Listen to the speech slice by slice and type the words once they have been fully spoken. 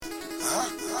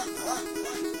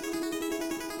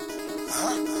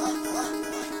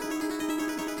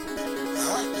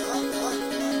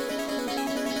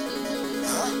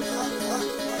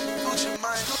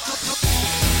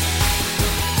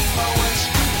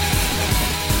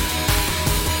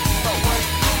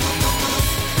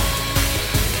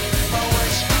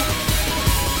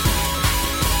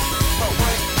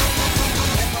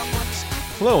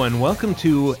Hello and welcome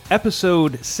to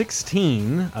episode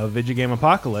 16 of Video Game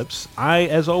Apocalypse. I,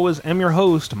 as always, am your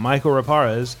host, Michael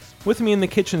Raparez. With me in the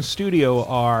kitchen studio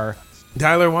are...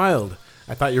 Tyler Wilde.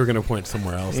 I thought you were going to point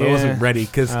somewhere else. I wasn't ready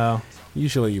because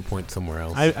usually you point somewhere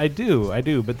else. I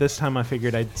do, but this time I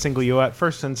figured I'd single you out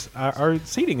first since our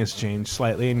seating has changed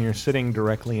slightly and you're sitting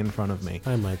directly in front of me.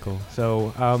 Hi, Michael.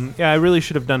 So, I really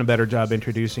should have done a better job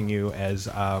introducing you as...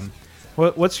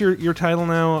 what's your title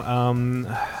now?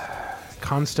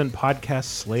 Constant podcast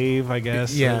slave, I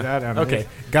guess. Yeah. I don't know. Okay.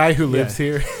 Guy who lives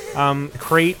here.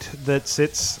 Crate that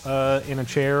sits in a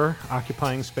chair,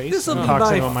 occupying space. This will be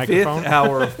talks into a my microphone. 5th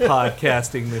hour of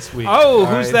podcasting this week. Oh, All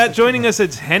who's right? that joining us?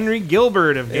 It's Henry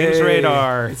Gilbert of Games Hey,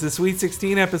 Radar. It's a Sweet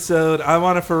 16 episode. I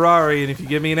want a Ferrari, and if you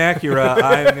give me an Acura,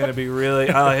 I'm going to be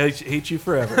I'll hate you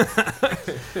forever.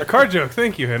 A car joke.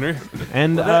 Thank you, Henry.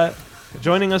 And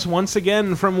joining us once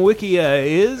again from Wikia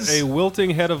is... A wilting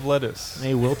head of lettuce.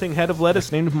 a wilting head of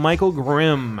lettuce named Michael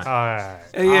Grimm. Hi.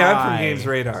 Hey, yeah, I'm Hi. from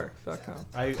GamesRadar.com.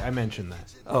 I mentioned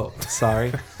that. Oh, sorry.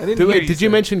 I didn't hear Wait, did you say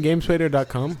mention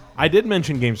GamesRadar.com? I did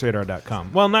mention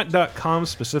GamesRadar.com. Well, not .com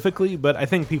specifically, but I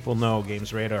think people know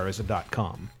GamesRadar is a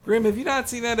 .com. Grim, have you not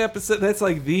seen that episode? That's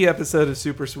like the episode of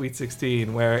Super Sweet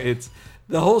 16 where it's...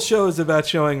 The whole show is about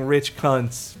showing rich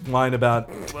cunts whine about...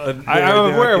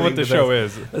 I'm aware of what the show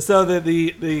is. So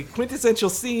the quintessential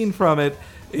scene from it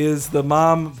is the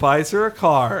mom buys her a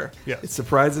car. Yes. It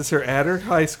surprises her at her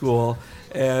high school,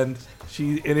 and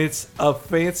it's a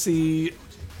fancy,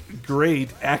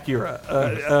 great Acura.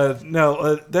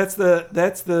 That's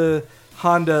the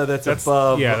Honda that's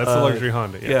above. Yeah, that's the luxury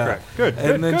Honda. Yeah, correct. Good.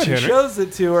 And then good, she Henry. shows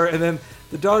it to her, and then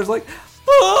the daughter's like,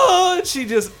 oh, and she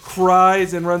just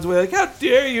cries and runs away like, how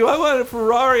dare you? I want a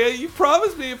Ferrari. You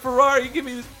promised me a Ferrari. You give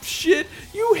me this shit.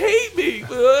 You hate me.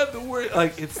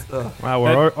 Like, it's... Wow,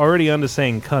 we're already on to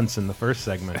saying cunts in the first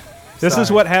segment. This is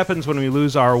Sorry. what happens when we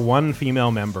lose our one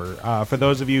female member. For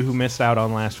those of you who missed out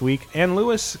on last week, Ann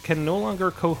Lewis can no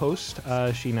longer co-host.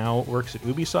 She now works at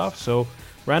Ubisoft, so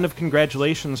round of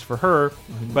congratulations for her.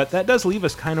 But that does leave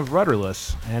us kind of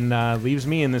rudderless and leaves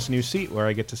me in this new seat where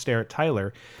I get to stare at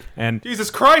Tyler. And Jesus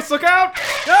Christ, look out!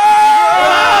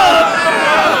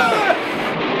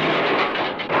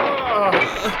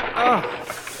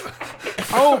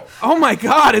 oh my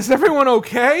God, is everyone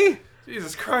okay?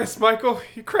 Jesus Christ, Michael,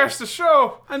 you crashed the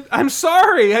show. I'm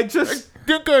sorry. I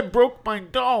think I broke my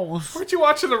nose. Weren't you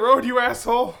watching the road, you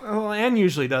asshole? Well, Ann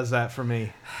usually does that for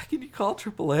me. Can you call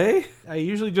AAA? I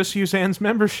usually just use Ann's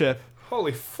membership.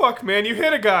 Holy fuck, man, you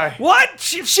hit a guy. What?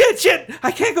 Shit!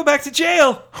 I can't go back to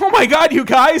jail. Oh my God, you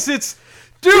guys, it's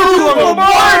Duke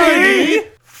Lombardi!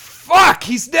 Fuck,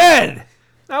 he's dead!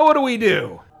 Now what do we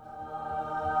do?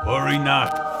 Worry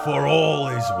not, for all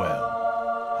is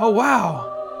well. Oh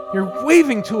wow, you're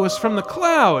waving to us from the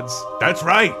clouds. That's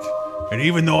right. And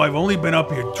even though I've only been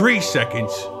up here 3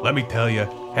 seconds, let me tell you,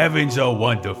 heaven's a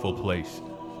wonderful place.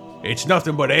 It's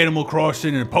nothing but Animal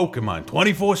Crossing and Pokemon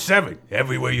 24/7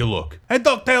 everywhere you look. And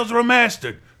DuckTales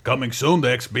Remastered, coming soon to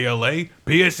XBLA,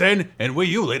 PSN, and Wii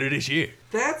U later this year.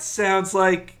 That sounds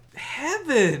like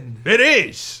heaven. It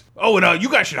is! Oh, and you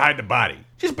guys should hide the body.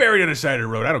 Just bury it on the side of the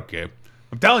road, I don't care.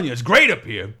 I'm telling you, it's great up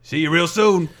here. See you real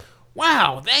soon.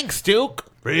 Wow, thanks, Duke.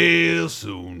 Real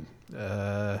soon.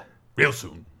 Real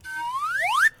soon.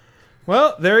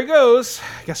 Well, there he goes.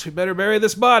 Guess we better bury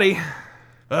this body.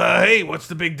 Hey, what's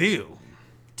the big deal?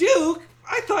 Duke,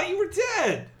 I thought you were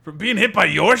dead. For being hit by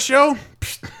your show?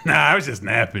 Nah, I was just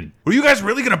napping. Were you guys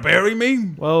really gonna bury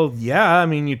me? Well, yeah, I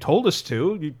mean, you told us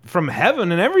to. From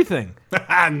heaven and everything.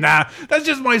 Nah, that's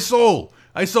just my soul.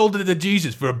 I sold it to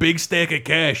Jesus for a big stack of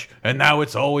cash, and now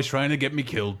it's always trying to get me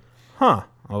killed. Huh.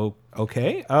 Oh,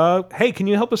 okay. Hey, can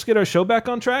you help us get our show back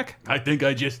on track? I think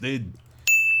I just did.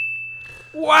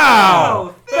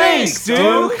 Wow! Thanks,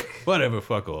 Duke. Whatever,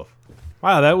 fuck off.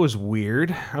 Wow, that was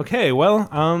weird. Okay, well,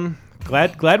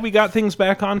 glad we got things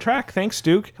back on track. Thanks,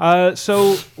 Duke.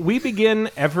 So we begin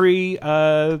every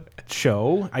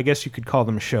show, I guess you could call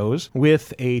them shows,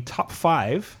 with a top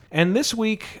 5. And this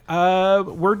week,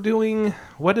 we're doing,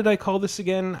 what did I call this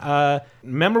again?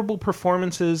 Memorable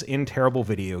performances in terrible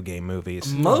video game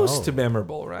movies. Most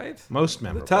memorable, right? Most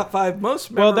memorable. Top 5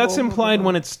 most memorable. Well, that's implied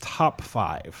when it's top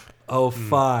 5. Oh,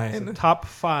 fine. Top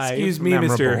 5. Excuse me,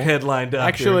 memorable. Mr. Headline Doctor.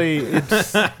 Actually,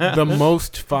 it's the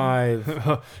most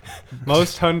 5.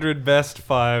 Most 100 best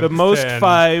 5. The most 10.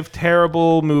 5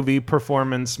 terrible movie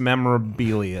performance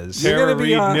memorabilias. You're Tara gonna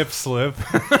be Reid nip slip.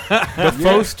 The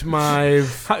most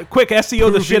 5. Quick,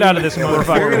 SEO the shit out of this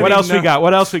motherfucker. What else we got?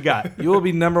 What else we got? You will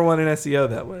be #1 in SEO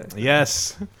that way.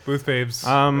 Yes. Booth babes.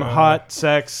 Hot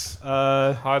sex.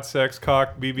 Hot sex,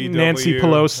 cock, BBW. Nancy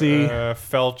Pelosi.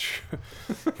 Felch.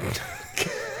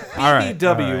 All right.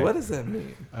 BBW, what does that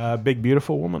mean? Big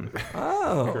beautiful woman.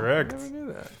 Oh, Correct. I never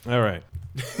knew that. All right.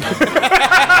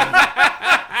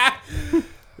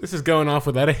 This is going off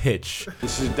without a hitch.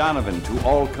 This is Donovan to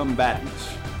all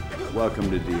combatants.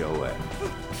 Welcome to DOA.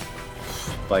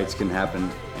 Fights can happen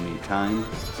anytime,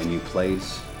 any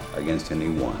place, against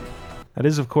anyone. That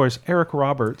is, of course, Eric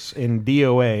Roberts in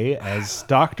DOA as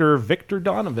Dr. Victor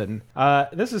Donovan.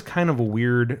 This is kind of a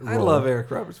weird role. I love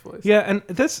Eric Roberts' voice. Yeah, and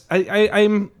this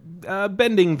I'm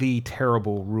bending the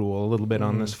terrible rule a little bit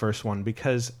on this first one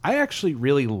because I actually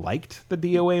really liked the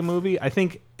DOA movie. I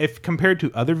think if compared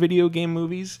to other video game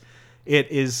movies,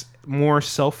 it is more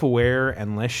self-aware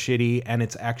and less shitty, and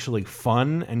it's actually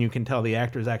fun, and you can tell the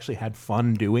actors actually had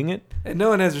fun doing it. And no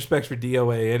one has respect for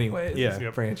DOA anyway. Yeah. It's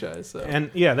a franchise. So.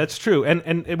 And yeah, that's true.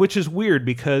 And which is weird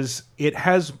because it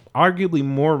has arguably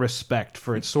more respect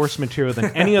for its source material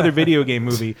than any other video game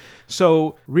movie.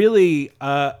 So really,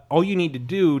 all you need to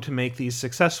do to make these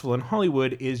successful in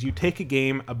Hollywood is you take a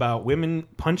game about women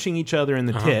punching each other in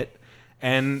the tit,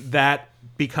 and that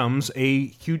becomes a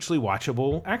hugely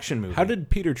watchable action movie. How did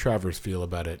Peter Travers feel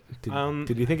about it?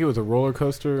 Did he think it was a roller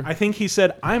coaster? I think he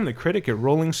said, "I'm the critic at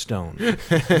Rolling Stone."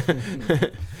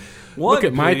 Look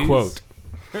at my quote.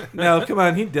 No, come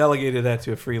on. He delegated that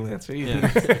to a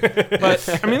freelancer.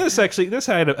 But I mean, this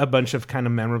had a bunch of kind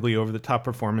of memorably over the top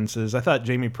performances. I thought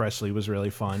Jamie Presley was really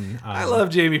fun. I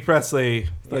love Jamie Presley.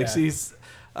 Like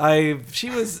she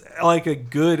was like a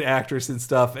good actress and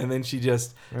stuff, and then she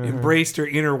just embraced her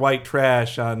inner white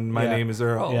trash on My Name Is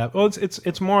Earl. Yeah, well,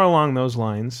 it's more along those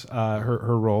lines.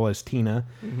 Her role as Tina,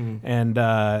 and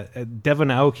Devon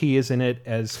Aoki is in it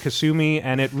as Kasumi,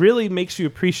 and it really makes you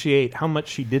appreciate how much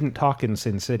she didn't talk in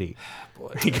Sin City.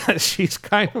 Because she's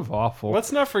kind of awful.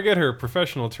 Let's not forget her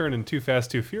professional turn in Too Fast,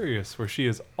 Too Furious, where she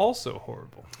is also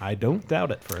horrible. I don't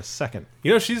doubt it for a second.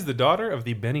 You know, she's the daughter of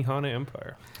the Benihana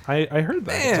Empire. I heard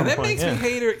that. Man, that makes me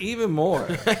hate her even more.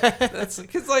 That's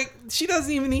because, like, she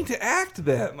doesn't even need to act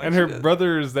that. Like, and her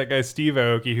brother is that guy Steve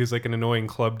Aoki, who's like an annoying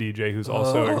club DJ who's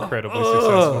also incredibly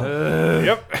successful.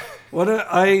 Yep. What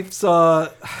I saw.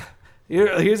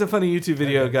 Here's a funny YouTube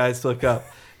video, guys, to look up.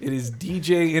 It is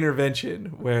DJ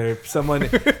intervention, where someone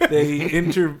they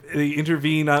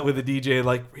intervene with the DJ,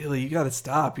 like, really, you got to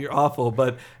stop, you're awful.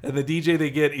 And the DJ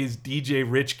they get is DJ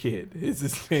Rich Kid is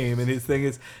his name, and his thing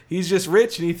is he's just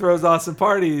rich and he throws awesome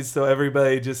parties, so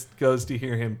everybody just goes to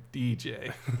hear him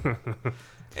DJ.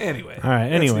 Anyway, all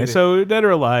right. Anyway, so Dead or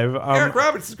Alive. Eric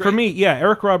Roberts is great. For me. Yeah,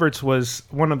 Eric Roberts was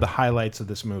one of the highlights of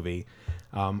this movie,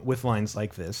 with lines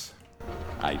like this.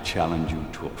 I challenge you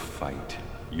to a fight.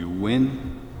 You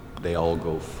win, they all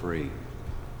go free.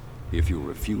 If you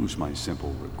refuse my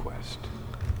simple request,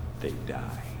 they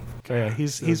die. So yeah,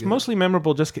 he's mostly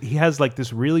memorable. Just he has like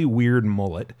this really weird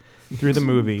mullet through the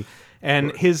movie,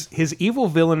 and his evil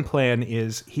villain plan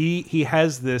is he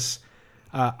has this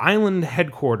island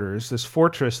headquarters, this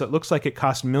fortress that looks like it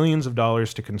cost millions of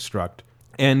dollars to construct,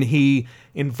 and he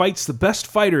invites the best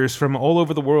fighters from all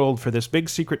over the world for this big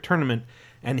secret tournament.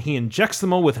 And he injects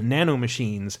them all with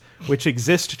nanomachines, which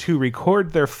exist to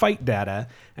record their fight data.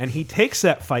 And he takes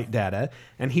that fight data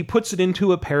and he puts it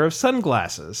into a pair of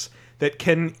sunglasses that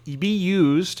can be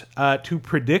used to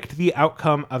predict the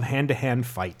outcome of hand-to-hand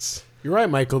fights. You're right,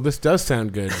 Michael. This does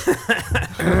sound good.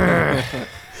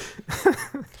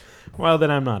 Well,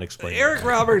 then I'm not explaining. Eric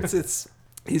Roberts,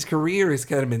 his career has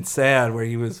kind of been sad, where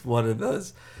he was one of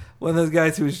those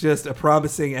guys who was just a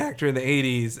promising actor in the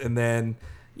 80s, and then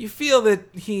you feel that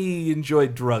he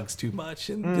enjoyed drugs too much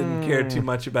and didn't care too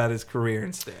much about his career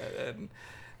instead. And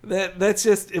that's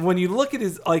just, when you look at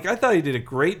his, like, I thought he did a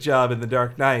great job in The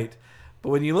Dark Knight, but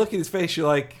when you look at his face, you're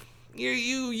like,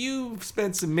 you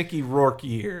spent some Mickey Rourke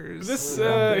years. This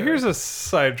here's a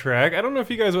sidetrack. I don't know if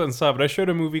you guys went and saw it, but I showed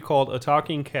a movie called A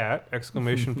Talking Cat! ! Which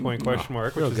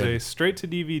is a straight to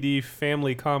DVD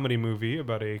family comedy movie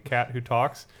about a cat who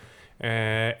talks.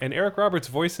 And Eric Roberts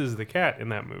voices the cat in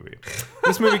that movie.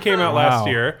 This movie came out last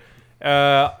year,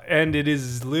 and it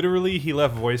is literally, he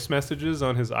left voice messages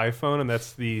on his iPhone, and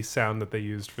that's the sound that they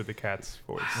used for the cat's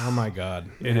voice. Oh my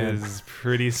god, it is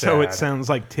pretty sad. So it sounds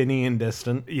like tinny and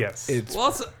distant. Yes, it's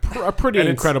a pretty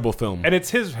incredible film, and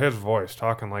it's his voice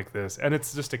talking like this, and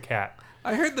it's just a cat.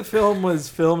 I heard the film was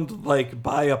filmed like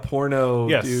by a porno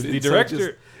dude. The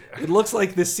director. It looks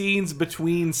like the scenes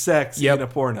between sex in a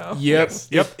porno. Yep.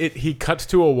 He cuts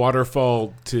to a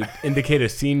waterfall to indicate a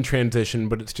scene transition,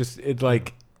 but it's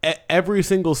like every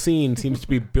single scene seems to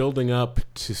be building up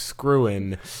to screw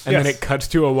in, and then it cuts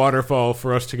to a waterfall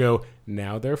for us to go,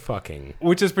 now they're fucking.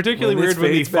 Which is particularly When this weird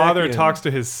when the fades back father in. talks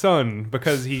to his son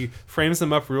because he frames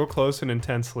them up real close and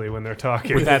intensely when they're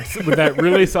talking. With that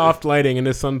really soft lighting, and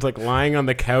his son's like lying on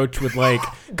the couch with like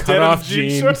cut off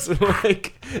jean jeans,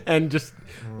 like, and just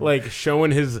like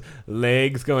showing his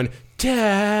legs, going,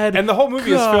 "Dad." And the whole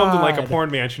movie is filmed in like a God.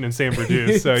 porn mansion in San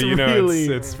Bernardino, so It's you know really-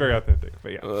 it's very authentic.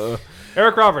 But yeah,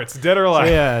 Eric Roberts, Dead or So Alive.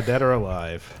 yeah, dead or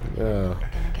alive. Get away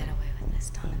with this,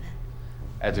 Donovan.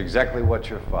 That's exactly what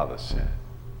your father said,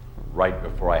 right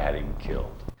before I had him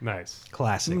killed. Nice.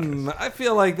 Classic. I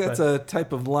feel like that's a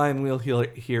type of line we'll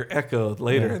hear echoed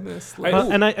later in this.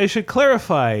 Well, and I should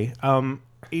clarify,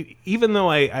 even though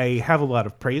I have a lot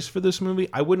of praise for this movie,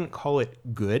 I wouldn't call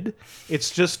it good.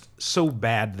 It's just so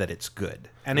bad that it's good.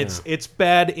 And it's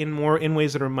bad in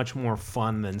ways that are much more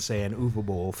fun than, say, an Uwe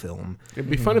Boll film. It'd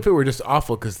be fun if it were just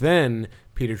awful, because then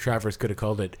Peter Travers could have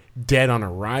called it Dead on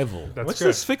Arrival. That's What's good.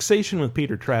 this fixation with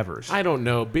Peter Travers? I don't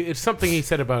know. It's something he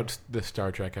said about the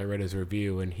Star Trek. I read his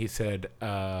review, and he said,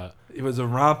 it was a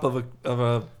romp of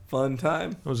a fun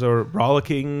time. It was a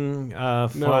rollicking,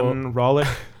 fun rollick.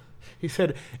 he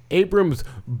said Abrams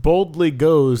boldly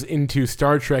goes into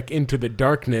Star Trek Into the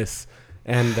Darkness,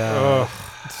 and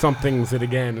something's it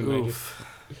again. And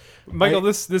Michael,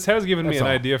 this has given me That's an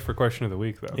all. idea for question of the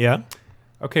week, though. Yeah?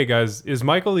 Okay, guys, is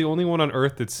Michael the only one on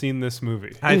Earth that's seen this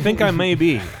movie? I think I may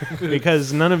be,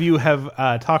 because none of you have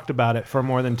talked about it for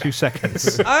more than 2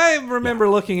 seconds. I remember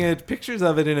looking at pictures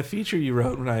of it in a feature you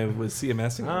wrote when I was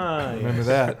CMSing. I remember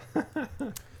that.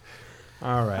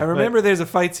 All right. I remember there's a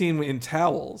fight scene in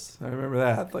towels. I remember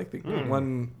that. Like the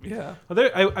one, yeah.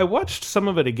 Well, I watched some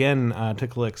of it again to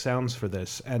collect sounds for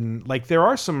this, and like there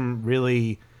are some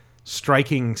really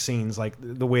striking scenes, like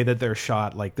the way that they're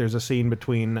shot. Like there's a scene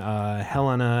between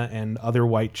Helena and other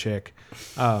white chick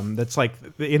that's like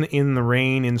in the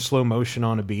rain in slow motion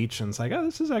on a beach, and it's like, oh,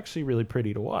 this is actually really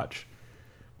pretty to watch.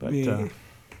 But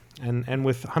and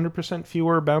with 100%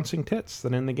 fewer bouncing tits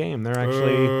than in the game, they're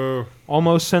actually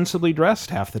almost sensibly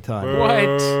dressed half the time.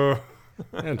 What?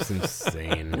 That's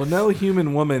insane. Well, no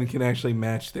human woman can actually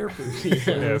match their booties.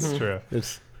 Yeah, that's true.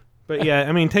 But yeah,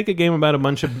 I mean, take a game about a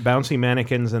bunch of bouncy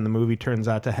mannequins, and the movie turns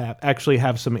out to actually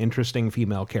have some interesting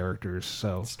female characters.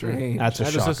 So Strange. that's a That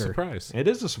is shocker. a surprise. It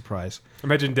is a surprise.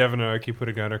 Imagine Devin and Aki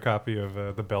putting on our copy of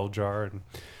The Bell Jar and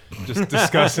just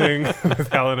discussing with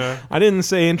Helena. I didn't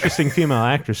say interesting female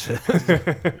actresses,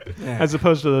 as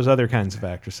opposed to those other kinds of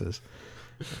actresses.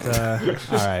 All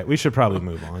right, we should probably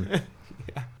move on.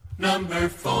 Number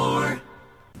 4.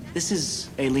 This is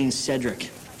Aileen Cedric.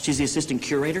 She's the assistant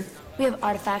curator. We have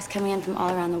artifacts coming in from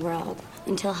all around the world.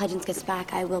 Until Hudgens gets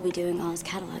back, I will be doing all his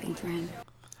cataloging for him.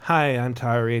 Hi, I'm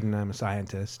Tara Reid, and I'm a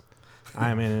scientist.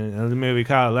 I'm in a movie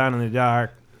called Alone in the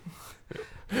Dark.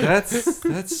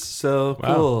 That's so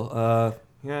cool.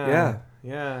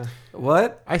 Yeah.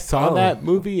 What? I saw Oh. that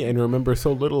movie and remember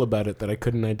so little about it that I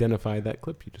couldn't identify that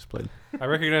clip you just played. I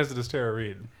recognize it as Tara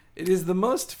Reid. It is the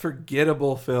most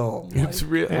forgettable film. It's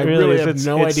real. I really really is. have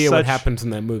no It's idea what such happens in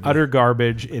that movie. Utter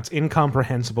garbage. It's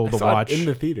incomprehensible to I saw it watch. in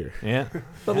the theater. Yeah.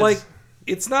 But like,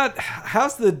 it's not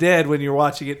House of the Dead when you're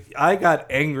watching it. I got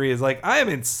angry as like, I am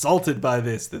insulted by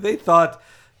this, that they thought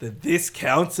that this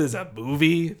counts as a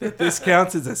movie, that this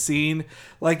counts as a scene.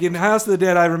 Like in House of the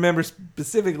Dead, I remember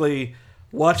specifically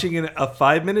watching a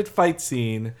 5-minute fight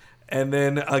scene, and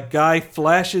then a guy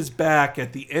flashes back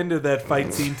at the end of that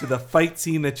fight scene to the fight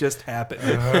scene that just happened.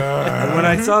 And when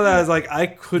I saw that, I was like, I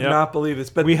could not believe this.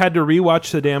 But We had to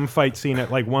rewatch the damn fight scene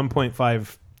at like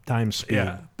 1.5 times speed.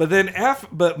 yeah. But then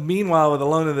but meanwhile with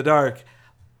Alone in the Dark,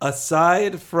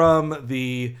 aside from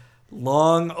the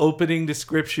long opening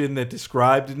description that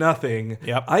described nothing,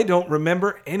 I don't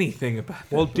remember anything about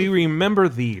that. Well, do you remember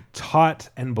the taut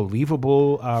and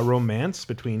believable romance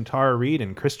between Tara Reid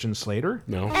and Christian Slater?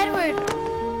 No. Edward!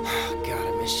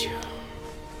 God, I missed you.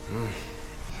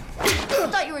 I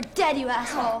thought you were dead, you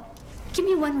asshole. Give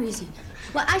me one reason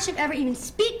why I should ever even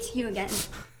speak to you again.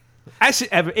 I should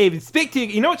ever even speak to you.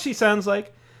 You know what she sounds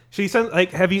like? She sounds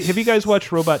like have you guys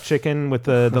watched Robot Chicken with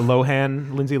the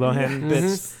Lohan, Lindsay Lohan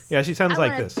bits? Yeah, she sounds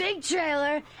like this. I want a big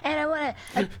trailer, and I want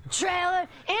a trailer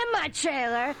and my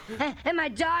trailer, and my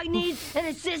dog needs an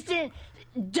assistant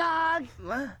dog.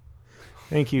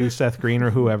 Thank you, Seth Green or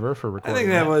whoever, for I recording. think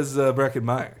that was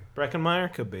Breckenmeyer.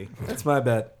 Breckenmeyer could be. That's my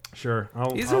bet. Sure,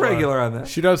 He's a regular on that.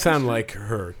 She does sound like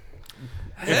her.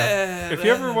 If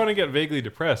you ever want to get vaguely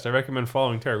depressed, I recommend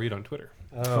following Tara Reid on Twitter.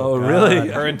 Oh, really?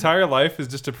 Her entire life is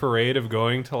just a parade of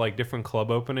going to like different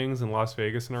club openings in Las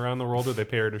Vegas and around the world where they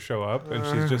pay her to show up, and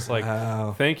she's just like,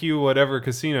 "Thank you, whatever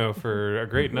casino, for a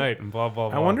great night," and blah blah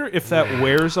blah. I wonder if that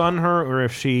wears on her, or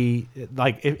if she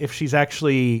if she's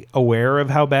actually aware of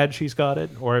how bad she's got it,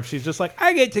 or if she's just like,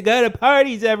 I get to go to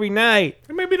parties every night.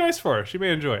 It may be nice for her. She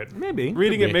may enjoy it. Maybe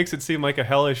reading it makes it seem like a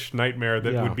hellish nightmare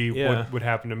that would be what would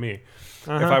happen to me. If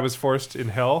I was forced in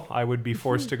hell, I would be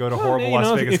forced to go to horrible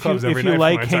Las Vegas clubs every night. If you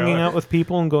like for my hanging entire out with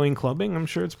people and going clubbing, I'm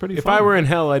sure it's pretty If fun. I were in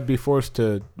hell, I'd be forced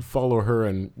to follow her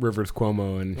and Rivers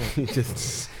Cuomo and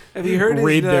just Have you heard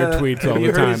read his, their tweets all have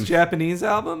you the heard time. his Japanese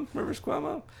album, Rivers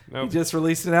Cuomo? Nope. He just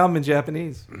released an album in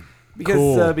Japanese. Because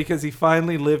Cool. because he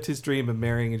finally lived his dream of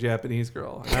marrying a Japanese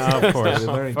girl. Of course.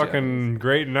 Learning Fucking Japanese.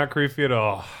 great and not creepy at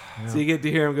all. So you get to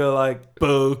hear him go like,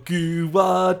 Boku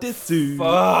wa desu.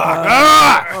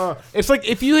 It's like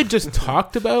if you had just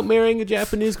talked about marrying a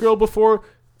Japanese girl before,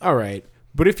 all right.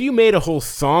 But if you made a whole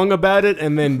song about it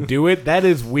and then do it, that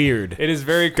is weird. It is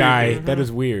very creepy. Guy, that is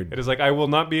weird. It is like, I will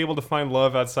not be able to find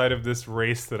love outside of this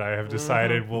race that I have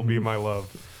decided will be my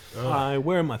love. I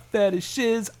wear my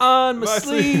fetishes on my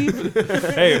sleeve.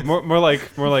 Hey, more like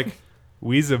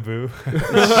Weezaboo.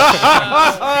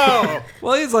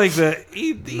 Well, he's like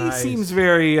he seems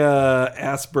very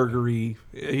Asperger-y.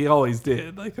 He always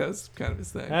did. Like that's kind of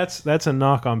his thing. That's a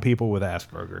knock on people with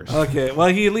Asperger's. Okay, well,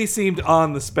 he at least seemed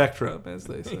on the spectrum, as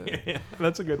they say. Yeah,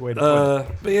 that's a good way to put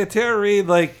it. But yeah, Tara Reid,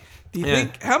 like, do you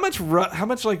think how much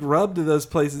like rub do those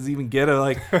places even get?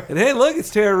 Like, and hey, look, it's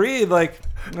Tara Reid. Like,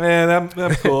 man, I'm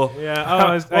cool. Yeah,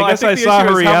 Well, I guess I think the saw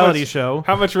issue her is how reality much- show.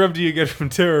 How much rub do you get from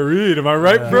Tara Reid? Am I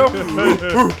right, bro?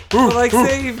 Well, like,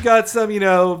 say you've got some, a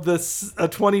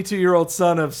 22-year-old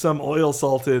son of some oil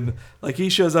sultan. Like, he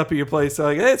shows up at your place,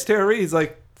 like, hey, it's Tara Reid. He's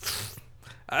like,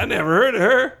 I never heard of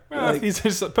her. Well, Like, he's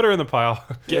just put her in the pile.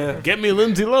 yeah. Get me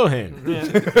Lindsay Lohan.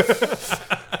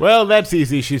 Well, that's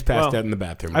easy. She's passed out in the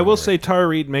bathroom. I will say Tara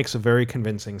Reid makes a very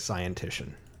convincing scientician.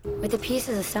 With the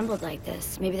pieces assembled like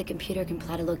this, maybe the computer can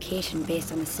plot a location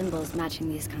based on the symbols matching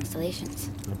these constellations.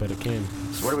 I bet it can.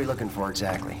 So what are we looking for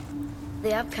exactly?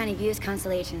 The app kind of use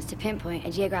constellations to pinpoint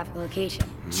a geographical location,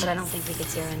 but I don't think we could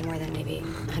zero in more than maybe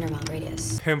 100-mile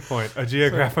radius. Pinpoint a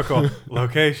geographical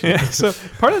location. Yeah, so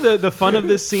part of the fun of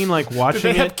this scene, like watching Do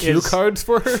they have it, cue is cards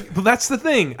for her? Well, that's the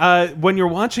thing. When you're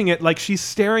watching it, like she's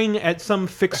staring at some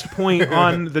fixed point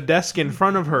on the desk in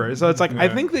front of her. So it's like I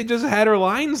think they just had her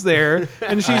lines there,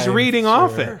 and she's reading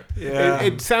off it. Yeah.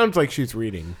 It sounds like she's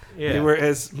reading. Yeah. They were,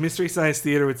 as Mystery Science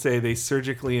Theater would say, they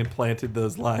surgically implanted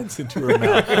those lines into her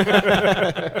mouth.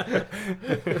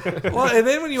 Well, and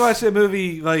then when you watch that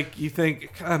movie, like, you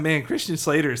think, God, man, Christian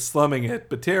Slater is slumming it,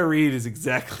 but Tara Reid is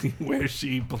exactly where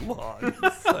she belongs.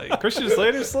 Like, Christian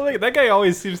Slater's slumming it. That guy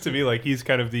always seems to me like he's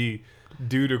kind of the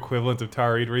dude equivalent of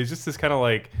Tara Reid, where he's just this kind of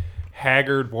like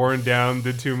haggard, worn down,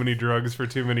 did too many drugs for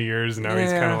too many years, and now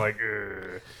he's kind of like,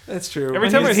 ugh. That's true. Every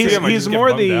time I see him, I he's just get more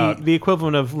bummed out. the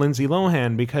equivalent of Lindsay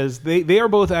Lohan because they are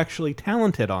both actually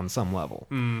talented on some level.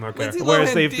 Okay. Lindsay Whereas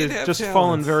Lohan they've did have just talents.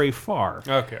 fallen very far.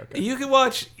 Okay. You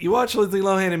watch Lindsay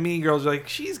Lohan and Mean Girls, you're like,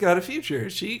 she's got a future.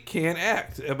 She can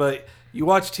act. But you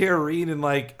watch Tara Reid in,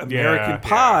 like, American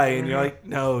Pie, and you're like,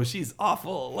 no, she's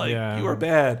awful. Like, you are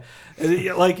bad. And,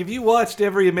 like, if you watched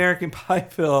every American Pie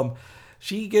film,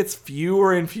 she gets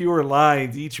fewer and fewer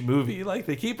lines each movie. Like,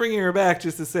 they keep bringing her back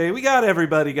just to say, we got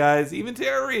everybody, guys, even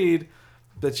Tara Reid.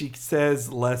 But she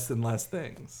says less and less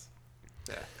things.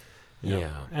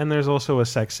 Yeah. And there's also a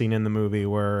sex scene in the movie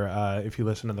where, if you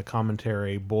listen to the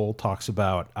commentary, Bull talks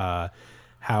about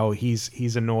how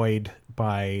he's annoyed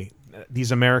by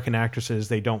these American actresses.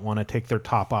 They don't want to take their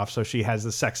top off, so she has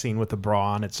the sex scene with the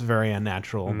bra on. It's very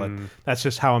unnatural, but that's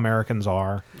just how Americans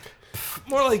are.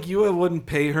 More like you wouldn't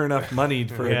pay her enough money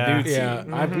for a nude scene. Yeah,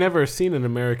 I've never seen an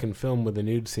American film with a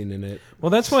nude scene in it. Well,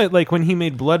 that's why, like, when he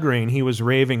made Blood Rain, he was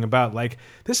raving about, like,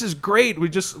 this is great.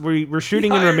 We're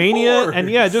shooting in Romania, whores. and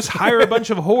just hire a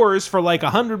bunch of whores for like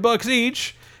 $100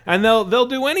 each, and they'll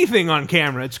do anything on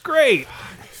camera. It's great.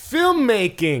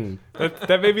 Filmmaking.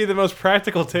 That may be the most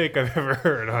practical take I've ever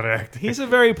heard on acting. He's a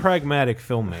very pragmatic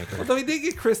filmmaker. Although he did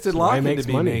get Kristen why he Locken to makes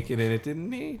be money. naked in it, didn't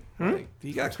he? Like,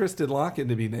 he got Kristen Locken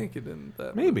to be naked in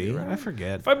that Maybe. movie, right? I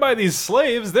forget. If I buy these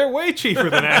slaves, they're way cheaper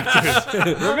than actors.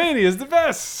 Romania's the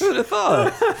best. Who'd have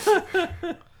thought?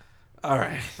 All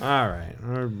right. All right,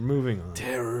 we're moving on.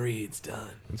 Tara Reid's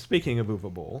done. And speaking of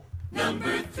Uwe Boll,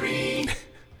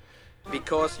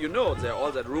 Because, there are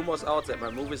all that rumors out that my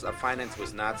movies are financed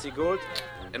with Nazi gold.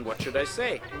 And what should I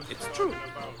say? It's true.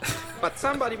 But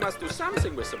somebody must do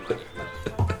something with the money.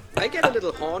 I get a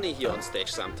little horny here on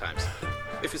stage sometimes.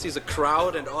 If you see the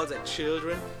crowd and all the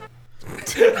children.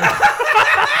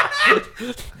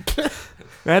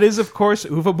 That is, of course,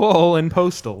 Uwe Boll in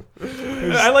Postal.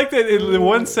 I like that in the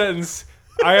one sentence.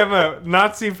 I am a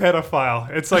Nazi pedophile.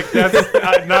 It's like that's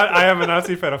I am a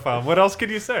Nazi pedophile. What else could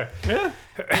you say? Yeah,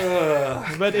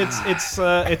 but it's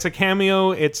a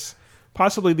cameo. It's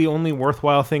possibly the only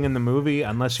worthwhile thing in the movie,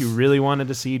 unless you really wanted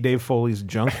to see Dave Foley's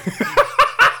junk.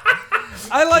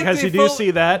 I like because you do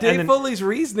see that. Dave Foley's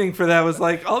reasoning for that was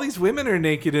like, all these women are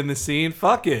naked in the scene.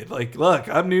 Fuck it. Like, look,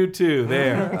 I'm nude too.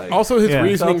 There. Like, also, his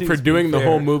reasoning for doing the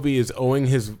whole movie is owing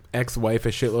his ex-wife a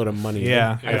shitload of money.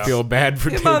 Yeah. I feel bad for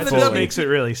Dave Foley. Makes it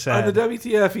really sad. On the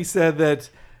WTF, he said that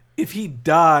if he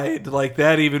died, like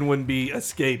that even wouldn't be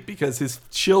escape because his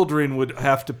children would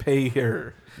have to pay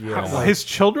her. Yeah. His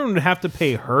children would have to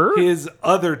pay her? His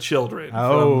other children.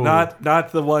 Oh.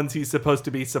 Not the ones he's supposed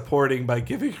to be supporting by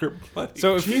giving her money.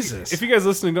 So if you guys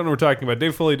listening don't know what we're talking about,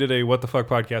 Dave Foley did a What the Fuck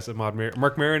podcast at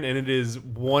Mark Maron, and it is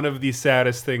one of the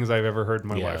saddest things I've ever heard in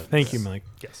my life. Thank you, Mike.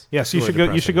 Yes. Yes, you should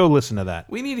go. You should go listen to that.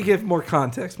 We need to give more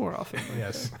context more often.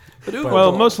 Yes. But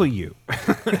well, mostly you.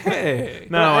 Hey.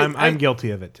 No, I'm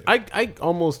guilty of it too. I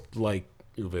almost like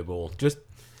Uwe Boll just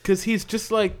because he's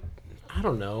just like, I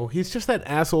don't know. He's just that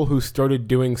asshole who started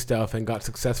doing stuff and got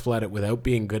successful at it without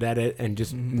being good at it and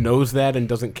just knows that and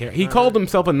doesn't care. He called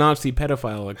himself a Nazi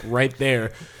pedophile, like right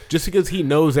there, just because he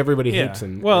knows everybody hates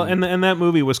him. Well, and that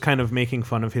movie was kind of making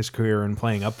fun of his career and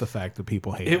playing up the fact that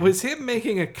people hate him. It was him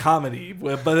making a comedy,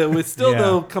 but it was still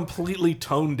though completely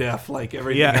tone deaf like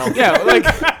everything else. Yeah,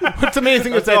 like what's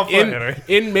amazing is that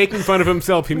in making fun of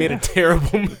himself, he made a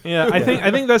terrible movie. Yeah, I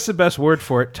think that's the best word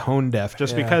for it, tone deaf.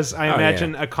 Just because I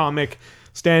imagine a comic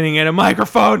standing at a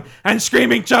microphone and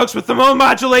screaming jokes with the low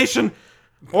modulation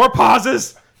or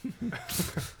pauses.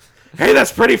 Hey,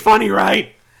 that's pretty funny,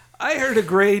 right? I heard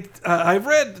I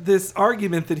read this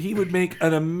argument that he would make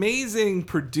an amazing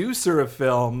producer of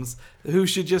films who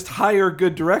should just hire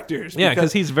good directors. Yeah,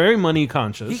 because he's very money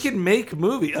conscious. He can make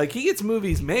movies. Like, he gets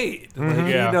movies made. Mm-hmm. Like,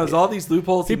 he knows all these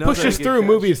loopholes. He pushes through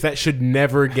movies that should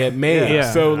never get made.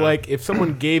 Yeah. So, like, if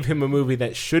someone gave him a movie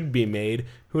that should be made,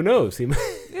 who knows? He might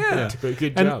do a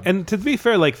good job. And to be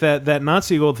fair, like that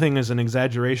Nazi gold thing is an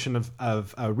exaggeration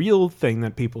of a real thing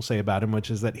that people say about him,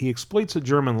 which is that he exploits a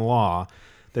German law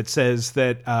that says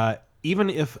that even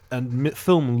if a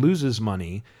film loses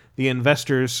money, the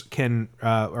investors can,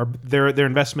 or their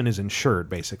investment is insured.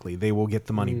 Basically, they will get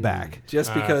the money back.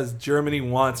 Just because Germany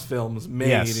wants films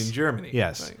made in Germany.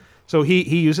 Yes. Like, so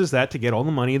he uses that to get all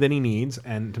the money that he needs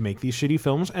and to make these shitty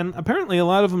films. And apparently, a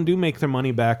lot of them do make their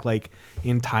money back, like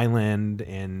in Thailand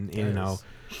and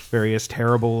various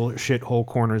terrible shithole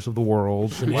corners of the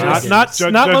world. Not lumping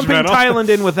Thailand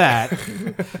in with that.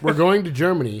 We're going to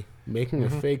Germany, making a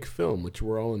fake film, which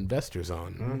we're all investors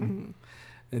on. Mm-hmm.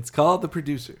 It's called The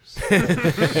Producers.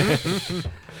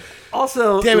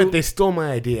 Also, damn it, they stole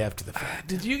my idea after the fact.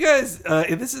 Did you guys? I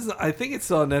think it's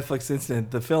still on Netflix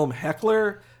Instant. The film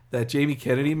Heckler that Jamie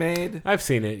Kennedy made. I've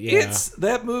seen it. Yeah, it's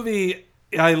that movie.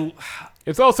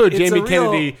 It's also Jamie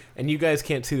Kennedy, and you guys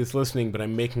can't see this listening, but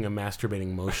I'm making a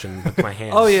masturbating motion with my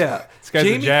hands. Oh yeah, this guy's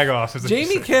a jagoff.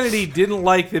 Jamie Kennedy didn't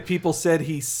like that people said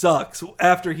he sucks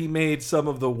after he made some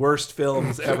of the worst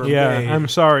films ever made. I'm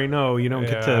sorry, no, you don't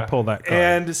get to pull that card.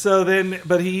 And so then,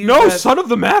 but he Son of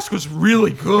the Mask was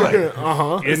really good.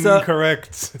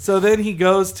 Incorrect. So then he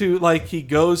goes to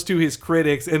his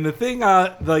critics, and the thing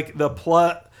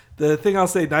the thing I'll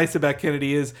say nice about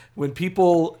Kennedy is when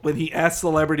he asked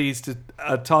celebrities to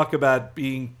talk about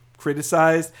being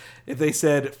criticized, if they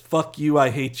said "fuck you, I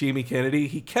hate Jamie Kennedy,"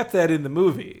 he kept that in the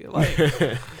movie. Like,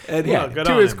 and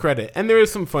to his credit, and there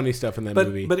is some funny stuff in that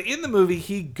movie. But in the movie,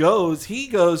 he goes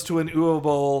to an Uwe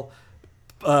Boll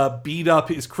beat up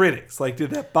his critics, like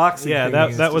did that boxing. Yeah,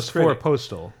 thing that was for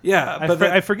Postal. Yeah,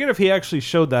 I forget if he actually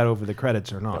showed that over the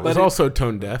credits or not. But it's also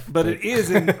tone deaf. But it is,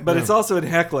 but it's also in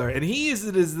Heckler, and he used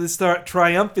it as this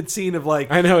triumphant scene of like,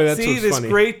 I know, that's see, this funny.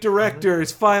 Great director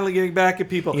is finally getting back at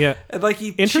people. Yeah, and like he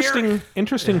interesting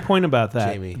point about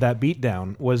that Jamie. that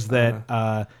beatdown was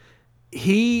that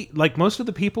he, like most of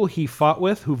the people he fought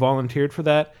with who volunteered for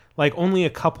that, like only a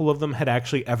couple of them had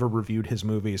actually ever reviewed his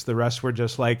movies. The rest were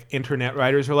just like internet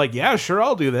writers who were like, yeah, sure,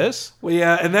 I'll do this. Well,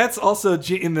 yeah, and that's also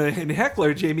in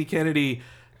Heckler, Jamie Kennedy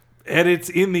edits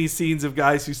in these scenes of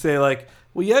guys who say like,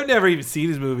 well, you have never even seen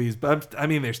his movies, but I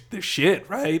mean, they're shit,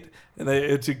 right?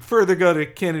 And to further go to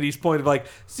Kennedy's point of like,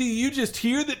 see, you just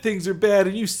hear that things are bad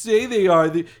and you say they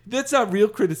are. That's not real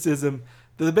criticism.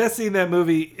 The best scene in that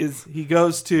movie is he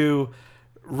goes to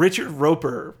Richard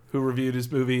Roper, who reviewed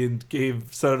his movie and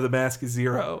gave Son of the Mask a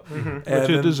 0. Which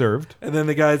it deserved. And then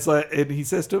the guy's like, and he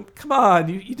says to him, come on,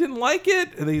 you didn't like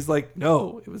it? And he's like,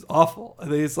 no, it was awful.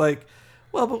 And then he's like,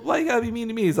 well, but why you gotta be mean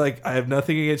to me? He's like, I have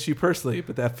nothing against you personally,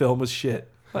 but that film was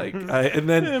shit. Like, and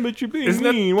then Yeah, but you're being Isn't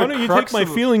that mean. the Why don't you take crux my of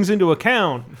the- feelings into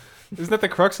account? Isn't that the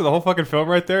crux of the whole fucking film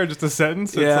right there? Just a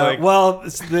sentence? It's yeah. like, Well,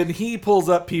 then he pulls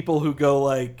up people who go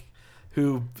like,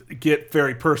 who get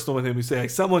very personal with him, who say like,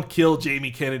 someone killed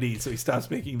Jamie Kennedy, so he stops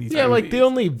making these. Yeah, movies. like the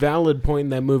only valid point in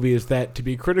that movie is that to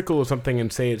be critical of something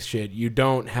and say it's shit, you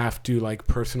don't have to like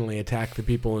personally attack the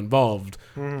people involved.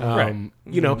 Right.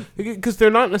 You know, because they're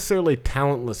not necessarily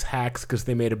talentless hacks because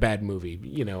they made a bad movie.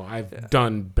 You know, I've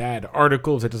done bad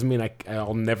articles. That doesn't mean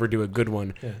I'll never do a good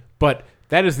one. Yeah. But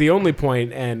that is the only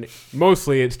point, and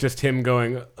mostly it's just him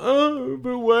going, oh,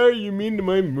 but why are you mean to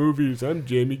my movies? I'm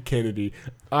Jamie Kennedy.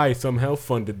 I somehow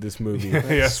funded this movie.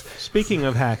 yes. Speaking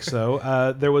of hacks,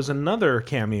 though, there was another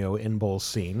cameo in Bull's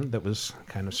scene that was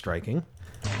kind of striking.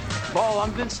 Ball,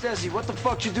 I'm Vince Desi. What the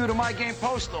fuck you do to my game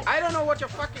Postal? I don't know what your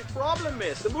fucking problem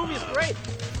is. The movie is great.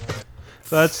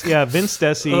 So that's, Vince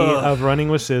Desi of Running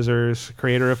with Scissors,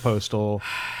 creator of Postal,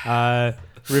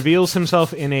 reveals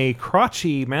himself in a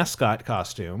crotchy mascot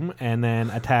costume and then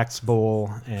attacks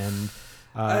Bull and...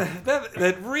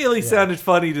 that really sounded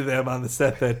funny to them on the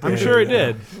set that day. I'm sure it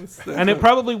did. And it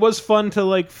probably was fun to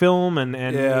like film and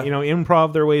Yeah.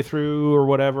 improv their way through or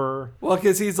whatever. Well,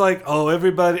 because he's like, oh,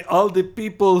 everybody, all the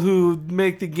people who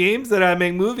make the games that I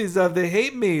make movies of, they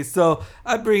hate me. So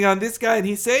I bring on this guy and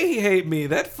he say he hate me.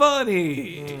 That's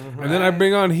funny. And then I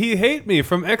bring on He Hate Me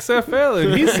from XFL,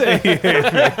 and he say he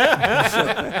hate me.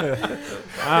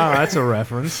 Ah, that's a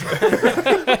reference.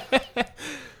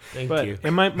 Thank But you.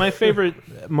 and my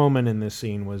favorite moment in this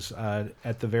scene was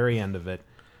at the very end of it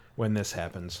when this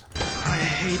happens. I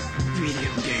hate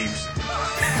video games.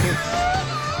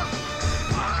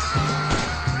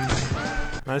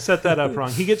 I set that up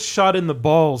wrong. He gets shot in the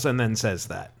balls and then says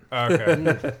that.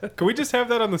 Okay. Can we just have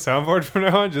that on the soundboard from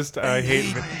now on? Just, I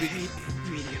hate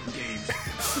video games.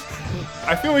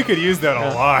 I feel we could use that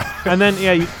a lot. And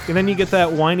then you get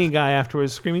that whiny guy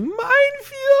afterwards screaming, "Mein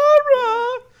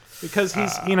Führer!" Because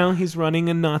he's running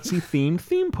a Nazi-themed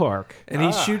theme park. And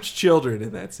he shoots children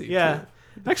in that scene. Yeah. too.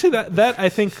 Actually, that I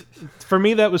think, for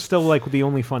me, that was still like the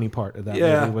only funny part of that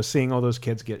Yeah. movie was seeing all those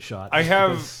kids get shot.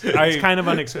 It's kind of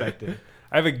unexpected.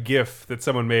 I have a GIF that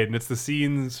someone made, and it's the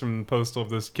scenes from Postal of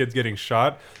those kids getting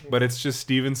shot, but it's just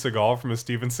Steven Seagal from a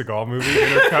Steven Seagal movie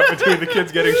intercut between the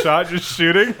kids getting shot, just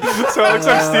shooting. So it looks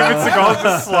like Steven Seagal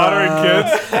just slaughtering kids.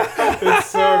 It's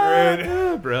so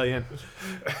great. Brilliant.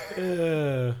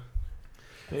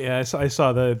 Yeah, I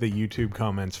saw the YouTube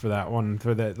comments for that one.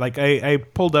 For that, like I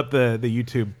pulled up the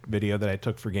YouTube video that I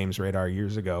took for Games Radar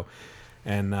years ago,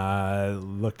 and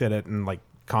looked at it, and like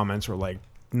comments were like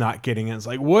not getting it. It's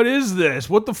like, what is this?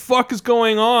 What the fuck is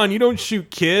going on? You don't shoot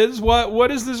kids.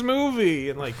 What is this movie?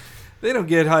 And like, They don't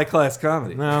get high class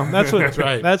comedy. no, that's what That's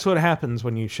right. That's what happens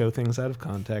when you show things out of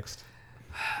context.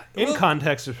 In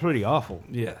context, it's pretty awful.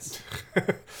 Yes.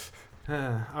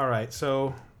 All right,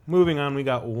 so moving on, we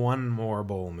got one more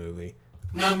Bull movie.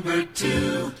 Number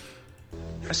 2.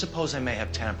 I suppose I may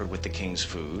have tampered with the king's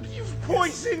food. You've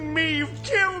poisoned me. You've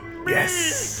killed me.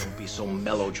 Yes! Don't be so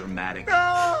melodramatic.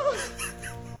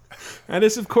 And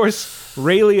it's, of course,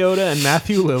 Ray Liotta and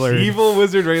Matthew Lillard. Evil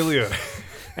wizard Ray Liotta.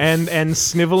 and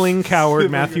sniveling coward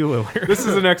Matthew Lillard. This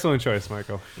is an excellent choice,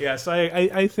 Michael. Yes,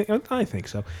 I think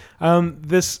so.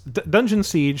 This Dungeon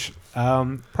Siege,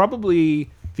 probably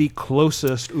the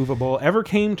closest Uwe Boll ever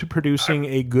came to producing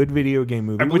a good video game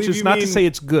movie, which is not to say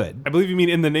it's good. I believe you mean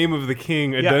In the Name of the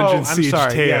King, a Dungeon Siege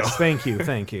tale. Yes, thank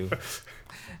you.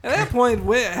 At that point,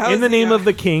 In the Name of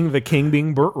the King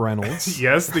being Burt Reynolds.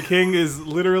 Yes, the king is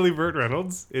literally Burt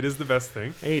Reynolds. It is the best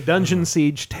thing. A Dungeon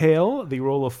Siege tale. The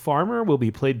role of Farmer will be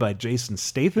played by Jason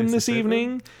Statham this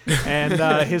evening. And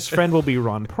his friend will be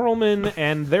Ron Perlman.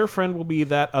 And their friend will be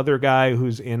that other guy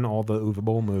who's in all the Uwe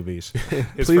Boll movies.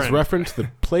 Please reference the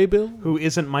playbill. Who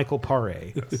isn't Michael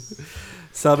Paré.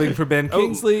 Subbing for Ben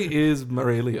Kingsley is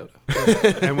Ray Liotta.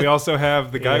 And we also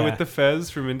have the guy Yeah. with the fez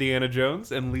from Indiana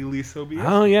Jones and Lily Sobieski.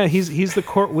 Oh, yeah, he's the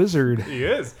court wizard. He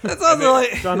is. That's also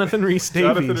like Jonathan Rhys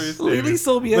Davies. Lily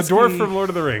Sobieski. The dwarf from Lord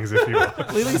of the Rings, if you will.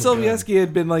 Lily Sobieski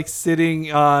had been like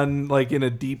sitting on like in a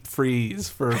deep freeze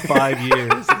for 5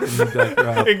 years. And he'd, like,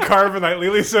 drop. In Carbonite.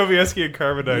 Lily Sobieski in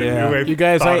Carbonite. Yeah. You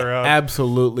guys, I thought her out.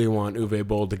 absolutely want Uwe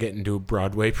Boll to get into a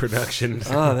Broadway production.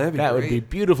 Oh, that'd be that would great. be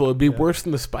beautiful. It'd be worse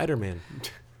than the Spider-Man.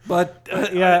 But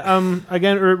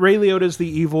again, Ray Liotta's the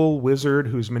evil wizard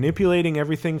who's manipulating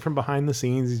everything from behind the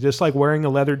scenes. He's just like wearing a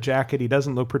leather jacket. He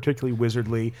doesn't look particularly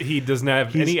wizardly. He doesn't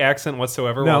have any accent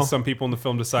whatsoever. No. While some people in the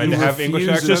film decide to have English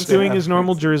accents. Just doing his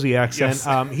normal Jersey accent.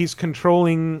 Yes. He's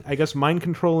controlling, I guess, mind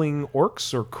controlling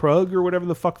orcs or Krug or whatever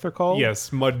the fuck they're called.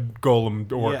 Yes, mud golem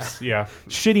orcs. Yeah.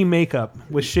 Shitty makeup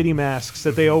with shitty masks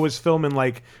that they always film in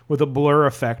like with a blur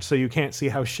effect, so you can't see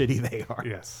how shitty they are.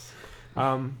 Yes.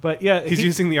 But yeah, he's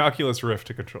using the Oculus Rift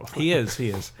to control. He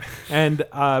is. And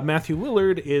Matthew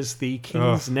Lillard is the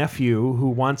king's nephew who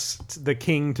wants the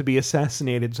king to be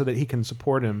assassinated so that he can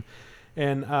support him.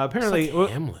 And apparently, It's like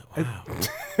Hamlet. Wow.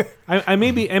 I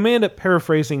may end up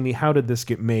paraphrasing the "How did this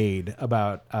get made?"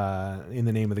 about In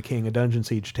the Name of the King, a Dungeon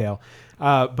Siege tale.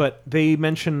 But they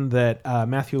mentioned that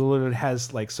Matthew Lillard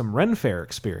has like some Ren Fair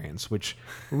experience, which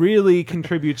really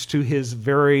contributes to his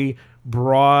very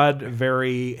broad,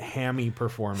 very hammy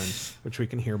performance, which we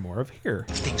can hear more of here.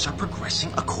 Things are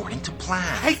progressing according to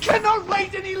plan. I cannot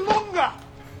wait any longer!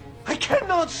 I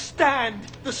cannot stand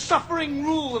the suffering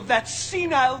rule of that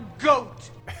senile goat!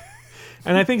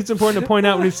 And I think it's important to point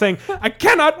out when he's saying, "I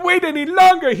cannot wait any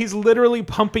longer," he's literally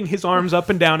pumping his arms up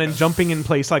and down and jumping in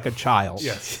place like a child.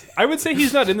 Yes. I would say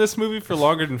he's not in this movie for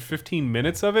longer than 15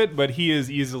 minutes of it, but he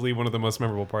is easily one of the most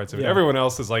memorable parts of it. Yeah. Everyone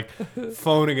else is like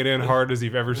phoning it in hard as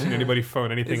you've ever seen anybody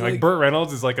phone anything. It's Like like- Burt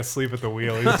Reynolds is like asleep at the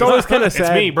wheel. He's It's just, always kind of It's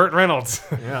sad. me, Burt Reynolds.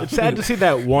 Yeah. It's sad to see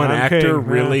that one I'm actor king,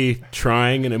 really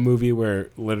trying in a movie where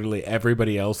literally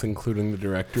everybody else, including the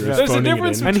director, is There's a phoning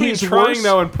difference it in. between he's trying worse-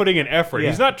 though and putting in effort. Yeah.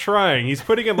 He's not trying. He's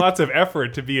putting in lots of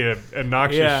effort to be a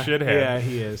noxious shithead. Yeah,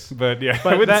 he is. But yeah,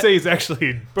 But I wouldn't that- say he's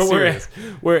actually But serious.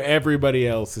 where everybody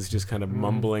else is just kind of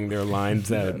mumbling their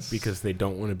lines out because they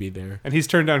don't want to be there. And he's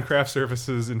turned down craft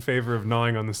services in favor of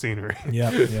gnawing on the scenery.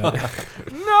 Yeah.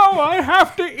 No, I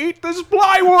have to eat this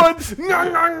plywood.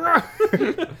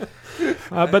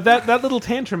 But that little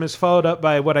tantrum is followed up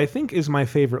by what I think is my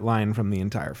favorite line from the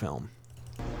entire film.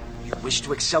 You wish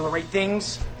to accelerate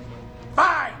things?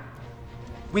 Fine!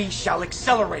 We shall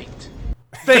accelerate.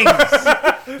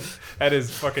 That is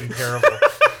fucking terrible.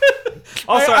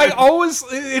 Also, I always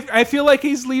I feel like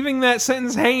he's leaving that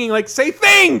sentence hanging. Like, say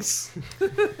things.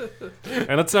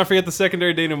 and let's not forget the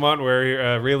secondary denouement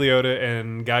where Ray Liotta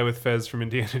and Guy with Fez from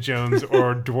Indiana Jones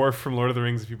or Dwarf from Lord of the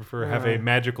Rings, if you prefer, have a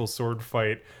magical sword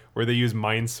fight where they use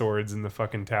mind swords in the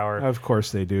fucking tower. Of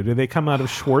course they do. Do they come out of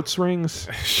Schwartz rings?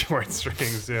 Schwartz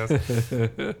rings, yes.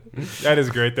 That is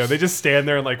great, though. They just stand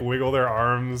there and like wiggle their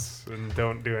arms and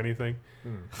don't do anything.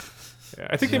 Yeah,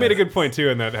 I think they made a good point too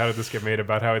in that How Did This Get Made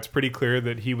about how it's pretty clear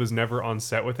that he was never on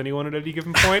set with anyone at any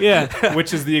given point. Yeah.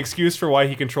 Which is the excuse for why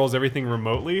he controls everything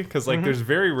remotely. Because like there's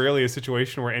very rarely a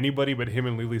situation where anybody but him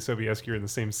and Lily Sobieski are in the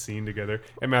same scene together,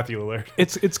 and Matthew Lillard.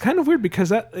 It's kind of weird because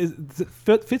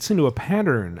that fits into a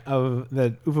pattern of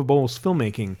that Uwe Boll's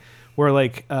filmmaking, where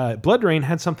like Blood Rain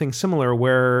had something similar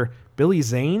where Billy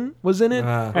Zane was in it,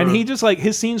 and he just like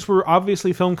his scenes were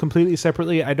obviously filmed completely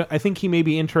separately. I think he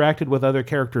maybe interacted with other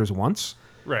characters once,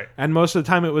 Right. and most of the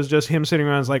time it was just him sitting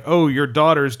around. It's like, oh, your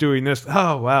daughter's doing this.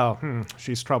 Oh, wow,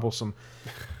 she's troublesome.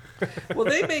 Well,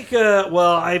 they make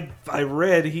I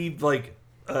read he like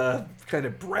kind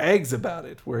of brags about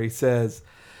it where he says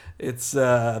it's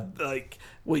like,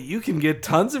 well, you can get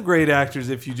tons of great actors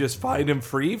if you just find them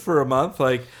free for a month.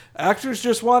 Like, actors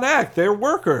just want to act. They're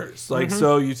workers. Like,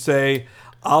 so you say,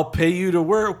 I'll pay you to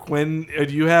work when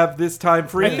you have this time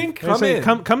free. I think-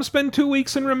 Come spend 2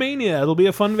 weeks in Romania. It'll be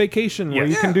a fun vacation where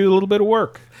you can do a little bit of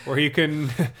work. Or you can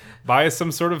buy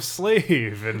some sort of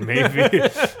slave and maybe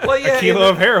Well, yeah, a kilo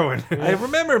of heroin. I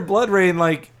remember in Blood Rain,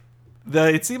 like,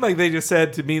 it seemed like they just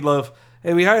said to Meatloaf,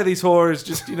 hey, we hire these whores,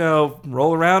 just,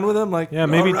 roll around with them. Like, Yeah,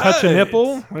 maybe all touch a right.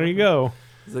 nipple. There you go.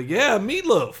 He's like, yeah,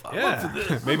 Meatloaf. I'm up for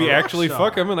this. Maybe I'm a rock actually star.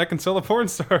 fuck him and I can sell a porn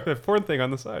thing on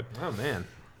the side. Oh man.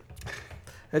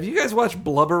 Have you guys watched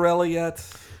Blubberella yet?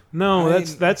 No, I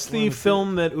that's the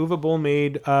film that Uwe Boll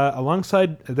made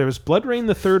alongside. There was Blood Rain: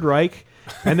 The Third Reich,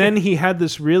 and then he had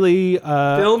this really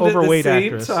Filmed at the overweight same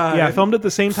actress. time. Yeah, filmed at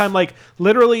the same time. Like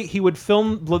literally, he would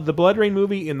film the Blood Rain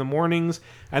movie in the mornings,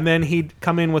 and then he'd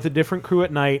come in with a different crew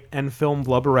at night and film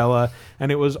Blubberella,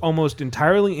 and it was almost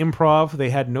entirely improv. They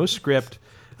had no script.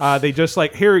 They just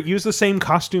like, here, use the same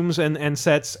costumes and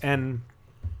sets and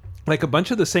like a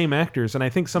bunch of the same actors. And I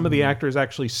think some of the actors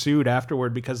actually sued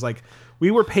afterward because like we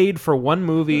were paid for one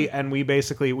movie and we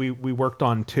basically we worked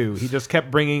on two. He just kept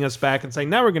bringing us back and saying,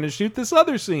 now we're going to shoot this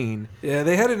other scene. Yeah,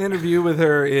 they had an interview with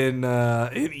her in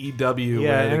EW.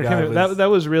 Yeah, where the guy was, that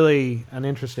was really an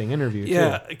interesting interview.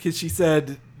 yeah, too. because she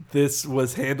said this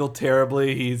was handled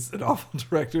terribly. He's an awful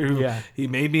director who he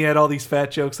made me add all these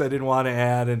fat jokes I didn't want to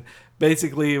add, and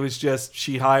basically it was just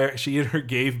she and her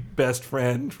gay best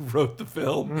friend wrote the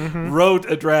film, wrote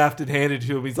a draft and handed it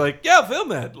to him. He's like, yeah, film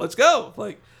that. Let's go.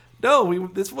 Like, no,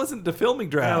 this wasn't the filming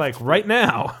draft. Yeah, like right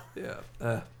now.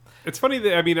 Yeah. It's funny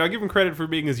that, I mean, I'll give him credit for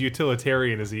being as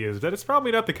utilitarian as he is, but it's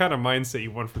probably not the kind of mindset you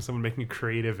want from someone making a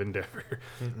creative endeavor,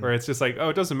 where it's just like, oh,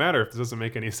 it doesn't matter if this doesn't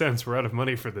make any sense. We're out of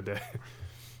money for the day.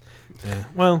 Yeah.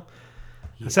 Well,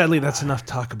 sadly, that's enough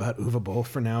talk about Uwe Boll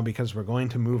for now, because we're going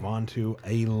to move on to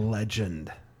a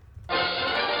legend.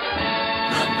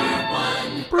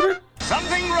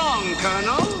 Something wrong,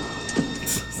 Colonel?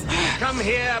 Come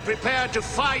here prepared to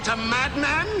fight a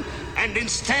madman, and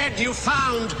instead you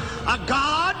found a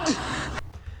god?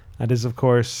 That is, of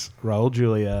course, Raul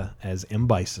Julia as M.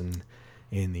 Bison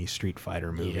in the Street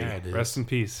Fighter movie. Yeah, it is. Rest in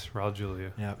peace, Raul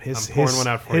Julia. Yeah, I'm pouring one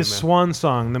out for his you, man. swan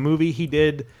song, the movie he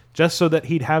did just so that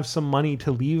he'd have some money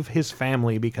to leave his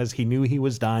family because he knew he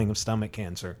was dying of stomach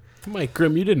cancer. Mike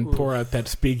Grimm, you didn't pour out that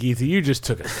speakeasy. You just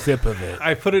took a sip of it.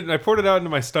 I poured it out into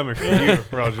my stomach for you,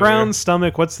 Raul Julia. Ground,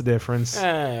 stomach, what's the difference?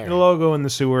 The logo in the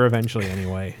sewer eventually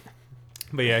anyway.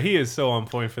 But yeah, he is so on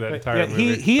point for that entire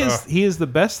movie. He is the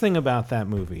best thing about that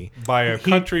movie. By a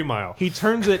country mile. He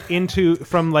turns it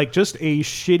from like just a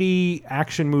shitty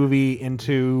action movie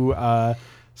into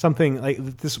something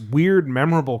like this weird,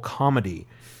 memorable comedy.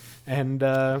 And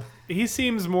he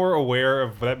seems more aware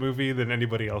of that movie than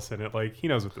anybody else in it. Like, he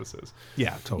knows what this is.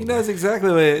 Yeah, totally. He knows exactly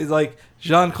what it is. Like,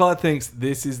 Jean-Claude thinks,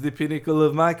 this is the pinnacle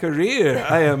of my career.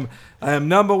 I am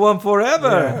number one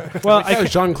forever. Yeah. Well,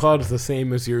 Jean-Claude is the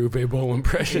same as your Uwe Boll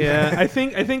impression. Yeah, I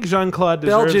think Jean-Claude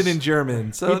deserves... Belgian and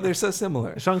German, so they're so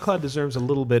similar. Jean-Claude deserves a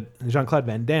little bit... Jean-Claude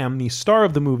Van Damme, the star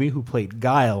of the movie who played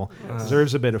Guile,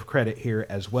 deserves a bit of credit here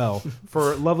as well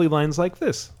for lovely lines like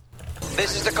this.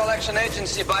 This is the collection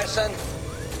agency, Bison.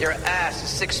 Your ass is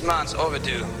 6 months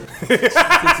overdue. 6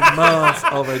 months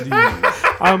overdue.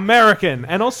 American.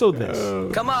 And also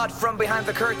this. Come out from behind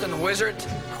the curtain, wizard.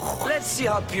 Let's see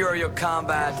how pure your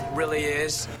combat really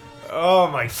is. Oh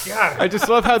my god. I just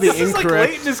love how the this incorrect... is like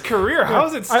late in his career. How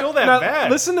is it still that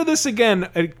bad? Listen to this again.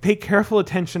 Pay careful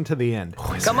attention to the end.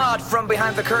 Come out from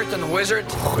behind the curtain, wizard.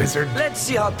 Wizard. Let's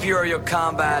see how pure your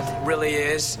combat really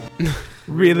is.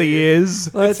 Really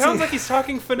is. It sounds like he's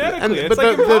talking phonetically. It's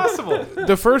like impossible.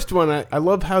 The first one, I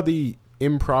love how the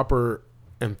improper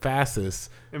emphasis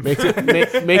makes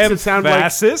it sound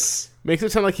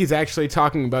like he's actually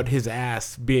talking about his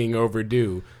ass being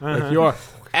overdue. Like, your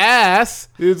ass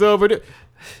is overdue.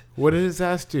 What did his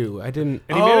ass do? I didn't.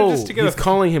 And he manages to get he's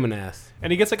calling him an ass.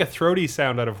 And he gets like a throaty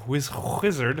sound out of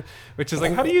wizard, which is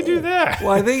like, how do you do that?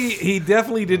 Well, I think he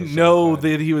definitely didn't know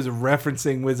that he was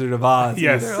referencing Wizard of Oz.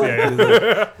 Yes,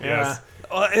 yes.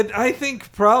 And I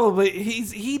think probably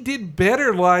he did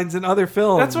better lines in other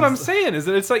films. That's what I'm saying. Is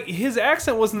that it's like his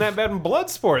accent wasn't that bad in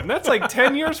Bloodsport, and that's like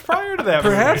 10 years prior to that.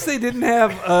 Perhaps movie. they didn't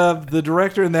have the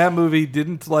director in that movie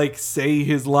didn't like say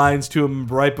his lines to him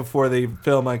right before they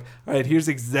film. Like, all right, here's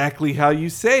exactly how you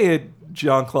say it,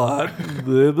 Jean-Claude.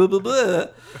 Blah, blah, blah, blah.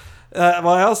 Well,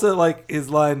 I also like his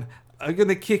line, I'm going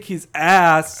to kick his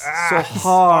ass so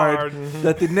hard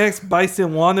that the next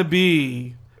Bison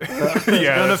wannabe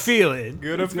gonna feel it.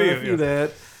 Gonna feel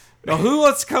that. Now, who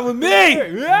wants to come with me?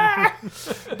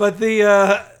 But the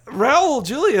Raul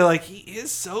Julia, like, he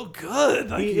is so good.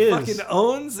 Like, he fucking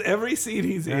owns every scene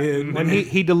he's in. And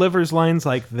he delivers lines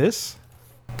like this.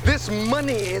 This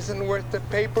money isn't worth the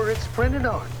paper it's printed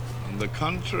on. On the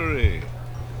contrary,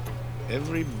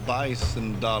 every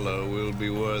bison dollar will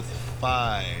be worth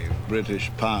 5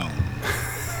 British pounds.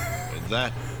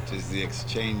 That is the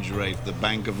exchange rate the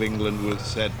Bank of England will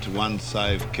set once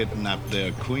I've kidnapped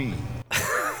their queen.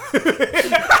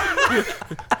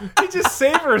 He just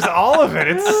savors all of it.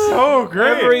 It's so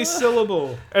great. Every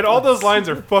syllable. And all those lines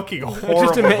are fucking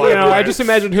horrible. I just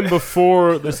imagined him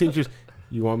before the scene. Just,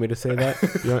 you want me to say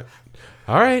that?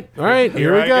 All right,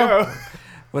 here we go.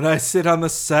 When I sit on the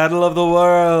saddle of the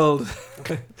world.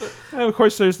 And of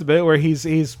course, there's the bit where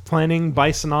he's planning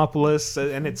Bisonopolis,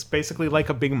 and it's basically like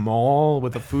a big mall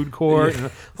with a food court,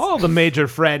 and all the major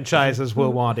franchises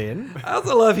will want in. I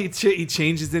also love he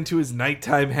changes into his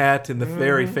nighttime hat in the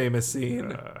very famous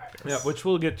scene. Yeah, which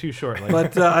we'll get to shortly.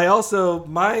 But I also,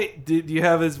 do you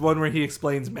have his one where he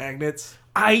explains magnets?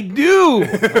 I do!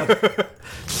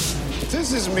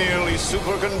 This is merely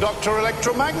superconductor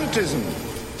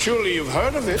electromagnetism. Surely you've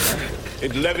heard of it.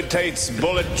 It levitates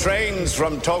bullet trains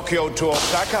from Tokyo to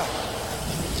Osaka.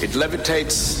 It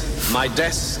levitates my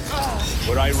desk,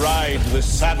 where I ride the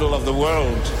saddle of the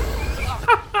world.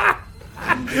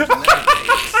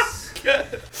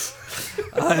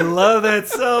 I love that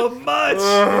so much.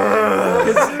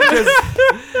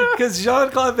 Because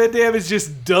Jean-Claude Van Damme is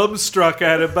just dumbstruck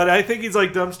at it, but I think he's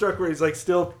like dumbstruck where he's like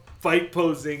still fight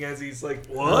posing as he's like,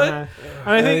 what?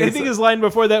 And I think his line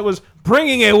before that was,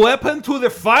 bringing a weapon to the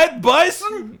fight,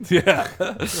 Bison? Yeah.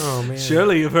 Oh, man.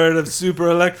 Surely you've heard of super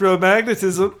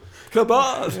electromagnetism. Come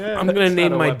on. Yeah, I'm going to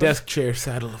name my desk chair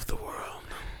Saddle of the World.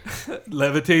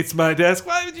 Levitates my desk.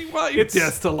 Why would you want your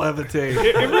desk to levitate?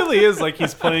 It really is like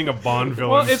he's playing a Bond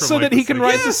villain. Well, it's so that he can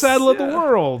ride the saddle of the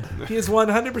world. He is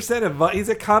 100% he's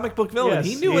a comic book villain. Yes,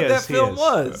 he knew he what is, that he film is.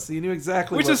 was. He knew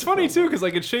exactly Which what is funny, too, because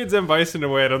like it shades M. Bison in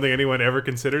a way I don't think anyone ever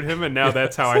considered him, and now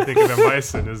that's how I think of M.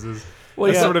 Bison, is this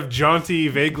sort of jaunty,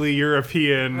 vaguely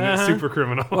European super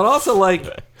criminal. But also, like,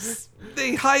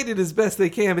 they hide it as best they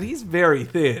can, but he's very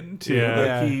thin, too.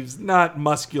 Yeah. Like, he's not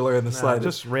muscular in the slightest.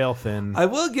 Just rail thin. I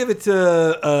will give it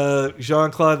to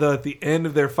Jean-Claude, though, at the end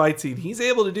of their fight scene. He's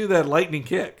able to do that lightning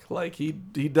kick. Like, he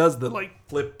does the, like,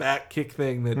 flip back kick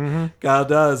thing that Guile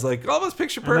does. Like, almost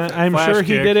picture perfect. I'm Flash sure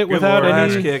he kick, did it good without lord.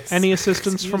 Flash any kicks.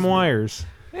 assistance Excuse from me. wires.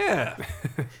 Yeah.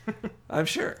 I'm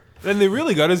sure. And they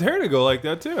really got his hair to go like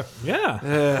that, too. Yeah.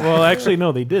 Well, actually,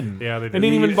 no, they didn't. Yeah, they didn't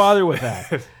even bother with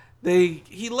that.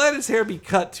 He let his hair be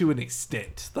cut to an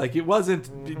extent. Like, it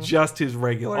wasn't just his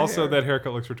regular Also, hair. that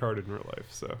haircut looks retarded in real life,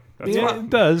 so that's Yeah, fine. it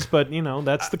does, but,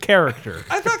 that's the character.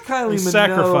 I thought Kylie He's Minogue...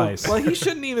 sacrifice. Well, he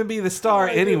shouldn't even be the star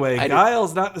anyway.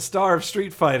 Guile's not the star of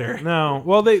Street Fighter. No.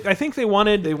 Well, I think they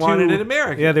wanted an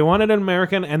American. Yeah, they wanted an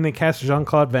American, and they cast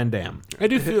Jean-Claude Van Damme. I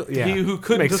do feel... Yeah. He who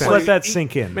couldn't Just play- let that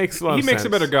sink in. Makes a lot He of makes sense.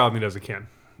 a better Guile than he does a Ken.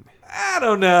 I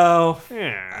don't know.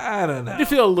 Yeah. I don't know. I do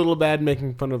feel a little bad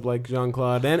making fun of, like,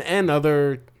 Jean-Claude and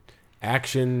other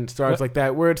action stars like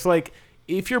that, where it's like,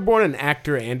 if you're born an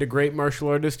actor and a great martial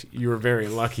artist, you're very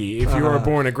lucky. If you are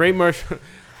born a great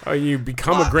you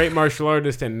become a great martial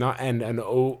artist and not and an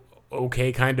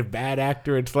okay kind of bad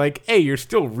actor, it's like, hey, you're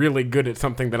still really good at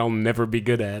something that I'll never be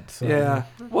good at. So. Yeah.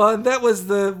 Well, that was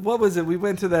what was it? We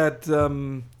went to that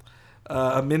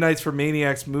Midnights for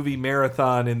Maniacs movie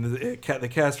marathon in the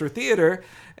Castro Theater,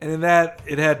 and in that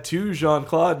it had 2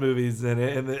 Jean-Claude movies in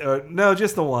it, and no,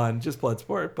 just the one, just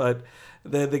Bloodsport. But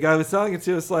the guy was telling it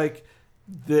to us like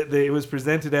it was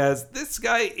presented as, this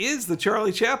guy is the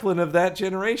Charlie Chaplin of that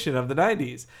generation of the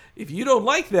 90s. If you don't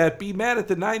like that, be mad at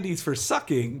the 90s for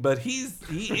sucking, but he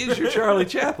is your Charlie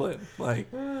Chaplin. Like,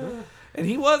 and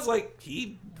he was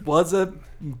a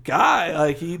guy.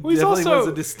 Like, he definitely was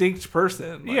a distinct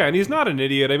person. Like, Yeah, and he's not an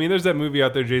idiot. I mean, there's that movie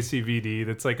out there, JCVD,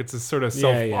 that's like, it's a sort of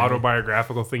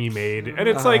self-autobiographical thing he made. And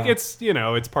it's like, it's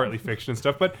partly fiction and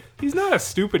stuff, but he's not a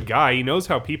stupid guy. He knows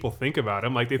how people think about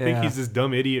him. Like, they think he's this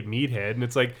dumb idiot meathead, and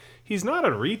it's like, he's not a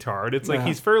retard. It's like,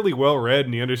 he's fairly well-read,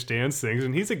 and he understands things,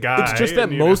 and he's a guy. It's just that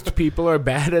and, most people are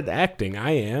bad at acting.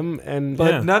 I am,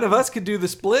 but none of us could do the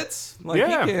splits. Like,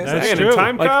 yeah, he can. and in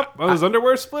Time Cop, those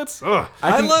underwear splits. Ugh.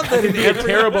 I love that I in could be a every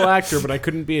terrible actor, but I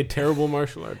couldn't be a terrible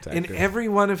martial arts actor. in every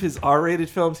one of his R-rated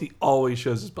films, he always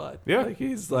shows his butt. Yeah. Like,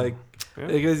 he's like,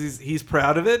 because he's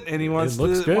proud of it, and he wants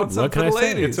looks to good. wants What something can for I the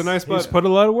say? ladies. It's a nice He's butt. put a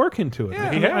lot of work into it.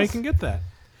 Yeah, I can get that.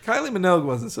 Kylie Minogue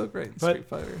wasn't so great in Street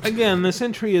Fighter. Again, this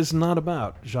entry is not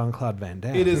about Jean-Claude Van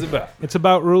Damme. It is about. It's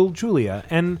about Raul Julia.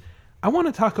 And I want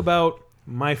to talk about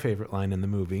my favorite line in the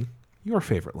movie, your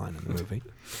favorite line in the movie.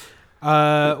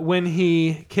 When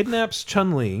he kidnaps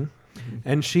Chun-Li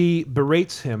and she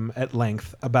berates him at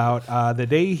length about the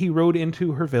day he rode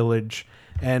into her village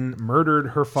and murdered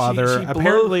her father. She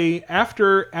Apparently,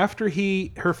 after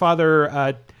her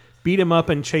father beat him up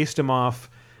and chased him off.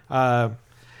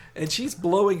 And she's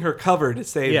blowing her cover to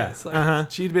say this. Like,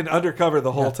 she'd been undercover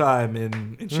the whole time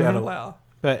in Shadow Lao.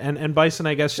 But and Bison,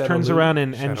 I guess, Shadow turns Lu? around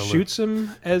and Shadow Lu. shoots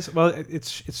him as well.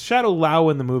 It's Shadow Lao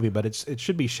in the movie, but it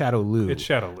should be Shadow Lu. It's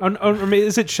Shadow Lu. Or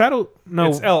is it Shadow? No,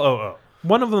 It's LOO.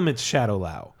 one of them. It's Shadow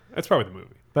Lao. That's probably the movie.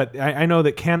 But I know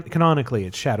that canonically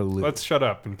it's Shadow Lu. Let's shut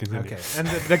up and continue. Okay, and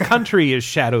the country is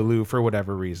Shadow Lu for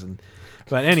whatever reason.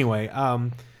 But anyway,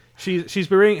 she's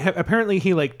berating. Apparently,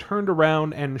 he like turned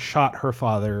around and shot her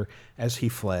father as he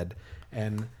fled,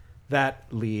 and that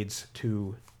leads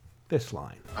to this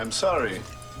line. I'm sorry.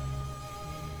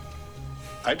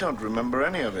 I don't remember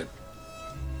any of it.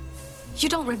 You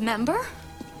don't remember?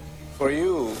 For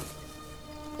you,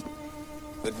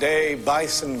 the day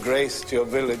Bison graced your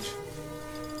village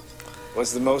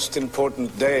was the most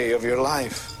important day of your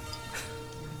life.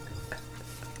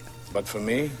 But for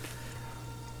me,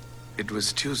 it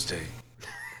was Tuesday.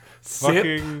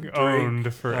 fucking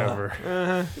owned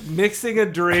forever. Mixing a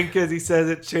drink as he says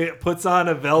it, puts on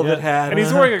a velvet hat. And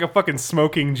he's wearing like a fucking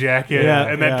smoking jacket,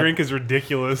 and that drink is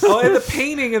ridiculous. Oh, and the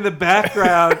painting in the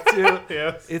background too.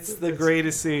 Yes. It's the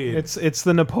greatest scene. It's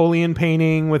the Napoleon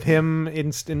painting with him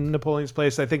in Napoleon's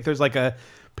place. I think there's like a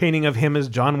painting of him as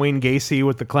John Wayne Gacy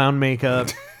with the clown makeup.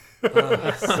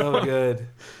 So good.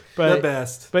 But, the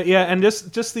best. But yeah, and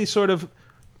just the sort of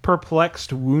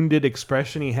perplexed, wounded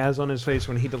expression he has on his face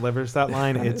when he delivers that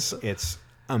line, it's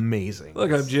amazing.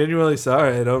 Look, I'm genuinely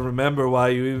sorry. I don't remember why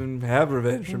you even have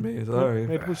revenge for me. Sorry.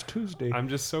 It was Tuesday. I'm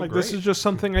just so like great. This is just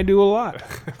something I do a lot.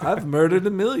 I've murdered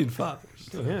 1 million fathers.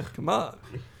 Yeah, come on.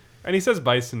 And he says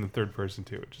Bison in the third person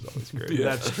too, which is always great. Yeah.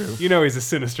 That's true. You know he's a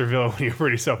sinister villain when you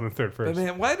put yourself in the third person. But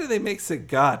man, why do they make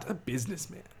Sagat a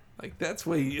businessman? Like that's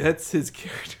his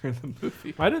character in the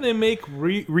movie. Why do they make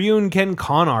Ryun Ken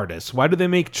con artists? Why do they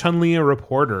make Chun-Li a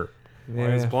reporter?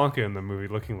 Why is Blanca in the movie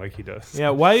looking like he does?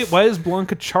 Yeah, why is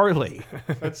Blanca Charlie?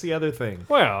 That's the other thing.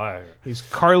 Well, he's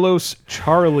Carlos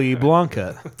Charlie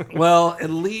Blanca. Well, at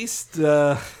least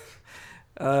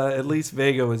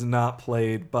Vega was not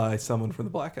played by someone from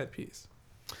the Black Eyed Peas.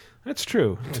 That's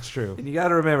true. That's true. And you got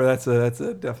to remember that's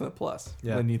a definite plus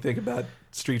Yeah. when you think about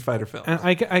Street Fighter films. And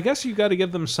I guess you got to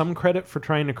give them some credit for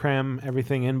trying to cram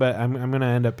everything in, but I'm going to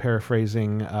end up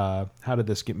paraphrasing How Did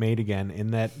This Get Made Again,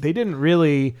 in that they didn't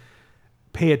really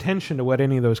pay attention to what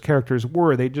any of those characters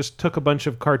were. They just took a bunch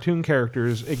of cartoon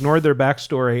characters, ignored their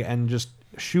backstory, and just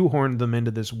shoehorned them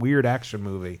into this weird action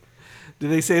movie. Do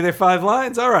they say their 5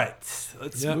 lines? All right,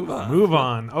 let's move on. Move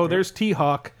on. Oh, there's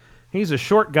T-Hawk. He's a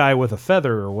short guy with a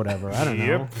feather or whatever. I don't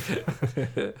know.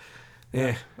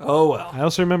 Yeah. Oh, well. I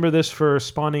also remember this for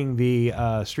spawning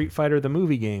the Street Fighter the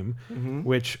movie game,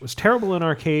 which was terrible in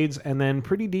arcades and then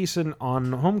pretty decent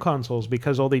on home consoles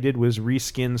because all they did was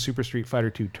reskin Super Street Fighter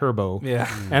 2 Turbo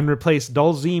and replace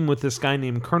Dhalsim with this guy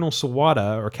named Colonel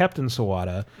Sawada or Captain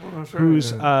Sawada,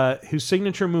 whose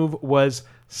signature move was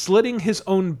slitting his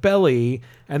own belly,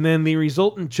 and then the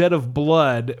resultant jet of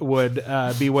blood would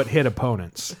be what hit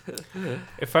opponents.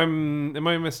 Am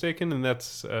I mistaken? And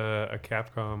that's a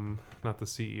Capcom, not the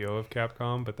CEO of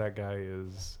Capcom, but that guy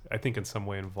is, I think, in some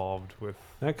way involved with.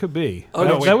 That could be.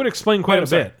 Oh, that would explain quite a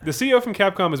bit. The CEO from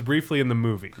Capcom is briefly in the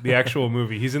movie, the actual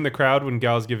movie. He's in the crowd when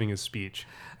Gal's giving his speech.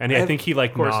 And I think he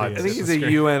nods. I think he's a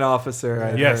UN officer.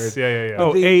 I yes, heard. yeah.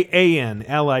 Oh, AN,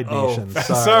 Allied Nations.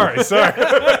 Sorry.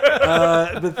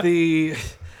 But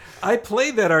I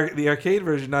played the arcade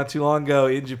version not too long ago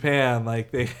in Japan.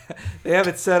 Like they have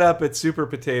it set up at Super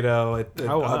Potato,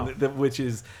 which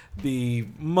is the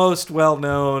most well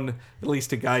known, at least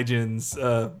to Gaijin's,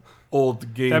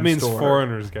 old game store. That means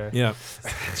foreigners, guy. Yeah.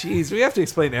 Jeez, we have to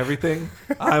explain everything.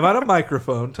 I'm on a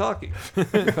microphone talking.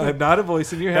 I'm not a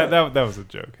voice in your head. That was a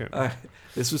joke. Yeah.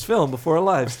 This was filmed before a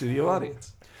live studio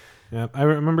audience. Yeah, I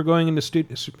remember going into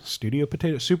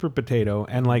Super Potato,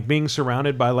 and like being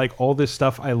surrounded by like all this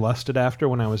stuff I lusted after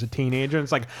when I was a teenager. And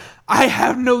it's like, I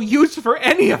have no use for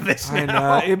any of this now. I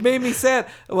know. It made me sad.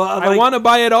 Well, I want to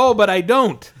buy it all, but I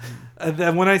don't.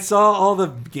 Then when I saw all the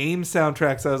game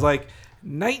soundtracks, I was like,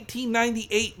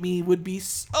 1998 me would be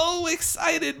so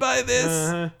excited by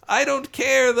this. I don't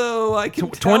care though. I can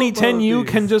 2010 you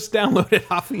can just download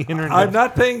it off the internet. I'm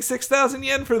not paying 6,000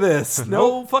 yen for this.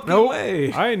 No fucking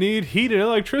way. I need heat and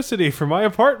electricity for my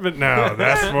apartment now.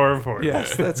 That's more important.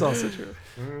 Yes, that's also true.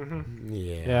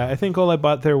 Yeah, I think all I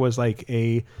bought there was like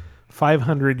a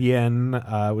 500 yen,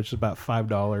 which is about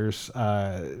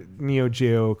 $5, Neo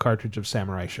Geo cartridge of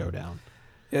Samurai Showdown.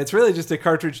 Yeah, it's really just a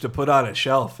cartridge to put on a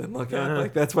shelf and look at.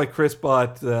 Like that's why Chris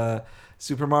bought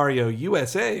Super Mario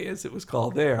USA, as it was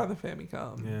called there on the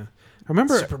Famicom. Yeah, I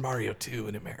remember Super Mario 2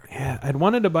 in America. Yeah, I'd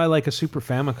wanted to buy like a Super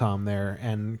Famicom there,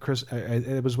 and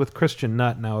it was with Christian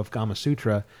Nutt, now of Gama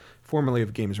Sutra, formerly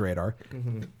of Games Radar,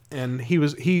 and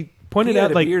he pointed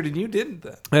out a like beard and you didn't.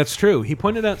 Then that's true. He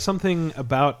pointed out something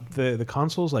about the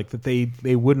consoles, like that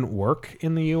they wouldn't work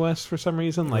in the U.S. for some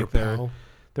reason, like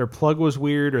their plug was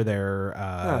weird, or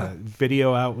their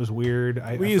video out was weird.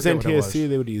 We use NTSC,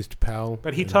 they would have used PAL.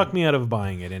 But he talked me out of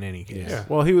buying it in any case. Yeah.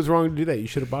 Well, he was wrong to do that. You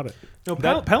should have bought it. No,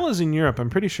 PAL is in Europe. I'm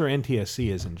pretty sure NTSC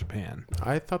is in Japan.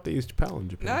 I thought they used PAL in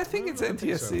Japan. No, I think it's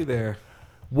NTSC there.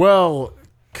 Well,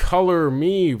 color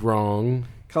me wrong.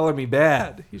 Color me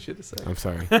bad, you should have said. I'm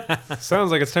sorry.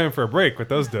 Sounds like it's time for a break with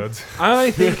those duds.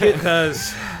 I think it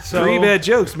does. So 3 bad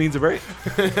jokes means a break.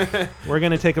 We're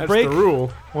going to take a That's break. the rule.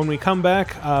 When we come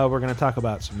back, we're going to talk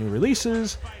about some new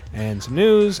releases and some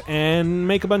news and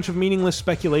make a bunch of meaningless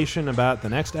speculation about the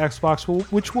next Xbox,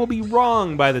 which will be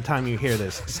wrong by the time you hear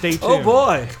this. Stay tuned. Oh,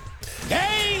 boy.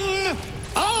 Game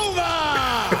over!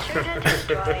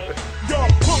 Yo,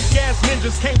 ass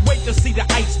ninjas can't wait to see the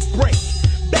ice break.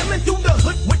 Belling through the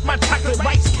hood with my chocolate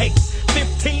rice cakes.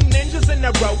 15 ninjas in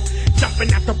a row,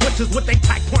 jumping out the bushes with a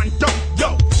taekwondo.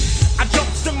 Yo, I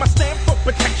jumps in my stand for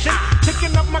protection,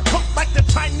 picking up my coat like the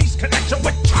Chinese connection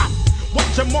with chop.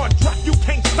 Watch them all drop, you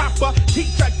can't stop her.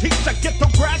 Teacher, get the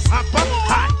grasshopper.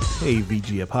 Hi. Hey,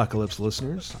 VG Apocalypse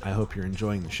listeners. I hope you're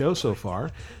enjoying the show so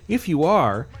far. If you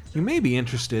are, you may be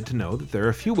interested to know that there are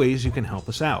a few ways you can help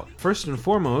us out. First and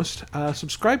foremost,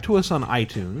 subscribe to us on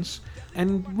iTunes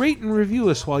and rate and review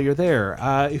us while you're there.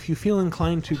 If you feel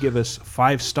inclined to give us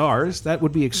 5 stars, that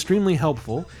would be extremely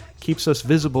helpful. Keeps us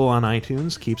visible on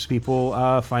iTunes, keeps people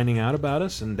finding out about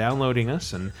us and downloading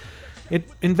us, and it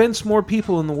invents more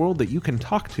people in the world that you can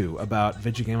talk to about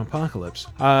Video Game Apocalypse.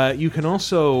 You can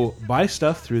also buy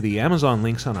stuff through the Amazon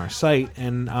links on our site,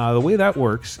 and the way that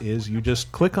works is you just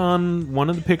click on one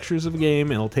of the pictures of a game,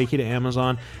 it'll take you to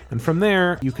Amazon, and from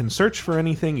there you can search for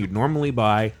anything you'd normally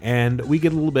buy, and we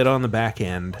get a little bit on the back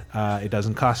end. It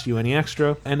doesn't cost you any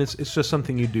extra, and it's just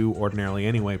something you do ordinarily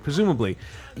anyway, presumably.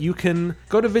 You can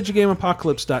go to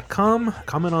VidjagameApocalypse.com,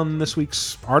 comment on this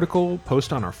week's article,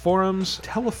 post on our forums,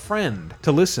 tell a friend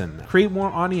to listen, create more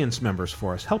audience members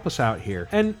for us, help us out here.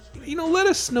 And, let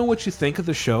us know what you think of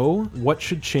the show, what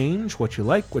should change, what you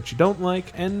like, what you don't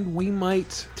like, and we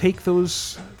might take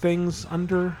those things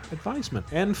under advisement.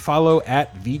 And follow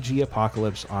at VG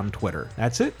Apocalypse on Twitter.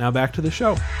 That's it. Now back to the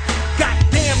show.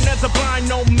 Goddamn, there's a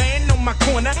blind old man on my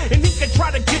corner, and he can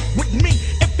try to get with me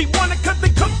if he wanna, cause they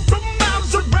come from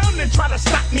miles around and try to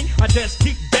stop me. I just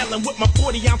keep belling with my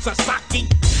 40-ounce of sake.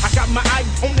 I got my eye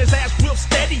on his ass real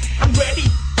steady. I'm ready.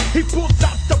 He pulls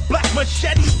out the black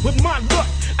machete with my look.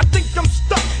 I think I'm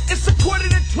stuck. It's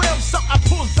 11:45, so I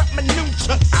pulls up my new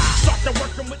chucks. Start to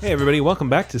working with. Hey everybody, welcome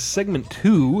back to segment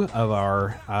 2 of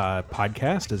our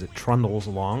podcast as it trundles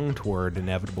along toward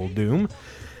inevitable doom.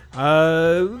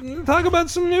 Talk about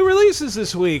some new releases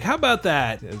this week. How about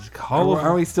that?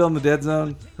 Are we still in the dead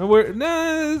zone?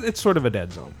 It's sort of a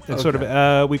dead zone. It's sort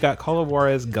of. We got Call of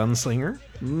Juarez Gunslinger,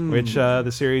 which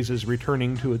the series is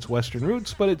returning to its Western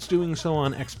roots, but it's doing so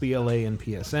on XBLA and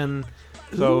PSN.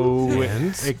 So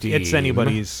it's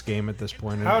anybody's game at this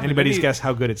point. Anybody's guess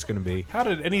how good it's going to be. How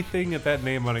did anything at that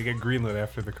name want to get greenlit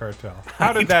after the cartel?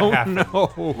 How did that happen? Know.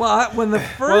 Well, when the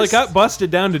first... Well, it got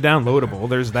busted down to downloadable.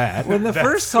 There's that. When the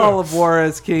first Call of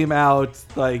Juarez came out,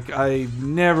 I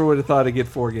never would have thought I'd get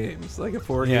 4 games, like a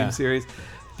 4-game series.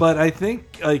 But I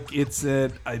think it's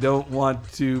I don't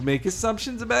want to make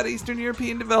assumptions about Eastern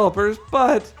European developers,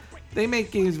 but they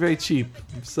make games very cheap.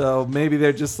 So maybe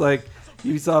they're just like...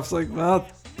 Ubisoft's like, well,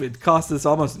 it cost us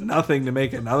almost nothing to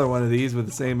make another one of these with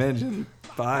the same engine.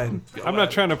 Fine. I'm not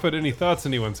trying to put any thoughts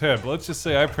in anyone's head, but let's just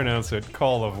say I pronounce it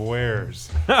Call of Wares.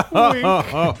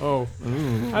 I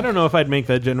don't know if I'd make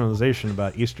that generalization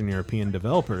about Eastern European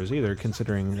developers either,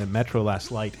 considering that Metro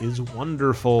Last Light is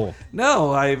wonderful.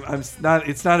 No, I'm not.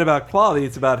 It's not about quality.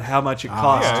 It's about how much it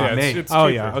costs to make.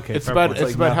 It's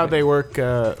about how they work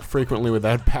frequently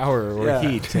without power or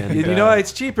heat. And you know why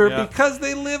it's cheaper? Because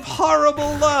they live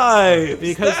horrible lives.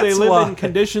 Because they live in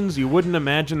conditions you wouldn't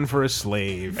imagine for a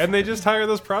slave. And they just hire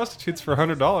those prostitutes for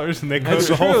 $100 and they code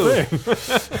the whole thing.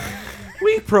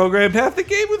 We programmed half the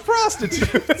game with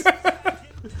prostitutes.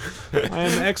 I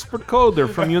am an expert coder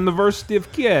from University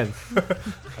of Kiev.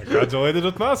 I graduated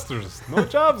at Masters. No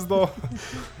jobs though.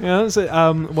 Yeah,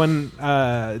 so, when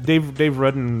Dave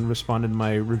Rudden responded to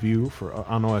my review for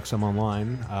on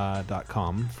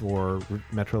OXMOnline.com for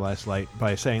Metro Last Light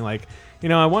by saying I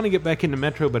want to get back into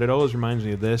Metro, but it always reminds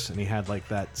me of this. And he had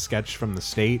that sketch from The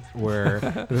State where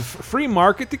free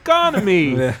market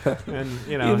economy. And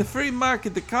in the free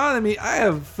market economy, I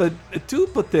have a 2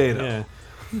 potato. Yeah.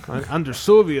 Under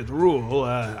Soviet rule,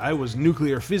 I was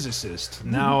nuclear physicist.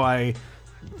 Now I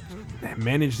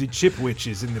manage the chip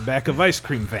witches in the back of ice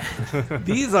cream van.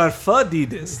 These are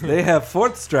Fadidas. They have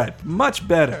 4th stripe. Much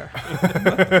better.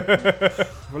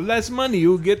 For less money,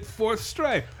 you'll get 4th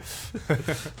stripe.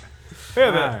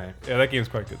 That game's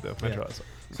quite good though. Metro Last Light.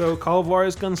 So Call of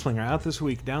Juarez Gunslinger out this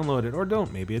week. Download it or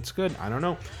don't. Maybe it's good. I don't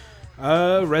know.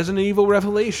 Resident Evil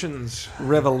Revelations.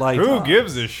 Who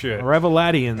gives a shit?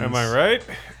 Reveladians. Am I right?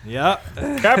 Yeah.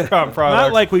 Capcom product.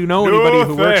 Not like we know anybody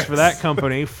who works for that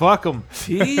company. Fuck them.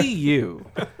 T.U.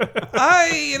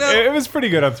 It was pretty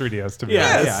good on 3DS to be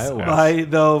honest. Yeah, it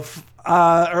was.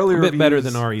 Early a bit reviews, better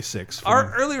than RE6.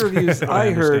 Our early reviews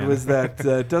I heard was that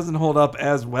it doesn't hold up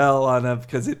as well on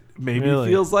because it maybe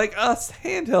feels like a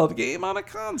handheld game on a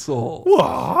console.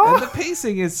 What? And the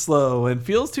pacing is slow and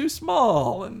feels too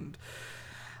small and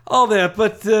all that.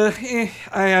 But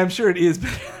I'm sure it is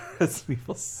better as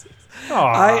Evil 6.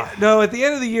 At the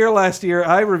end of the year last year,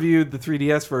 I reviewed the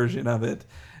 3DS version of it.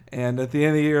 And at the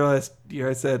end of the year last year,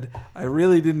 I said, I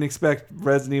really didn't expect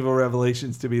Resident Evil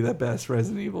Revelations to be the best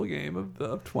Resident Evil game of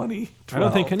 2012. I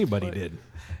don't think anybody did.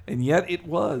 And yet it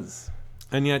was.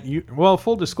 And yet,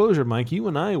 full disclosure, Mike, you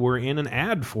and I were in an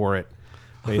ad for it.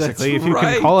 Basically, That's if you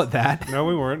right. can call it that. No,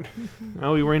 we weren't.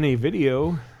 No, we were in a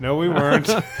video. No, we weren't.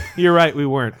 You're right, we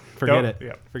weren't. Forget Nope. it.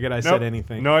 Yep. Forget I Nope. said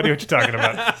anything. No idea what you're talking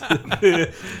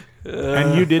about.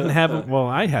 And you didn't have well,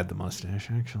 I had the mustache,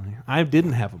 actually. I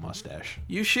didn't have a mustache.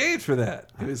 You shaved for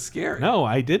that. It was scary. No,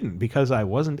 I didn't, because I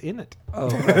wasn't in it. Oh,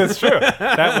 That's true.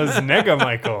 That was Nega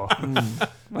Michael.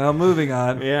 Well, moving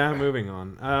on. Yeah, moving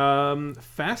on.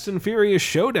 Fast and Furious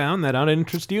Showdown. That ought to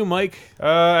interest you, Mike.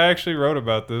 I actually wrote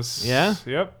about this. Yeah?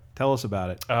 Yep. Tell us about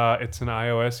it. It's an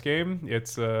iOS game.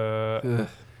 It's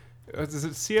is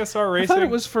it CSR Racing? I thought it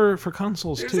was for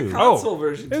consoles, There's too. a console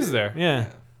version, Is too. there? Yeah.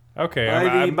 Okay, By I the-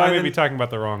 may by be the- talking about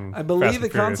the wrong. I believe Fast the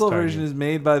and Furious console time. version is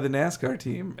made by the NASCAR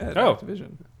team at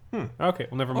Activision. Okay,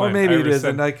 well, never Or mind. maybe I it was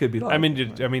isn't. I could be lying.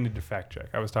 I mean to fact check.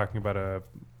 I was talking about a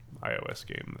iOS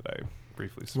game that I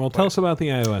briefly. Well, tell us about the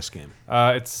iOS game.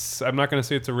 I'm not going to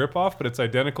say it's a ripoff, but it's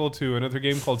identical to another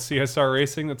game called CSR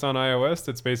Racing that's on iOS.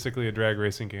 That's basically a drag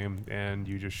racing game, and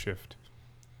you just shift.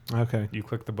 Okay. You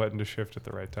click the button to shift at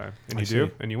the right time, and I you see.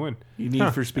 do, and you win. You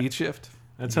need for speed shift.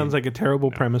 That sounds like a terrible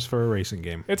premise for a racing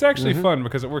game. It's actually fun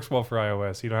because it works well for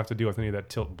iOS. You don't have to deal with any of that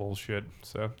tilt bullshit.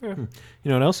 So, yeah. You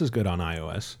know what else is good on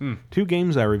iOS? 2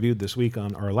 games I reviewed this week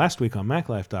last week on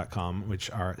MacLife.com,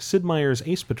 which are Sid Meier's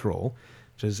Ace Patrol,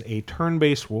 which is a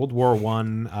turn-based World War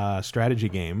I strategy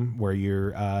game where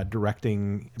you're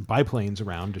directing biplanes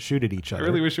around to shoot at each other. I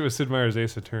really wish it was Sid Meier's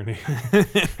Ace Attorney.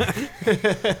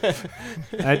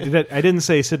 I didn't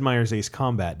say Sid Meier's Ace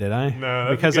Combat, did I? No, that'd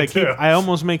be because good too. I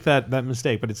almost make that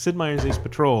mistake, but it's Sid Meier's Ace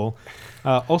Patrol.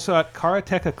 Also at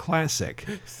Karateka Classic,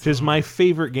 which is my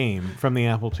favorite game from the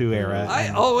Apple II era. I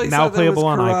and always now thought that was playable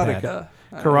on Karateka.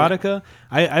 iPad. Karateka.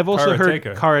 I've also heard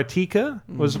Karateka. Karateka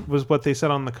was what they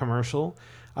said on the commercial.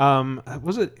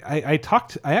 Was it? I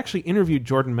actually interviewed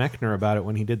Jordan Mechner about it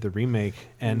when he did the remake,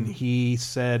 and he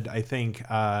said, I think.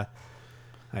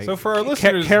 So for our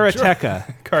listeners,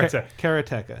 Karateka. Karateka.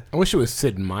 Karateka. I wish it was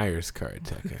Sid Meier's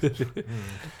Karateka.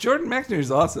 Jordan Mechner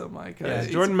is awesome, Mike. Yeah,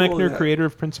 He's Jordan a cool Mechner, guy. creator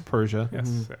of Prince of Persia.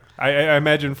 Yes. I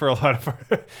imagine for a lot of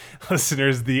our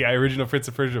listeners, the original Prince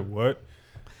of Persia, what?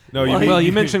 No,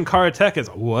 you mentioned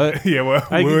Karateka. What? Yeah, what?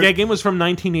 That game was from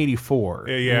 1984.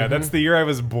 Yeah, that's the year I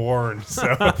was born. So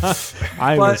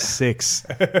I was 6.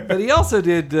 But he also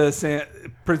did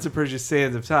Prince of Persia: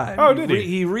 Sands of Time. Oh, did he?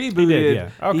 He rebooted. He did,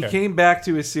 yeah. He Okay. came back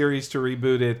to his series to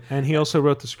reboot it. And he also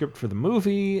wrote the script for the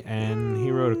movie, and he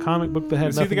wrote a comic book that had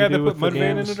is he nothing the guy to that do put with the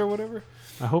Mudvayne in games. it or whatever?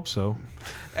 I hope so.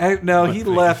 No, he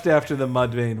left after the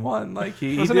Mudvayne one. Like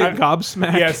he Wasn't did. it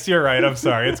Gobsmack? Yes, you're right. I'm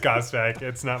sorry. It's Gobsmack.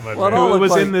 It's not Mudvayne. Well, it all It looked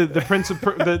was like- in the Prince of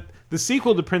the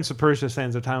sequel to Prince of Persia: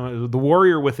 Sands of Time. It was The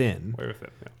Warrior Within,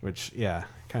 which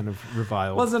kind of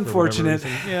reviled. was for whatever unfortunate.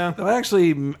 reason. Yeah. Well,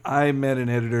 actually, I met an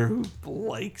editor who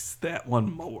likes that one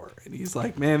more, and he's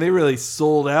like, "Man, they really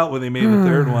sold out when they made the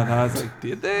third one." I was like,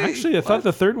 "Did they?" Actually, I thought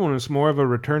the third one was more of a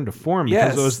return to form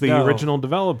Yes, because it was the no. original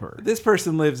developer. This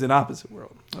person lives in opposite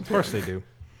world. Of course they do.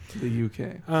 The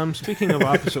UK. Speaking of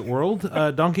opposite world,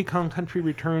 Donkey Kong Country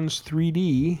Returns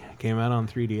 3D came out on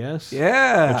 3DS.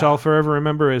 Yeah. Which I'll forever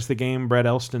remember as the game Brett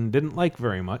Elston didn't like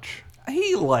very much.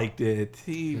 He liked it.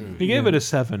 He gave it a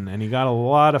 7, and he got a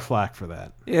lot of flack for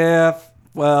that. Yeah,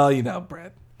 well,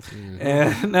 Brett.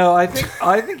 And no, I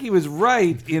think he was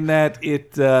right in that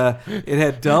it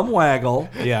had dumb waggle.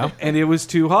 Yeah. And it was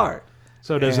too hard.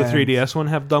 So does the 3DS one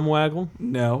have dumb waggle?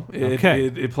 No. Okay.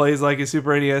 It plays like a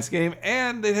Super NES game,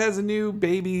 and it has a new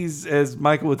baby's, as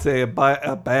Michael would say, a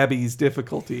babby's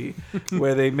difficulty,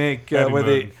 where they make where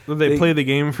they play the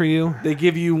game for you. They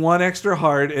give you one extra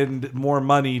heart and more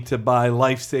money to buy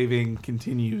life-saving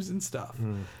continues and stuff.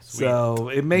 So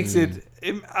it makes it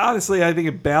honestly, I think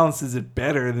it balances it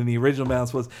better than the original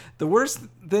balance was. The worst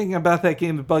thing about that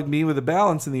game that bugged me with the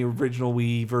balance in the original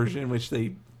Wii version, which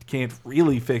they can't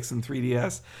really fix in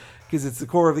 3DS because it's the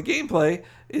core of the gameplay,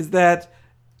 is that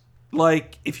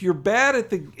like if you're bad at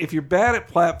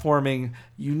platforming,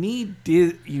 you need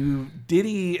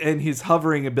Diddy, and his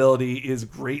hovering ability is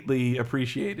greatly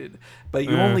appreciated. But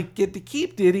you only get to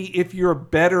keep Diddy if you're a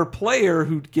better player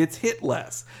who gets hit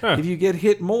less. If you get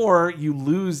hit more, you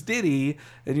lose Diddy,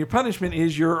 and your punishment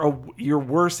is you're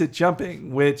worse at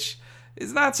jumping, which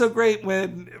is not so great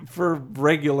for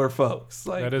regular folks.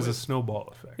 Like that is a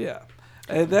snowball effect. Yeah.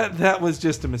 That was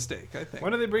just a mistake, I think.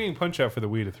 When are they bringing Punch-Out for the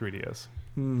Wii to 3DS?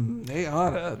 They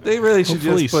oughta. They really should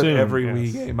Hopefully just put soon, every yes.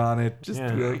 Wii game on it. Just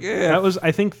to be like, That was,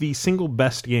 I think, the single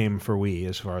best game for Wii,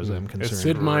 as far as I'm concerned. It's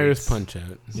Sid Meier's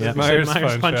Punch-Out. Yeah, Sid Meier's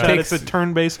Punch-Out. It's a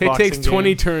turn-based It boxing takes 20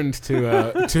 game. turns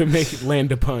to make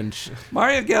land a punch.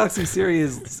 Mario Galaxy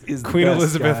series is Queen the best,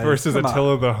 Elizabeth guys. versus Come on.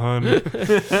 Attila the Hun.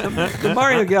 The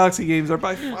Mario Galaxy games are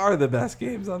by far the best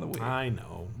games on the Wii. I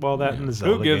know. Well, that and the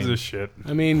Zelda Who gives game. a shit?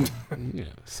 I mean,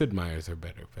 Sid Meier's are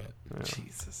better, but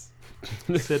Jesus.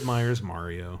 Sid Meier's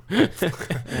Mario.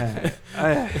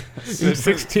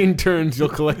 16 turns, you'll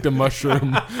collect a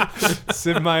mushroom.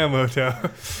 Sid Miyamoto.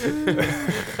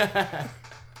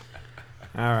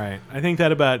 All right. I think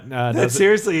that about That's does it.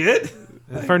 seriously it?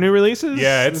 For new releases?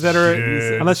 Yeah, it's Is that our,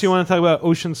 shit. unless you want to talk about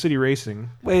Ocean City Racing.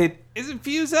 Wait, isn't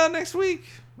Fuse out next week?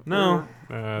 No.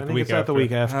 The I think week it's out the after.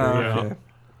 week after. Oh, yeah. okay.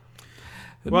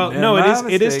 Well, And no, my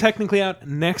it is mistake. technically out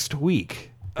next week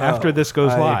after this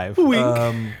goes live.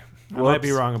 I might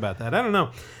be wrong about that. I don't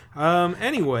know.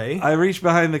 Anyway, I reached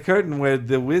behind the curtain where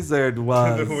the wizard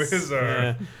was. The wizard.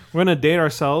 yeah, we're going to date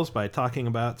ourselves by talking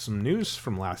about some news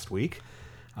from last week.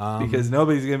 Because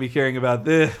nobody's going to be caring about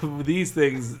these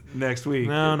things next week.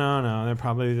 No. They're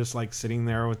probably just like sitting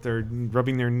there with their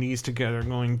rubbing their knees together,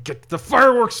 going, "Get to the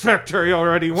fireworks factory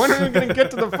already! When are we going to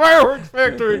get to the fireworks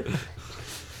factory?"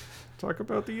 Talk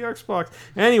about the Xbox.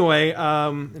 Anyway,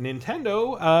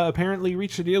 Nintendo apparently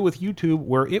reached a deal with YouTube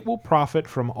where it will profit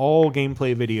from all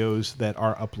gameplay videos that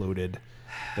are uploaded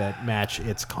that match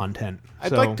its content.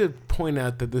 I'd like to point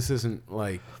out that this isn't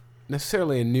like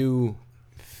necessarily a new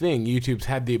thing. YouTube's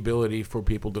had the ability for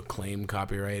people to claim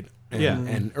copyright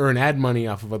and earn ad money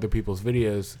off of other people's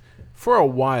videos for a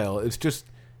while. It's just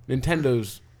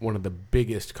Nintendo's one of the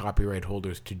biggest copyright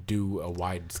holders to do a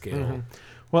wide scale. Mm-hmm.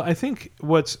 Well, I think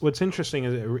what's interesting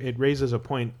is it raises a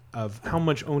point of how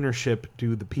much ownership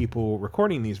do the people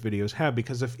recording these videos have?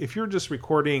 Because if you're just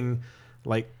recording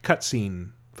like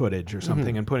cutscene footage or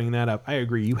something and putting that up, I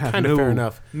agree, you have Kind of fair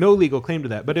enough. no legal claim to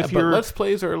that. But if you're Let's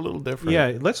Plays are a little different.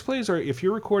 yeah, Let's Plays are if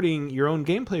you're recording your own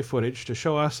gameplay footage to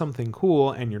show us something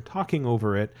cool and you're talking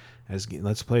over it, as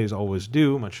Let's Plays always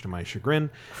do, much to my chagrin,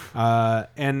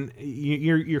 and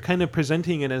you're kind of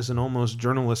presenting it as an almost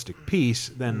journalistic piece,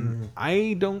 then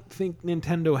I don't think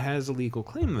Nintendo has a legal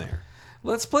claim there.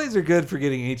 Let's Plays are good for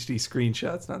getting HD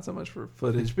screenshots, not so much for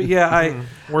footage. But yeah,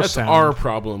 That's sound. our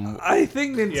problem. I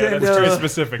think Nintendo. Yeah, that's very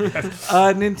specific.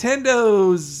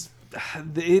 Nintendo's.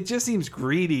 It just seems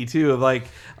greedy too. Of like,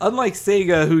 unlike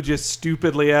Sega, who just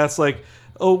stupidly asks like,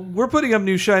 "Oh, we're putting up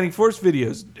new Shining Force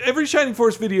videos. Every Shining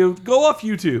Force video, go off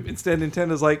YouTube." Instead,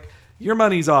 Nintendo's like, "Your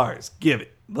money's ours. Give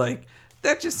it." Like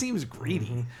that just seems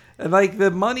greedy. And like the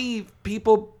money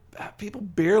people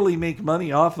barely make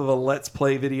money off of a Let's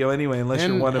Play video anyway, unless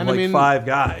you're one of like 5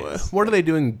 guys. What are they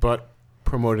doing but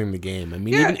promoting the game? I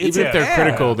mean, Yeah, even if they're yeah.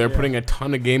 critical, they're putting a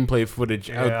ton of gameplay footage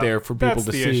out there for people That's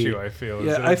to the see. issue, I feel. is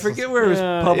Yeah, that I it's forget just- where it was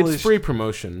published. It's free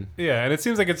promotion. Yeah, and it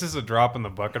seems like it's just a drop in the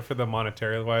bucket for them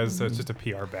monetarily wise, so it's just a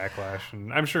PR backlash,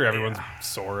 and I'm sure everyone's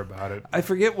sore about it. I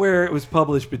forget where it was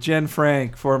published, but Jen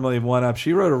Frank, formerly of 1UP,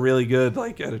 she wrote a really good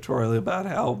editorial about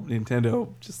how Nintendo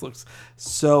just looks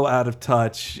so out of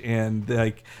touch, and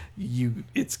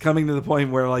it's coming to the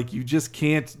point where you just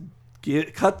can't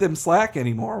cut them slack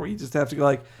anymore. Where you just have to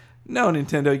go no,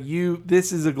 Nintendo,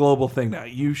 this is a global thing now.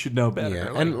 You should know better.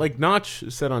 Yeah, and Notch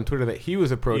said on Twitter that he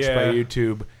was approached by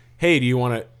YouTube. Hey, do you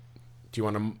want to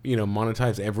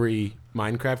monetize every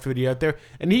Minecraft video out there?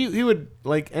 And he would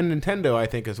and Nintendo, I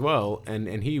think, as well,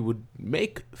 and he would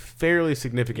make fairly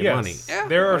significant money. Yeah.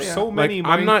 There are so many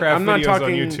Minecraft videos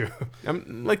on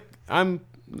YouTube. I'm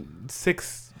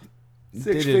six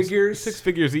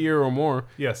figures a year or more.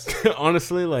 Yes.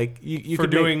 Honestly, you for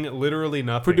could doing literally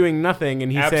nothing. For doing nothing, and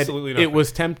he Absolutely said nothing. it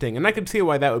was tempting, and I could see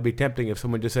why that would be tempting if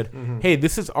someone just said, "Hey,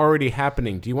 this is already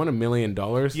happening. Do you want $1 million?"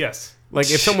 Yes.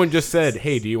 If someone just said,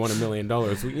 "Hey, do you want $1 million?"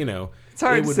 It's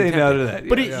hard to say no to that.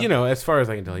 But as far as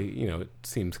I can tell, it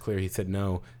seems clear he said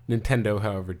no. Nintendo,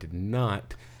 however, did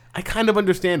not. I kind of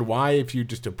understand why, if you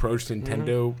just approach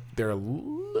Nintendo, they're a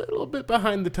little bit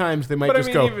behind the times. They might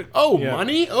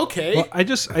money? Okay. Well, I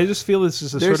just feel this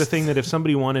is the sort of thing that if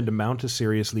somebody wanted to mount a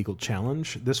serious legal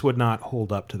challenge, this would not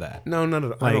hold up to that. No, none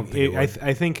of I don't think it would.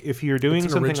 I think if you're doing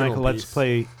It's an something like original a Let's piece.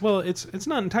 Play, well, it's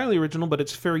not entirely original, but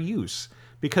it's fair use.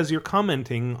 Because you're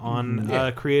commenting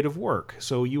on creative work,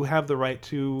 so you have the right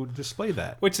to display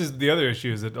that. Which is the other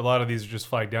issue, is that a lot of these are just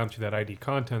flagged down through that ID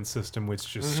content system, which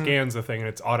just scans the thing, and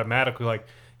it's automatically like,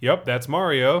 yep, that's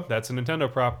Mario, that's a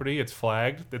Nintendo property, it's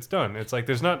flagged, it's done. It's like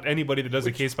there's not anybody that does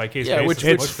a case-by-case basis.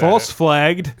 It's false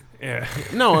flagged. Yeah.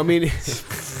 No, I mean...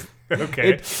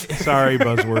 Okay. Sorry,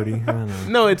 buzzwordy. I don't know.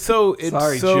 No, it's so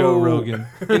Sorry, Joe Rogan.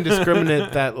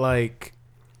 indiscriminate that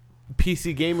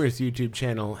PC Gamer's YouTube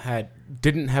channel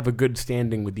didn't have a good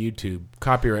standing with YouTube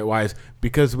copyright-wise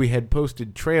because we had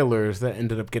posted trailers that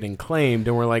ended up getting claimed,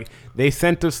 and we're like, they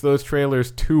sent us those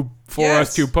trailers for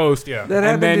us to post,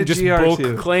 and then just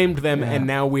bulk claimed them, and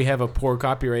now we have a poor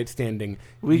copyright standing.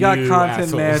 We got content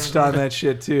assholes. matched on that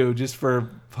shit too, just for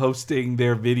posting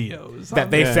their videos that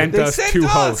they sent us to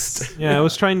host. Yeah, I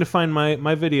was trying to find my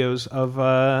videos of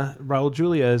Raul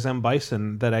Julia as M.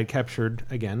 Bison that I captured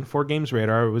again for Games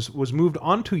Radar. It was moved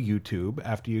onto YouTube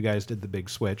after you guys did the big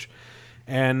switch,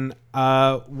 and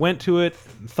went to it.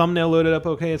 Thumbnail loaded up.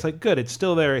 Okay, it's like good. It's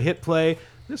still there. Hit play.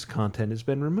 This content has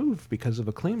been removed because of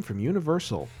a claim from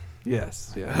Universal.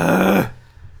 Yes. Yeah.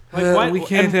 We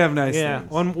can't have nice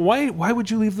things. Why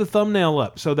would you leave the thumbnail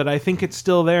up so that I think it's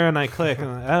still there and I click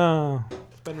and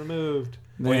it's been removed?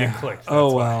 Well, you clicked.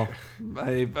 Oh well.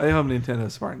 I hope Nintendo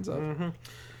smartens up.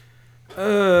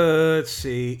 Let's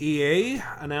see. EA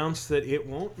announced that it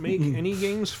won't make any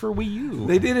games for Wii U.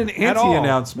 They did an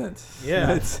anti-announcement.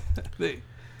 Yeah.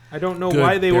 I don't know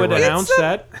why they would announce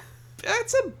that.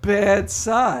 That's a bad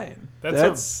sign.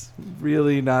 That's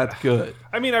really not good.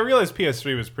 I mean, I realized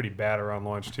PS3 was pretty bad around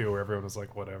launch too, where everyone was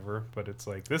like, whatever. But it's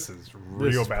like, this is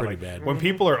real bad. Pretty Like, bad. When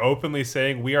people are openly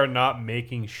saying, we are not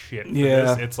making shit for Yeah.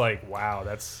 this, it's like, wow,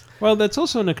 that's... Well, that's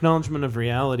also an acknowledgement of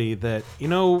reality that,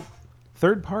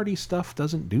 third-party stuff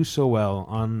doesn't do so well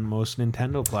on most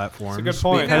Nintendo platforms. It's a good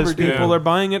point. Because Yeah. people are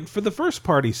buying it for the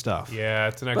first-party stuff. Yeah,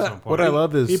 it's an excellent point. What I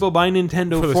love is people buy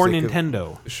Nintendo for the sake of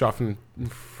Nintendo.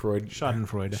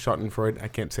 Schadenfreude. I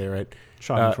can't say it right.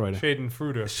 Schadenfreude.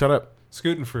 Schadenfreude. Shut up.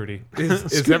 Scootin' Fruity.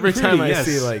 Is every time I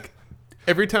see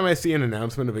every time I see an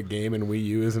announcement of a game and Wii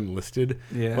U isn't listed,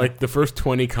 like the first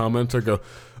 20 comments are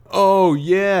oh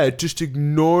yeah, just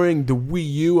ignoring the Wii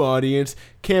U audience.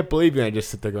 Can't believe you. I just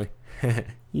sit there going,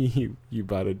 you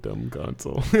bought a dumb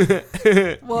console.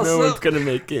 No one's gonna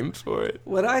make games for it.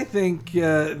 What I think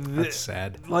that's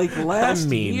sad. Like last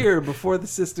year before the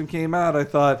system came out, I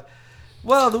thought,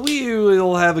 well, the Wii U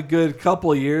will have a good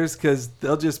couple of years because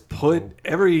they'll just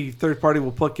every third party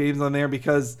will put games on there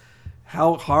because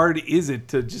how hard is it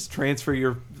to just transfer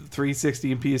your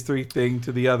 360 and PS3 thing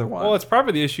to the other one? Well, it's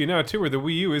probably the issue now, too, where the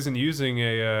Wii U isn't using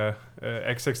a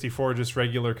X64, just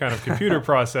regular kind of computer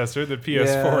processor that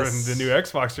PS4 and the new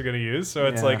Xbox are going to use. So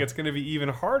it's like it's going to be even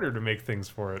harder to make things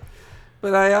for it.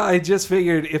 But I just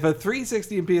figured if a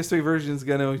 360 and PS3 version is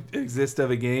going to exist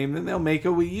of a game, then they'll make a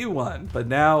Wii U one. But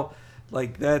now,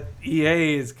 like that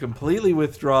EA is completely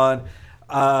withdrawn.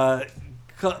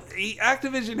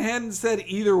 Activision hadn't said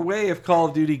either way if Call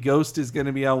of Duty Ghost is going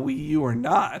to be on Wii U or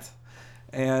not.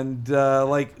 And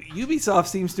Ubisoft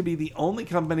seems to be the only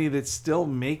company that's still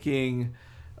making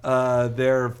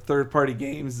their third-party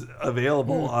games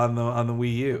available on the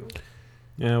Wii U.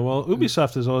 Yeah, well,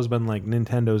 Ubisoft has always been like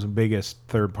Nintendo's biggest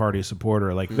third-party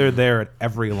supporter. Like they're there at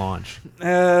every launch.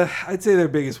 I'd say their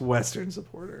biggest Western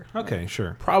supporter. Okay,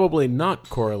 sure. Probably not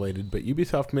correlated, but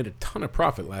Ubisoft made a ton of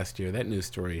profit last year. That news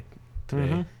story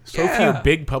today. So few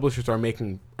big publishers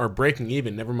are breaking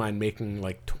even. Never mind making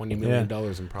like $20 million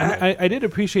in profit. I did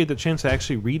appreciate the chance to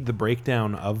actually read the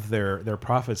breakdown of their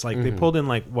profits. Like they pulled in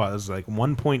like what it was like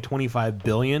 $1.25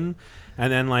 billion, and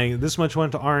then like this much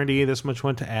went to R&D, this much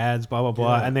went to ads, blah blah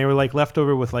blah, and they were like left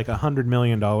over with like $100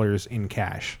 million in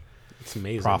cash. It's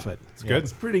amazing. Profit. It's good.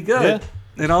 It's pretty good. Yeah.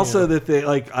 And also that they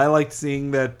I liked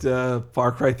seeing that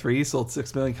Far Cry 3 sold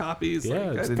 6 million copies.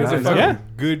 Yeah, it's a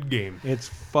good game. It's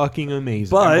fucking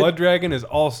amazing. But Blood Dragon is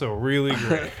also really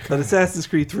great. But Assassin's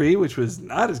Creed 3, which was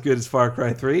not as good as Far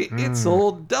Cry 3, it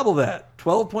sold double that,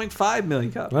 12.5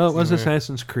 million copies. Well, it was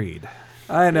Assassin's Creed.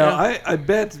 I know. Yeah. I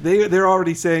bet they're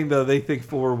already saying though they think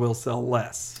 4 will sell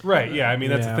less. Right? Yeah. I mean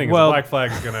that's the thing. Well, Black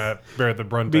Flag is gonna bear the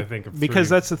brunt. I think of 3. Because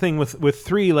that's the thing with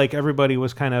 3. Like everybody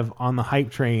was kind of on the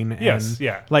hype train.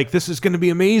 And like this is going to be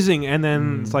amazing, and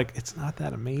then it's like it's not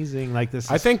that amazing. Like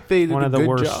this. I think they did one a of the good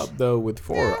worst job though with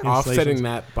 4, offsetting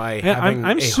that by having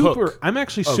I'm a super. hook. I'm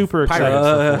actually super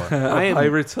excited for 4.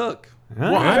 Pirate's Hook.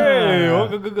 Hey,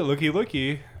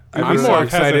 looky. I'm more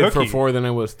excited for 4 than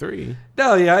I was 3.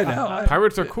 No, yeah, I know.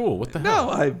 Pirates are cool. What the hell?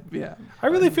 No, I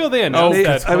really feel they announced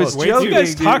that. I was joking. You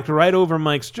guys talked right over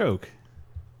Mike's joke.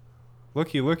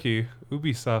 Looky.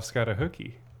 Ubisoft's got a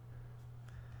hooky.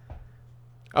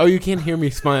 Oh, you can't hear me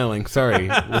smiling. Sorry,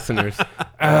 listeners.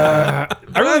 I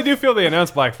really do feel they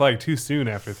announced Black Flag too soon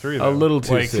after 3, though. A little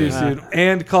too soon.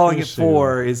 And calling it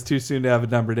 4 is too soon to have a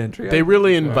numbered entry. They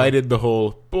really invited the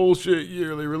whole bullshit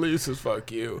yearly releases, fuck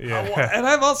you. Yeah. And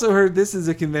I've also heard this is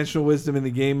a conventional wisdom in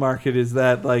the game market is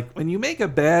that like when you make a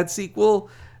bad sequel,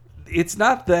 it's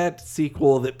not that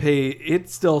sequel that it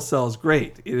still sells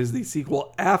great. It is the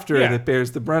sequel after that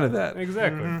bears the brunt of that.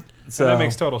 Exactly. So that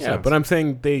makes total sense. But I'm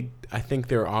saying I think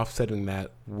they're offsetting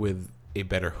that with a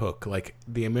better hook. Like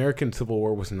the American Civil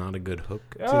War was not a good hook.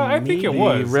 I think it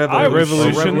was.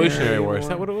 Revolutionary War. Is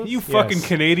that what it was? You fucking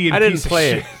Canadian I didn't piece of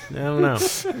play shit. it. I don't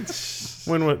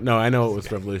know. No, I know it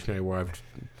was Revolutionary War.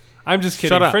 I'm just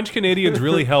kidding. French Canadians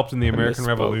really helped in the American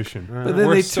Revolution. But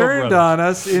then they turned on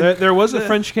us. There was a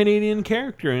French Canadian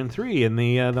character in 3 in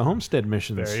the Homestead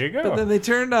missions. There you go. But then they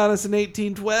turned on us in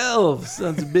 1812.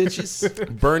 Sons of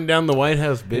bitches. Burned down the White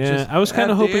House, bitches. Yeah, I was kind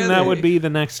of How hoping dare that they. would be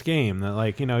the next game.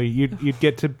 That you'd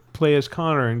get to play as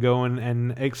Connor and go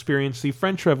and experience the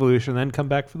French Revolution, then come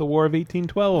back for the War of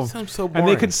 1812. Sounds so And boring.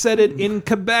 they could set it in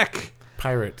Quebec.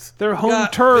 Pirates. Their home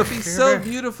turf. It'd be so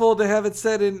beautiful to have it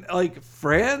set in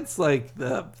France, like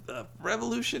the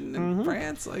revolution in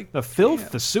France, like The filth,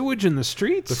 the sewage in the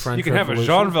streets. The French You can have a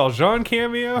Jean Valjean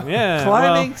cameo. Yeah,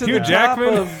 climbing to Hugh the Jackman.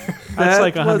 top of That's that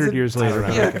like 100 wasn't- years later.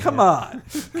 Yeah, come on.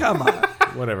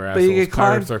 Whatever, But you assholes. could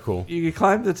climb. Pirates are cool. You could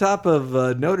climb the top of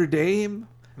Notre Dame,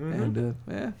 and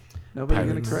nobody's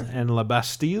gonna correct. And La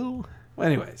Bastille. Well,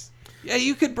 anyways, yeah,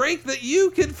 you could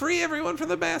You could free everyone from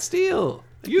the Bastille.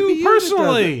 It could be You that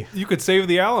personally. does it. You could save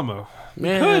the Alamo.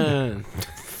 Man.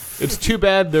 It's too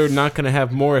bad they're not going to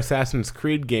have more Assassin's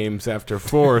Creed games after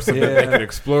 4 so that they can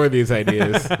explore these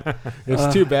ideas.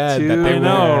 It's too bad that they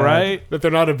right? that they're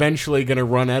not eventually going to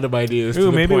run out of ideas. Ooh, to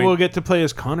the maybe point. we'll get to play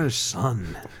as Connor's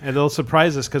son, and they'll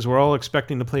surprise us because we're all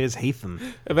expecting to play as Hatham.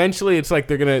 Eventually, it's like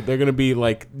they're gonna be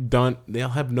like done. They'll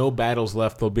have no battles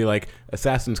left. They'll be like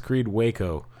Assassin's Creed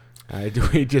Waco. Do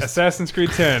we just Assassin's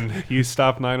Creed 10? You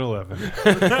stop 9/11.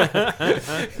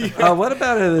 What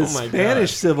about the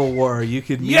Spanish Civil War? You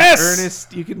could meet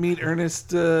Ernest. You could meet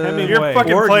Ernest. You're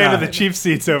fucking playing to the cheap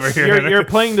seats over here. You're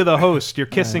playing to the host. You're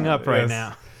kissing up right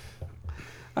now.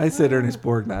 I said Ernest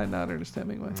Borgnine, not Ernest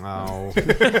Hemingway. Oh.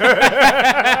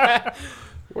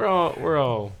 We're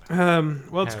all.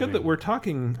 Well, it's good that we're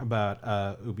talking about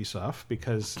Ubisoft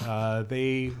because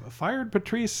they fired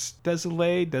Patrice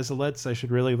Desilets. I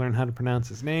should really learn how to pronounce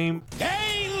his name.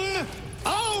 Game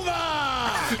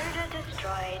over!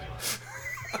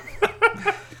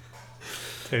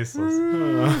 Tasteless.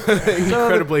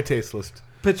 Incredibly tasteless.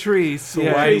 Patrice. So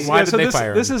why did they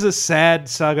fire him? This is a sad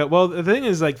saga. Well, the thing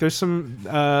is, there's some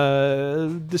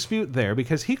dispute there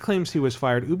because he claims he was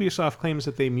fired. Ubisoft claims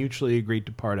that they mutually agreed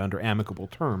to part under amicable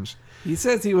terms. He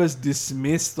says he was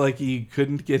dismissed, like he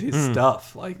couldn't get his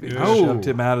stuff, like they shoved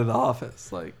him out of the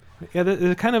office, like. Yeah,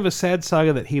 it's kind of a sad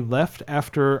saga that he left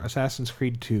after Assassin's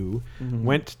Creed 2,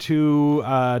 went to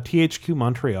THQ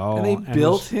Montreal. And they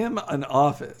built him an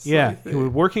office. Yeah, he was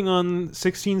working on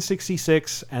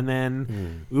 1666, and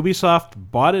then Ubisoft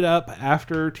bought it up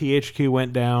after THQ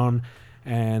went down,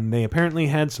 and they apparently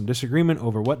had some disagreement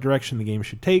over what direction the game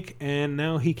should take, and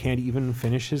now he can't even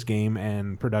finish his game,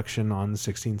 and production on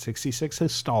 1666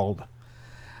 has stalled.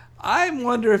 I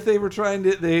wonder if they were trying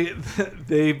to. They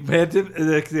had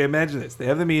to. Imagine this. They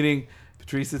have the meeting.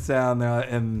 Patrice sits down,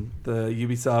 and the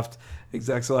Ubisoft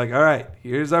execs are like, "All right,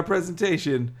 here's our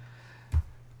presentation.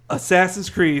 Assassin's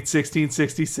Creed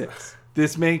 1666.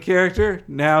 This main character.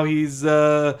 Now he's,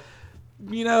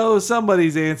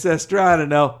 somebody's ancestor. I don't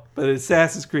know, but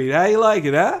Assassin's Creed. How you like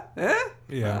it, huh?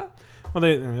 Yeah. Well,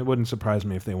 it wouldn't surprise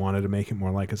me if they wanted to make it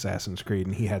more like Assassin's Creed,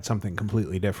 and he had something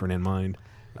completely different in mind.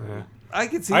 I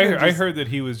could see. I heard that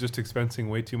he was just expensing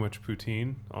way too much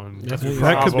poutine on.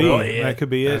 That could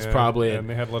be it. That's probably it. And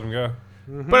they had to let him go.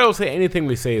 But I will say anything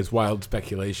we say is wild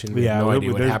speculation. We have no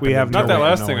idea what happened. We have Not no that way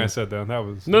of last thing knowing. I said though. That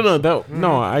was no.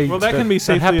 Well, that can be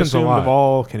safely happens assumed a lot. of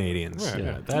all Canadians.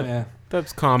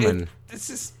 That's common. It's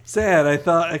just sad. I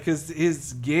thought because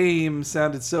his game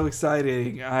sounded so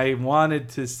exciting, I wanted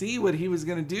to see what he was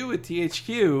going to do with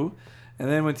THQ, and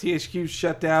then when THQ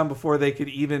shut down before they could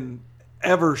even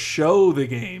ever show the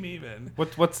game, even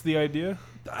what's the idea?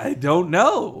 I don't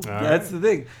know. That's the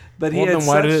thing. But Well, then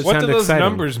why did it what sound do those exciting?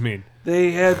 numbers mean?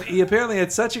 He apparently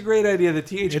had such a great idea that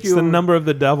THQ. It's the number of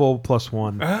the devil plus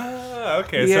one. Ah,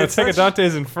 okay. He So had it's like a such-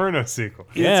 Dante's Inferno sequel.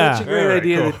 He had such a great Alright,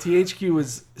 idea cool. that THQ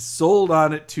was sold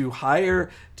on it to hire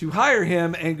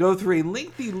him and go through a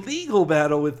lengthy legal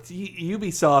battle with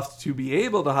Ubisoft to be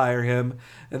able to hire him,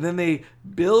 and then they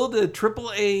build a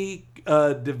AAA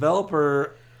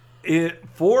developer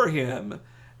for him,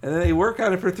 and then they work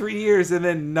on it for 3 years, and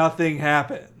then nothing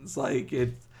happens. Like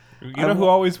it. You know who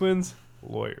always wins?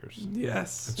 Lawyers.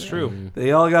 Yes, it's true.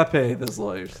 They all got paid. Those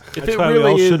lawyers. That's why we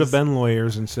all should have been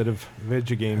lawyers instead of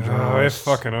video game Oh, journalists. if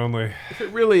fucking only. If it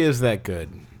really is that good,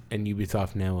 and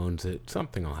Ubisoft now owns it,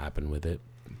 something will happen with it.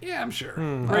 Yeah, I'm sure.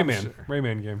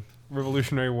 Rayman game.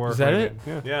 Revolutionary War. Is that Rayman.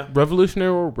 it? Yeah.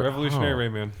 Revolutionary War. Revolutionary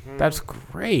Rayman. That's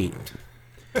great.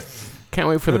 Can't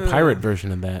wait for the pirate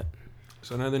version of that.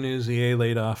 So in other news, EA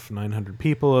laid off 900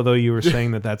 people, although you were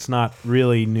saying that that's not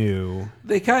really new.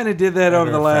 They kind of did that over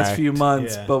the last few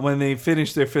months, Yeah. but when they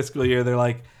finished their fiscal year, they're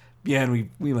like, yeah, and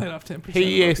we laid off 10%. Hey, of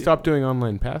EA our stopped doing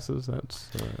online passes. That's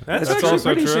actually also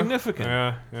pretty true. significant.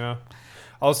 Yeah, yeah.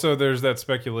 Also, there's that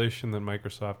speculation that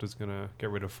Microsoft is going to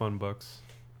get rid of Funbucks.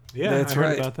 Yeah, That's I heard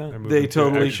right. about that. They're moving They to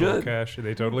totally actual should. Cash.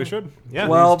 They totally should. Yeah,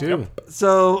 Well, please do.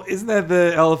 so isn't that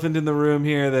the elephant in the room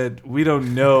here that we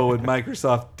don't know what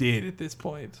Microsoft did at this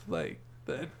point? Like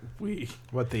that we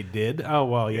What they did? Oh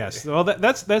well, yes. Well,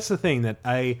 that's the thing that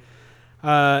I,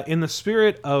 in the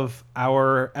spirit of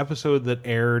our episode that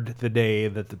aired the day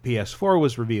that the PS4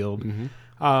 was revealed,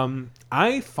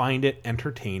 I find it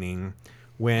entertaining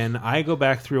when I go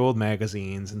back through old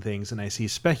magazines and things and I see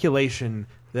speculation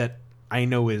that I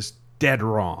know is dead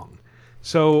wrong.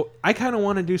 So I kind of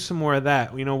want to do some more of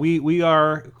that. You know, we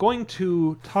are going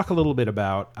to talk a little bit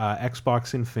about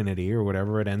Xbox Infinity or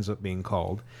whatever it ends up being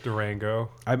called. Durango.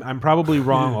 I'm probably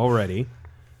wrong already.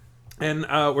 And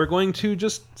we're going to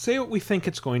just say what we think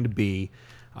it's going to be.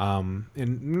 And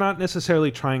not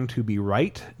necessarily trying to be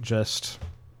right, just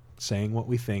saying what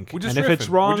we think. We're just and if it's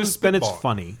riffing. wrong, We're just then it's spitballing.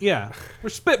 funny. Yeah, we're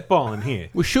spitballing here.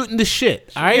 We're shooting the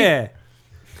shit. All right? Yeah.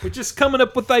 We're just coming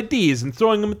up with ideas and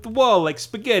throwing them at the wall like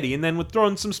spaghetti, and then we're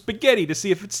throwing some spaghetti to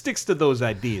see if it sticks to those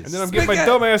ideas. And then I'm getting my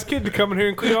dumbass kid to come in here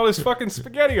and clean all this fucking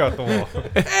spaghetti out the wall.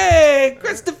 Hey,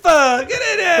 Christopher, get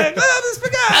in here! Clean out the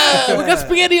spaghetti! We got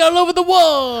spaghetti all over the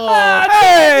wall.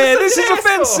 Hey, this is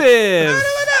offensive!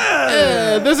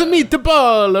 There's a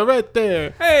meatball right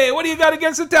there. Hey, what do you got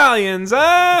against Italians,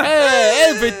 huh? Hey,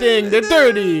 everything. They're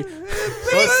dirty.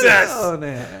 Oh,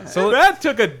 no. So that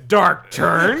took a dark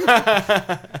turn.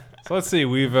 So let's see.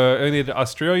 We've ended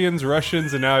Australians,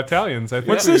 Russians, and now Italians. I think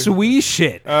What's this wee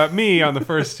shit? Me on the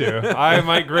first two. I,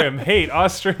 Mike Grimm, hate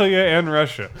Australia and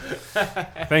Russia.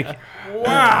 Thank you.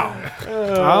 Wow.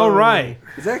 All right.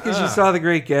 Is that because you saw The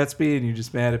Great Gatsby and you're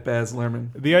just mad at Baz Luhrmann?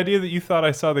 The idea that you thought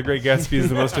I saw The Great Gatsby is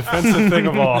the most offensive thing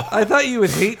of all. I thought you would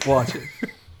hate watching.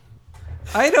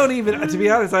 I don't even, to be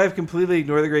honest, I have completely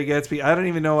ignored The Great Gatsby. I don't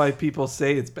even know why people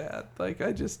say it's bad. Like,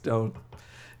 I just don't.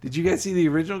 Did you guys see the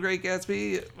original Great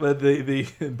Gatsby? By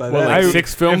Well, that, like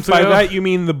 6 films By ago? that you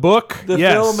mean the book? the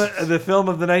Yes. film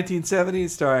of the 1970s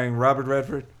starring Robert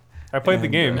Redford. I played the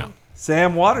And, game.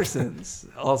 Sam Waterston's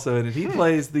also in it. He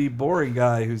plays the boring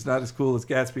guy who's not as cool as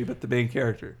Gatsby, but the main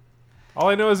character. All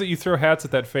I know is that you throw hats at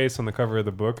that face on the cover of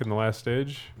the book in the last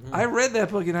stage. I read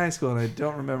that book in high school and I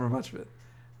don't remember much of it.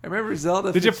 I remember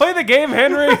Zelda. Did you play the game,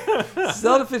 Henry?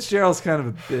 Zelda Fitzgerald's kind of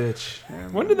a bitch.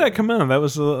 When did that come out? That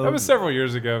was That was several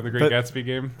years ago. The Great But- Gatsby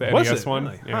game, the Was NES it one.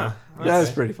 really? Yeah, Huh. That was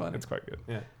pretty funny. it's quite good.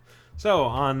 Yeah. So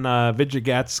on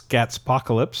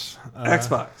Vigigatspocalypse.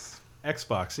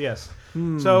 Xbox, yes.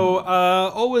 So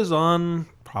always on,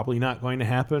 probably not going to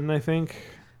happen, I think.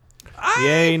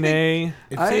 Yay, nay.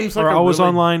 It seems or like a always really-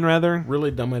 online, rather. Really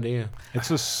dumb idea.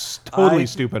 It's a totally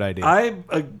stupid idea.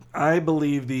 I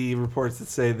believe the reports that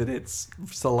say that it's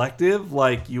selective.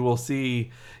 Like you'll see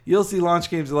launch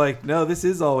games like, no, this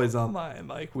is always online.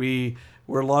 Like we're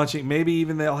launching. Maybe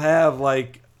even they'll have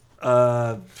like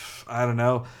I don't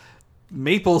know,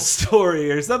 Maple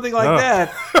Story or something like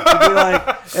that. To be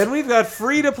like, and we've got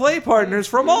free to play partners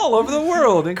from all over the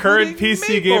world. Current including PC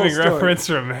Maple gaming Story. reference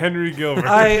from Henry Gilbert.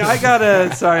 I got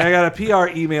a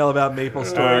PR email about Maple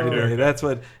Story Okay. today. That's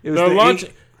what it was. The launch. the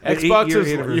Xbox 8-year is.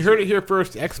 You anniversary. heard it here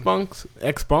first. Xbox.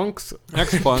 Xbox.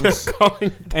 They're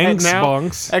calling that now.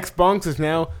 Xbox. Xbox is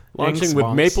now launching with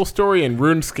Xbox. Maple Story and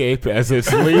RuneScape as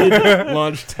its lead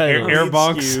launch title.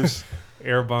 Airbonks.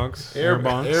 Airbunks.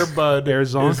 Airbud.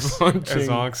 Airzonks. is launching.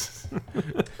 Airzonks.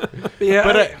 Yeah,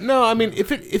 But no, I mean,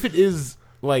 if it is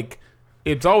like,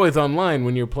 it's always online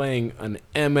when you're playing an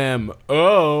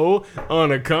MMO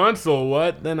on a console.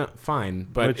 What? Then fine.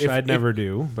 But Which I'd never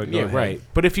do. But go yeah, ahead. right.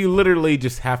 But if you literally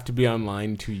just have to be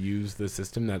online to use the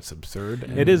system, that's absurd.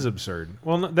 And It is absurd.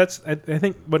 Well, no, that's I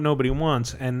think what nobody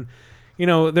wants. And you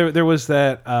know, there was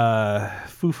that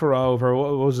Fufara over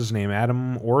what was his name,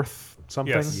 Adam Orth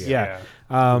something. Yes. Yeah.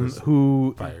 Yeah.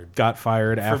 Who got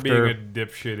fired For after being a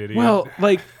dipshit idiot. Well,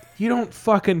 like you don't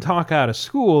fucking talk out of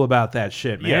school about that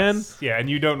shit, man. Yes. Yeah, and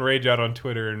you don't rage out on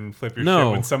Twitter and flip your No.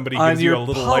 shit when somebody On gives you your a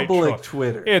little light public troll.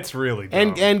 Twitter. It's really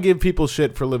dumb. and give people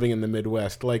shit for living in the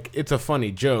Midwest. Like, it's a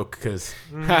funny joke because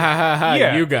ha ha ha ha,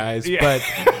 Yeah. you guys. Yeah. But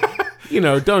you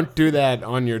know, don't do that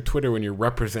on your Twitter when you're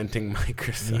representing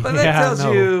Microsoft. But that Yeah, tells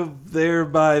no. you there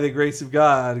by the grace of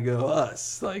God go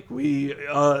us. Like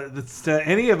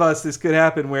any of us, this could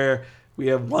happen where we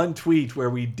have one tweet where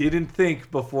we didn't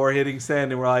think before hitting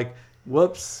send, and we're like,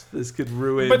 whoops, this could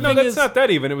ruin. But no, that's not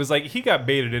that even. It was like he got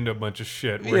baited into a bunch of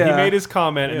shit where he made his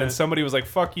comment and then somebody was like,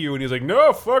 fuck you. And he was like,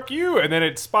 no, fuck you. And then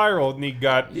it spiraled and he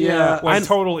got a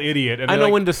total idiot. And I know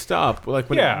like, when to stop. Like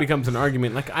when it becomes an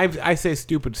argument. Like I say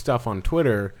stupid stuff on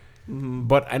Twitter,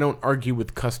 but I don't argue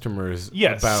with customers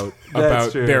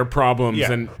about their problems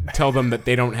and tell them that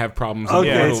they don't have problems.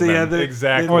 Okay, so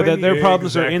exactly. Or that their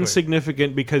problems are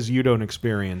insignificant because you don't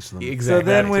experience them. Exactly.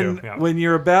 So then when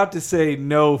you're about to say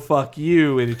no, fuck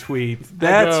you in a tweet,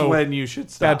 that's when you should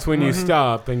stop. That's when you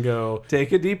stop and go,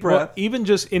 take a deep breath. Well, even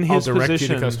just in his I'll direct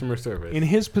position, you to customer service. In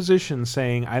his position,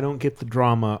 saying I don't get the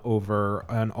drama over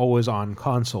an always-on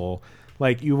console.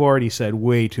 Like, you've already said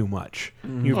way too much.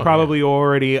 You've probably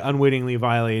already unwittingly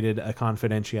violated a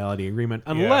confidentiality agreement,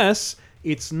 unless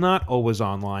it's not always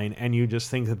online and you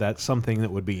just think that that's something that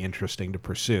would be interesting to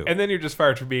pursue. And then you're just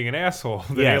fired for being an asshole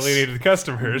that alienated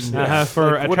customers.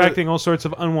 For attracting all sorts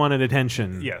of unwanted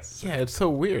attention. Yes. Yeah, it's so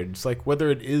weird. It's like,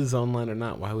 whether it is online or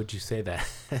not, why would you say that?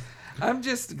 I'm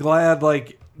just glad,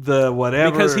 like, the whatever.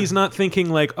 Because he's not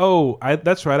thinking like,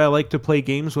 that's right, I like to play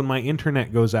games when my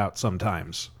internet goes out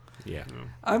sometimes. Yeah.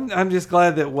 I'm just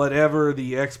glad that whatever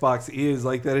the Xbox is,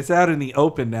 like, that it's out in the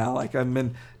open now. Like, I've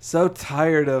been so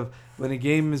tired of when a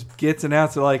game gets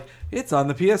announced, they're like, it's on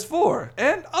the PS4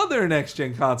 and other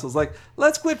next-gen consoles. Like,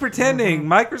 let's quit pretending.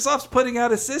 Microsoft's putting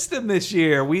out a system this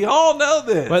year. We all know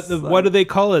this. But what do they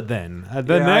call it then?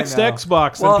 The next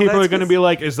Xbox. Well, then people are going to be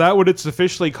like, is that what it's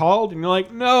officially called? And you're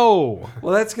like, no.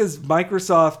 Well, that's because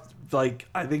Microsoft, like,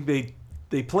 I think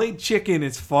they played chicken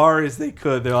as far as they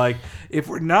could. They're like, if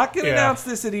we're not going to announce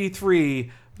this at E3,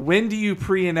 when do you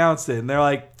pre-announce it? And they're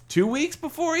like, 2 weeks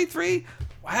before E3?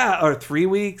 Wow, or 3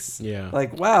 weeks? Yeah.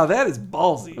 Like, wow, that is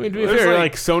ballsy. I mean, to be fair,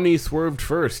 like Sony swerved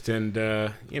first and,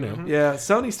 you know. Yeah,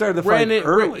 Sony started the fight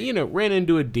early. Ran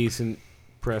into a decent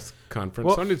press conference.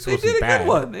 Well, Sony's they did a good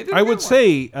one. They did a I good would one.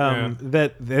 say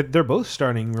that they're both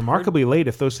starting remarkably late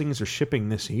if those things are shipping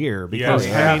this year. Because,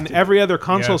 I mean, every other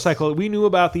console cycle, we knew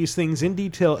about these things in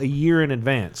detail a year in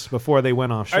advance before they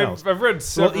went off shelves. I've read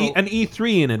several... Well, an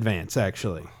E3 in advance,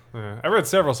 actually. I read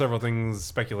several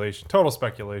things, total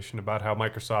speculation about how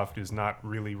Microsoft is not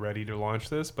really ready to launch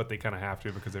this, but they kind of have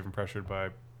to because they've been pressured by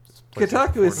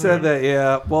Kotaku has said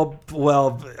that,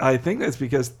 well, I think that's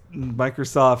because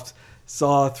Microsoft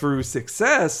saw through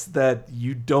success that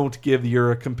you don't give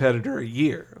your competitor a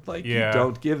year. Like, you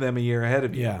don't give them a year ahead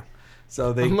of you. Yeah.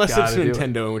 So they Unless it's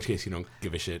Nintendo, in which case you don't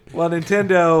give a shit. Well,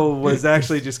 Nintendo was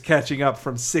actually just catching up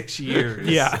from 6 years.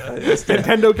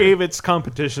 Nintendo gave its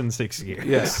competition 6 years.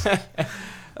 Yes.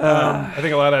 I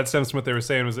think a lot of that stems from what they were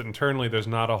saying was that internally there's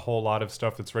not a whole lot of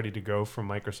stuff that's ready to go from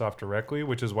Microsoft directly,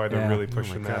 which is why they're really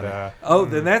pushing that.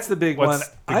 Then that's the big one.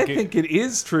 I think it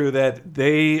is true that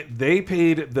they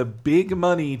paid the big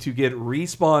money to get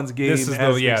Respawn's game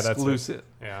as exclusive.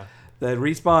 Yeah. That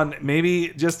Respawn, maybe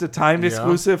just a timed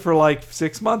exclusive for like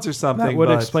 6 months or something. That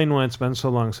would explain why it's been so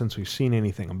long since we've seen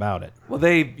anything about it. Well,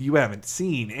 you haven't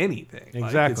seen anything.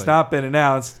 Exactly. Like, it's not been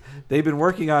announced. They've been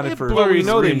working on it for. Well, we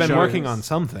know they've been working on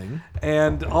something.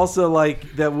 And also,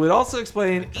 like, that would also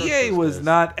explain EA was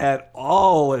not at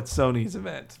all at Sony's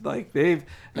event. Like, they've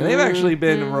actually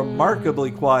been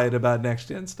remarkably quiet about next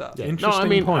gen stuff. Yeah.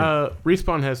 Interesting point.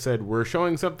 Respawn has said we're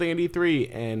showing something at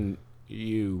E3, and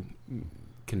you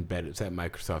can bet it's at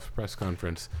Microsoft's press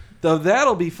conference. Though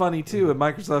that'll be funny too at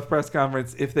Microsoft press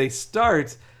conference if they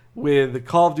start with the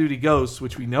Call of Duty Ghosts,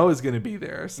 which we know is going to be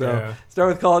there. So start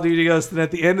with Call of Duty Ghosts, and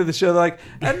at the end of the show, they're like,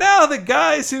 and now the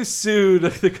guys who sued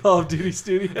the Call of Duty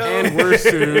studio and were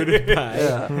sued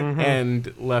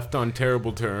and left on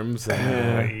terrible terms.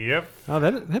 Yep. Oh,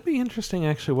 that'd be interesting.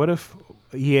 Actually, what if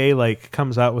EA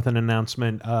comes out with an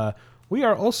announcement? We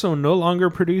are also no longer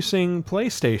producing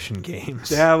PlayStation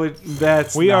games.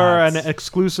 We are an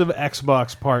exclusive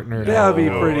Xbox partner. That would be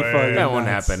pretty funny. That won't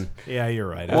happen. Yeah, you're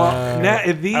right. Well,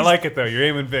 I like it though. You're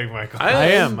aiming big, Michael. I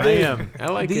am. I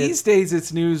like it. These days,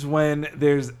 it's news when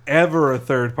there's ever a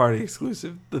third-party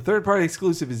exclusive. The third-party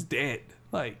exclusive is dead.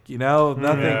 Nothing.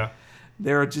 Yeah.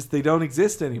 They don't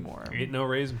exist anymore. Ain't no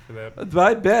reason for that. But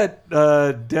I bet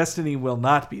Destiny will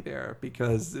not be there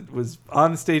because it was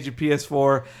on the stage of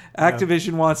PS4.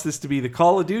 Activision wants this to be the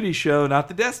Call of Duty show, not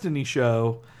the Destiny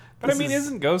show. But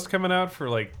isn't Ghost coming out for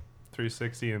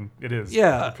 360? And it is.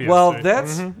 Yeah. Well,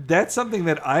 that's something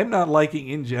that I'm not liking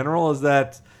in general. Is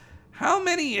that how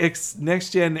many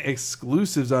next-gen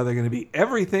exclusives are there going to be?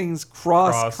 Everything's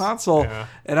cross-console. Yeah.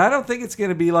 And I don't think it's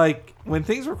going to be like when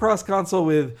things were cross-console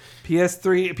with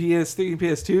PS3, and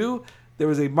PS2, there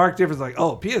was a marked difference.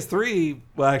 PS3,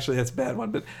 well, actually, that's a bad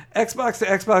one. But Xbox to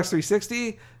Xbox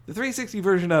 360, the 360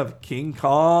 version of King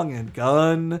Kong and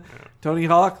Gun, Tony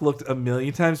Hawk looked a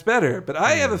million times better. But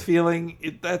I have a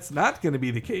feeling that's not going to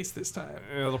be the case this time.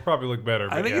 It'll probably look better.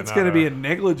 I think it's going to be a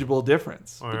negligible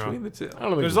difference between the two.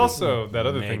 There's also that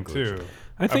other thing too.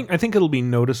 I think it'll be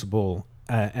noticeable,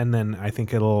 and then I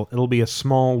think it'll be a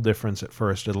small difference at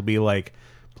first. It'll be like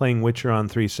playing Witcher 2 on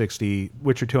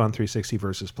 360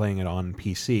 versus playing it on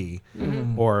PC,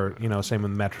 or same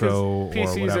with Metro or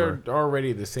PCs whatever. are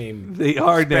already the same. They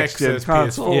are specs next-gen as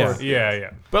consoles. PS4.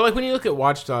 Yeah. But like when you look at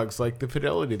Watch Dogs, like the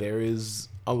fidelity there is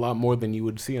a lot more than you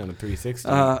would see on a 360.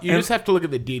 You just have to look at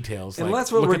the details. And like,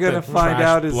 that's what look we're at going to the find trash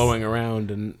out is blowing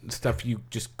around and stuff you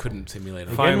just couldn't simulate.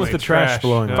 on Again with the trash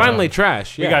blowing around. Finally,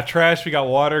 trash. Yeah. We got trash. We got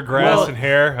water, grass, and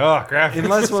hair. Oh, graphics.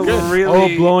 Unless what we're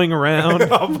really blowing around.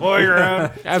 Blowing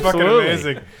around. It's fucking Absolutely.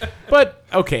 amazing. But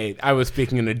okay, I was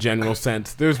speaking in a general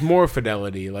sense. There's more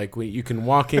fidelity. Like you can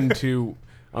walk into,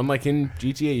 unlike in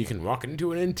GTA, you can walk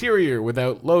into an interior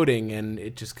without loading, and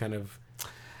it just kind of.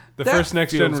 The first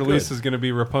next-gen release good. is going to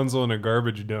be Rapunzel in a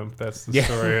garbage dump. That's the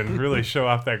story, and really show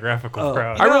off that graphical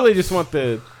crowd. I really just want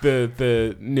the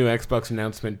new Xbox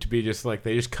announcement to be just like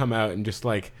they just come out and just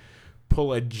like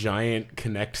pull a giant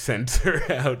Kinect sensor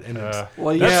out, and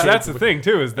that's the thing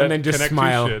too, is that and then just Kinect 2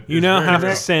 smile. shit You is now very have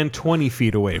real. to stand 20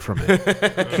 feet away from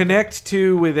it. Connect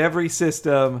to with every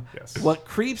system. Yes. What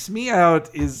creeps me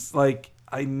out is like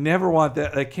I never want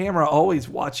that camera always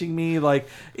watching me. Like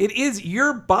it is,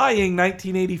 you're buying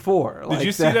 1984. Did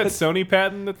you see that Sony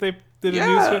patent that they did a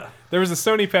news with? There was a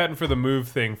Sony patent for the Move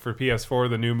thing for PS4,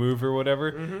 the new Move or whatever,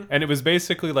 and it was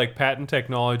basically like patent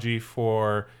technology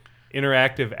for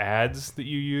interactive ads that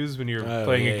you use when you're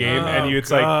playing a game, and it's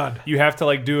like you have to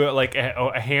like do it like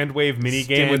a hand wave mini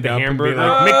game with the hamburger,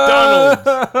 like,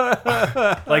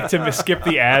 McDonald's, like to skip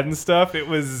the ad and stuff. It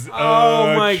was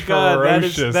Oh my god,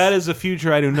 atrocious. that is a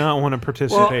future I do not want to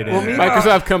participate in.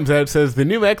 Microsoft comes out, says the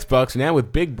new Xbox now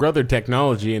with Big Brother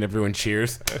technology, and everyone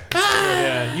cheers.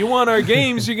 Yeah, you want our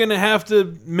games, you're gonna have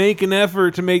to make an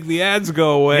effort to make the ads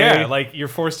go away. Yeah, like you're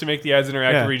forced to make the ads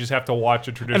interactive, Yeah. where you just have to watch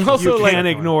a traditional. And also, you like, can't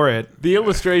ignore it. The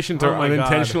illustrations Oh are my God.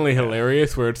 unintentionally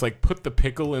hilarious, where it's like put the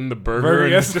pickle in the burger, Burger,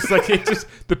 and yes. it's just like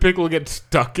the pickle gets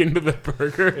stuck into the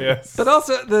burger. Yes. But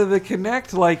also the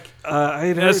Kinect, like I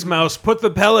had heard, Yes, mouse, put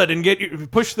the pellet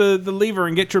and push the lever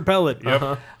and get your pellet.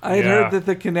 Yep. I had heard that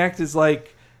the Kinect is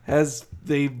like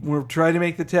they were trying to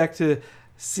make the tech to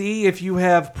see if you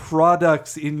have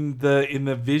products in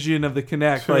the vision of the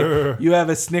Kinect. Like you have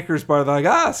a Snickers bar, they're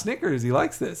like, Snickers, he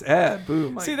likes this. Ad,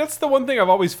 boom. Like, See, that's the one thing I've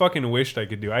always fucking wished I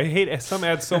could do. I hate some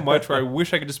ads so much where I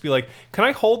wish I could just be like, can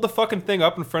I hold the fucking thing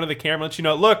up in front of the camera and let you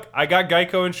know, look, I got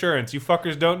Geico insurance. You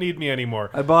fuckers don't need me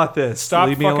anymore. I bought this. Stop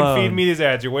Leave me fucking alone. feeding me these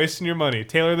ads. You're wasting your money.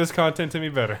 Tailor this content to me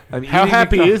better. I'm How eating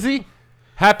happy the is he?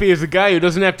 Happy as a guy who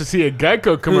doesn't have to see a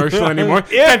Geico commercial anymore.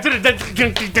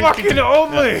 Fucking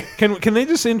only. Can they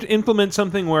just implement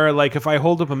something where, like, if I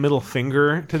hold up a middle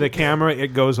finger to the camera, it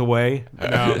goes away?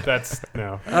 No, that's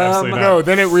no. Absolutely not. No,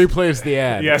 then it replays the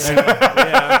ad. Yes.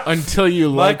 Until you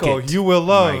like Michael, it. you will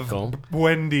love Michael.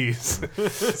 Wendy's.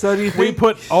 So do you We think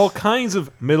put all kinds of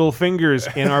middle fingers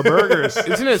in our burgers.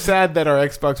 Isn't it sad that our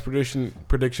Xbox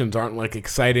predictions aren't like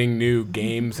exciting new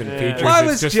games and features? Well, I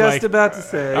It's was just just like, about to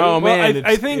say. oh Well, man,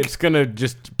 I think- it's gonna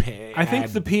just pay. I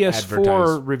think the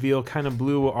PS4 reveal kind of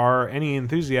blew any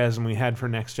enthusiasm we had for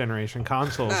next generation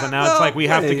consoles, and now it's like we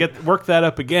have to work that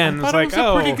up again. It's thought it like, was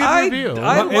a pretty good reveal.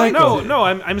 I like no,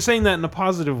 I'm saying that in a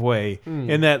positive way,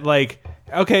 in that like,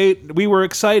 okay, we were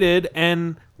excited,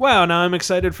 and wow, now I'm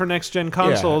excited for next gen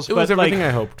consoles. it was but everything like,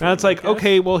 I hoped. Now it's like,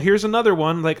 okay, well, here's another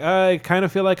one. Like, I kind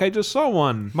of feel like I just saw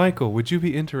one. Michael, would you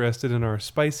be interested in our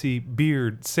spicy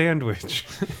beard sandwich?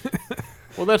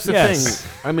 Well, that's the Yes.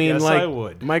 thing. I mean, Yes, like I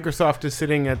would. Microsoft is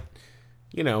sitting at,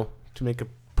 to make a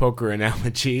poker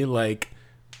analogy, like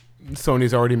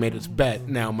Sony's already made its bet.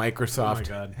 Now Microsoft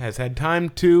God. has had time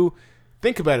to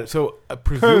think about it. So Is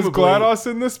presumably,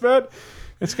 GLaDOS in this bet?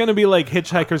 It's going to be like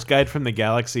Hitchhiker's Guide from the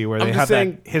Galaxy, where I'm they just have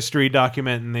saying- that history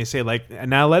document, and they say like,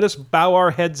 now let us bow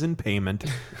our heads in payment.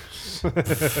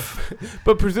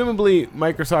 but presumably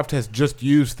Microsoft has just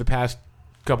used the past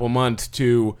couple months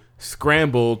to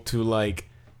scramble to like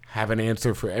have an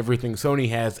answer for everything Sony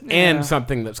has and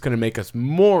something that's going to make us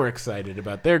more excited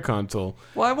about their console.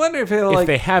 Well, I wonder if it'll If like.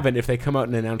 they haven't, if they come out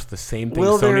and announce the same thing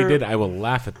Will Sony there- did, I will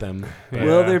laugh at them.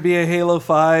 Will there be a Halo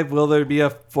 5? Will there be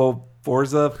a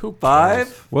Forza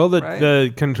 5? Will Right?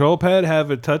 the control pad have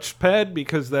a touch pad,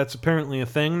 because that's apparently a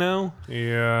thing now?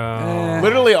 Yeah.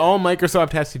 Literally all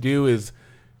Microsoft has to do is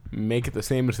make it the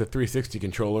same as the 360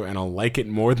 controller, and I'll like it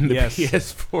more than the Yes.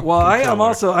 PS4. Well,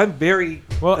 controller. I'm very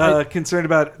concerned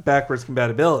about backwards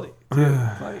compatibility. Too.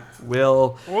 Like,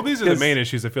 well, these are the main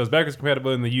issues. It feels backwards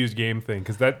compatibility and the used game thing,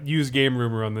 because that used game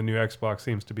rumor on the new Xbox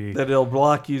seems to be that it'll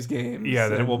block used games. Yeah,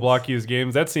 that it will block used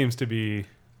games. That seems to be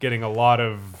getting a lot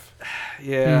of.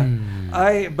 Yeah,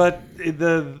 but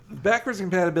the backwards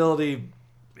compatibility,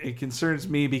 it concerns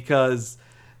me because,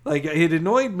 like, it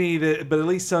annoyed me that, but at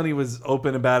least Sony was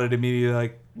open about it immediately.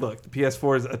 Like, look, the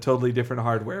PS4 is a totally different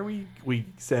hardware. We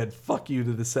said fuck you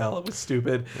to the cell. It was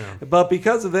stupid, but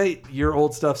because of it, your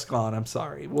old stuff's gone. I'm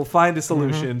sorry. We'll find a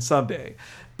solution someday.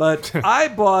 But I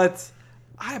bought.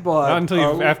 Not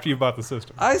until after you bought the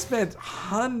system. I spent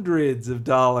hundreds of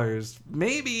dollars,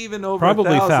 maybe even over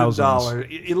Probably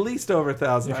 $1,000, at least over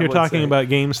 $1,000. If you're talking about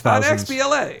games, thousands. On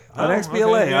XBLA.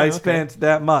 Okay, I spent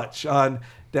that much on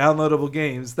downloadable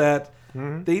games that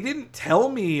they didn't tell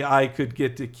me I could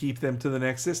get to keep them to the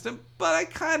next system, but I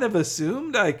kind of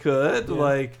assumed I could.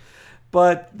 Yeah.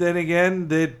 But then again,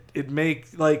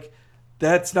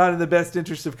 that's not in the best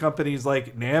interest of companies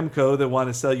like Namco that want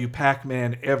to sell you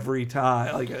Pac-Man every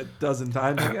time, like a dozen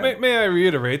times again. May I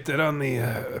reiterate that on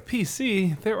the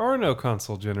PC, there are no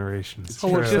console generations.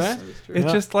 It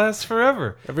just lasts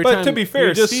forever. But to be fair,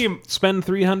 you just Steam spend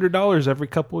 $300 every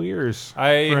couple of years.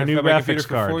 I for a have new had my graphics computer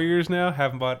card. for 4 years now.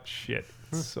 Haven't bought shit.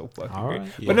 It's so fucking All great.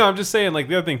 right. But no, I'm just saying, like,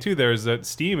 the other thing too there is that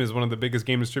Steam is one of the biggest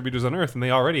game distributors on earth, and they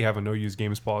already have a no use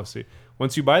games policy.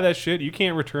 Once you buy that shit, you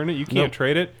can't return it, you can't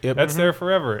trade it. Yep. That's there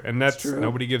forever, and that's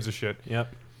nobody gives a shit.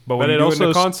 Yep. But when But you it do it also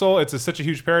in a console, it's such a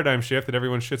huge paradigm shift that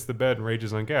everyone shits the bed and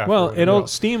rages on gaff. Well,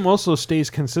 Steam also stays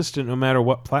consistent no matter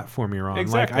what platform you're on.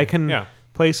 Exactly. Like I can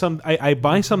play I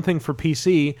buy something for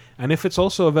PC, and if it's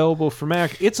also available for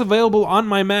Mac, it's available on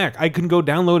my Mac. I can go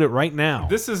download it right now.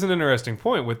 This is an interesting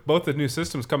point. With both the new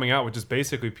systems coming out, which is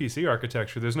basically PC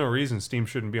architecture, there's no reason Steam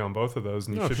shouldn't be on both of those,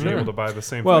 and you should be able to buy the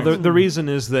same Well, things. the reason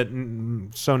is that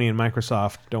Sony and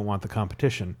Microsoft don't want the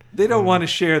competition. They don't want to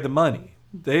share the money.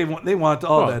 They want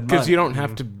all that money. Because you don't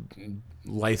have to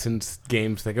license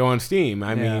games that go on Steam.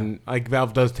 I mean, like,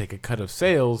 Valve does take a cut of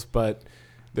sales, but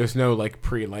there's no like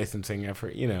pre-licensing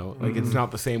effort. Like it's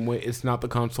not the same way. It's not the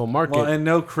console market. Well, and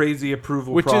no crazy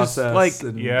approval which process. is like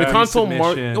and the console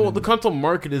market. Well, and- the console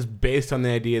market is based on the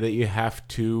idea that you have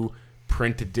to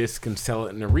print a disc and sell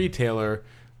it in a retailer,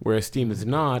 whereas Steam is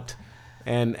not,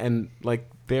 and like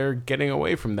they're getting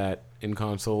away from that in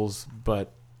consoles,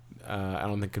 but. I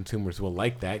don't think consumers will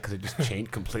like that because it just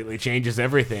completely changes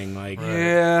everything. Like,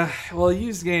 yeah, well,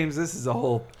 used games. This is a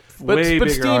whole but bigger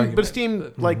Steam, argument. but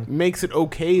Steam like makes it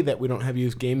okay that we don't have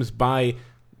used games by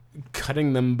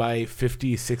cutting them by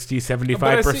 50, 60,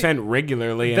 75%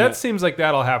 regularly. That seems like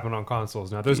that'll happen on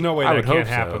consoles now. There's no way I that would can't hope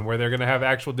so. happen where they're going to have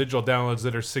actual digital downloads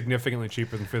that are significantly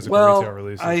cheaper than physical retail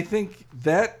releases. I think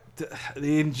that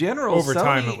in general, Over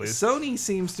time, at least. Sony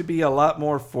seems to be a lot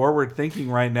more forward thinking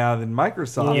right now than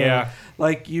Microsoft. Yeah.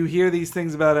 Like you hear these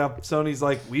things about how Sony's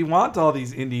like, we want all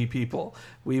these indie people.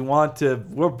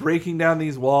 We're breaking down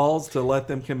these walls to let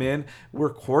them come in.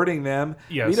 We're courting them.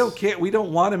 Yes. We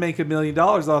don't want to make $1 million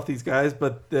off these guys,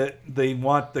 but they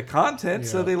want the content,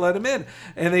 so they let them in.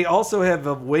 And they also have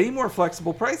a way more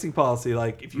flexible pricing policy.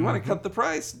 Like if you want to cut the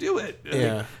price, do it.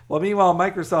 Yeah. Well, meanwhile,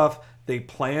 Microsoft, they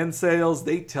plan sales.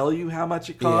 They tell you how much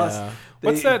it costs. Yeah.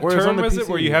 What's that whereas on term, the is it, PC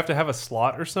where you have to have a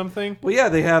slot or something? Well, yeah,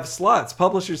 they have slots.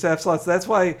 Publishers have slots. That's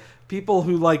why people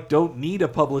who don't need a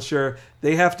publisher,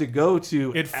 they have to go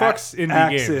to It fucks indie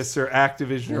Axis games. or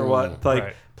Activision or what.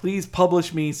 Right. Please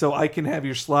publish me so I can have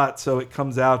your slot so it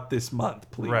comes out this month,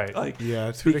 please. Right. Yeah,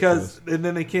 it's because and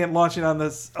then they can't launch it on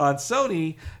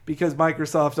Sony because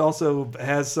Microsoft also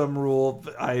has some rule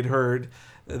I'd heard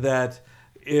that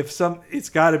it's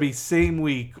got to be same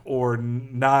week or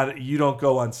not. You don't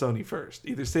go on Sony first.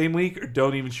 Either same week or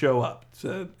don't even show up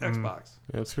to Xbox.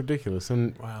 That's ridiculous.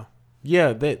 And wow.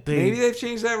 Yeah, they maybe they've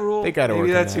changed that rule. They got to work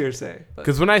Maybe on that's that. hearsay.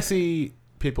 Because when I see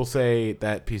people say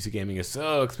that PC gaming is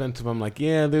so expensive, I'm like,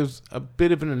 yeah, there's a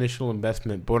bit of an initial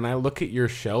investment. But when I look at your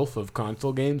shelf of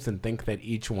console games and think that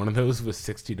each one of those was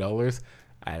 $60,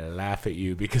 I laugh at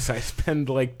you because I spend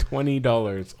like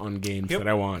 $20 on games that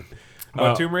I want.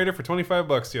 Bought Tomb Raider for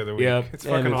 $25 the other week. Yeah, It's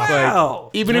fucking it's awesome. like,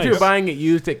 even if you're buying it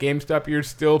used at GameStop, you're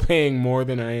still paying more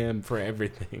than I am for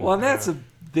everything. Well, and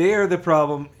they're the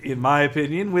problem, in my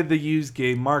opinion, with the used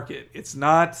game market. It's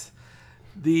not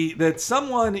it's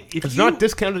not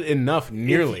discounted enough,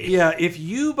 nearly. If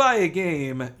you buy a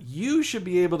game, you should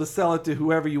be able to sell it to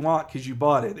whoever you want because you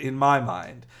bought it, in my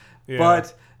mind. Yeah.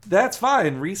 But that's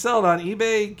fine. Resell it on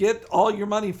eBay, get all your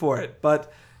money for it.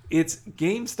 But it's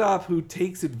GameStop who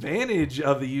takes advantage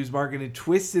of the used market and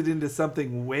twists it into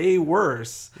something way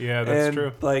worse. Yeah, that's and,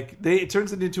 true. Like it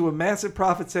turns it into a massive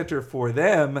profit center for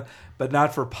them, but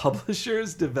not for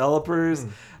publishers, developers,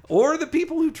 or the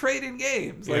people who trade in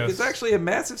games. Like it's actually a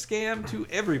massive scam to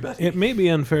everybody. It may be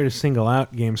unfair to single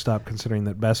out GameStop, considering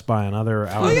that Best Buy and other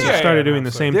outlets have started doing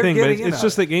the same thing. But it's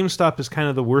just that GameStop is kind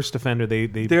of the worst offender.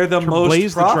 They're the most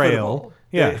blaze the profitable. trail.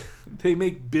 Yeah. They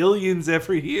make billions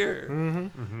every year.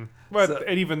 But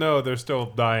and even though they're still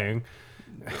dying.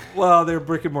 Well, they're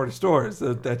brick and mortar stores.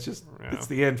 So that's just it's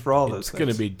the end for all those things. It's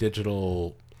going to be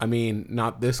digital. I mean,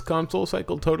 not this console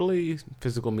cycle totally.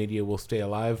 Physical media will stay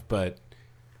alive, but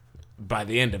by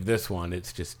the end of this one,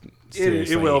 it's just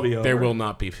seriously, it will be over. There will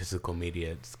not be physical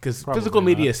media because Probably physical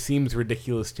media not. seems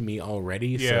ridiculous to me already.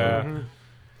 Yeah. So.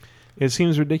 It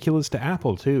seems ridiculous to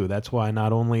Apple too. That's why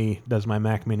not only does my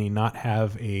Mac Mini not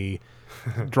have a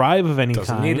drive of any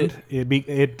Doesn't kind, need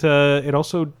it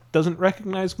also doesn't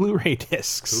recognize Blu-ray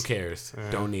discs. Who cares?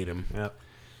 Don't need them. Yep.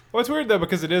 Well, it's weird though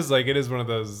because it is one of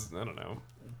those, I don't know,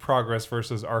 progress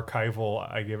versus archival.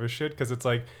 I give a shit because it's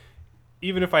like,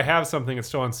 even if I have something that's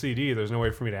still on CD, there's no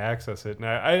way for me to access it. And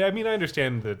I mean, I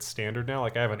understand that it's standard now.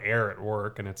 Like I have an Air at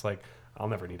work, and it's like, I'll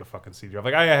never need a fucking CD drive.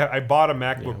 Like I bought a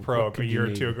MacBook Pro a year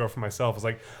or two ago for myself. It's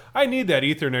like, I need that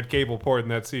Ethernet cable port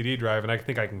and that CD drive, and I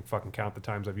think I can fucking count the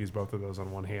times I've used both of those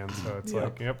on one hand. So it's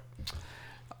like, yep.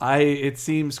 It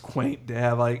seems quaint to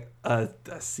have like a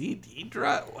CD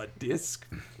drive, a disc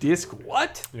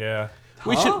what? Yeah.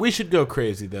 We should go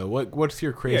crazy though. What's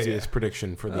your craziest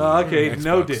prediction for the okay,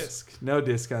 Xbox? no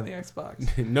disc on the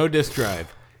Xbox. No disc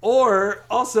drive. Or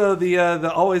also the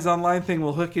always online thing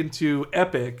will hook into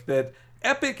Epic. That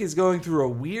Epic is going through a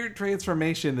weird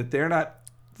transformation that they're not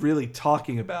really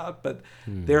talking about, but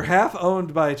they're half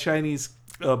owned by a Chinese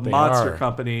monster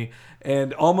company,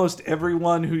 and almost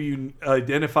everyone who you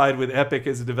identified with Epic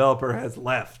as a developer has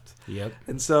left. Yep.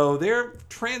 And so they're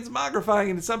transmogrifying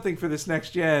into something for this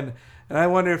next gen. And I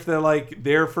wonder if they're like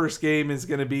their first game is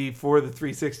going to be for the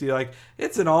 360. Like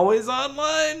it's an always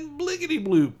online bliggity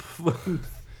bloop.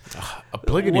 A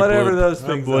bliggity whatever bloop. those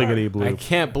things bliggity are. bloop. I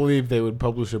can't believe they would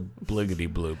publish a bliggity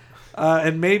bloop.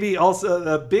 And maybe also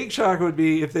the big shock would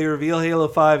be if they reveal Halo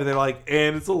 5 and they're like,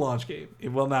 and it's a launch game.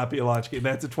 It will not be a launch game.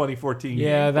 That's a 2014 game.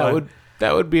 Yeah, that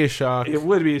would be a shock. It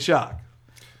would be a shock.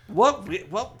 What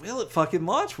will it fucking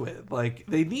launch with? Like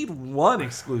they need one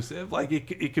exclusive. Like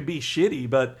it could be shitty,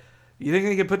 but you think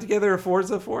they can put together a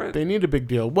Forza for it? They need a big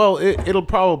deal. Well, it'll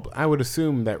probably. I would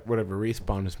assume that whatever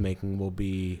Respawn is making will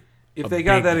be. If they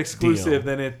got that exclusive,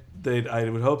 then I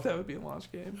would hope that would be a launch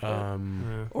game.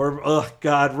 Or oh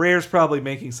god, Rare's probably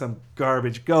making some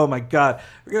garbage. Oh my god,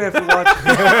 we're gonna have to watch.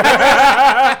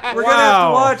 We're gonna have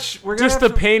to watch. We're gonna just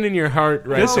have the pain in your heart,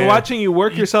 right? Just there. watching you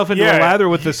work yourself into a lather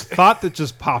with this thought that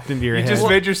just popped into your You head. just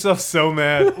made yourself so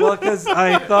mad. Well, because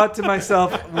I thought to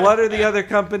myself, what are the other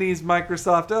companies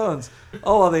Microsoft owns?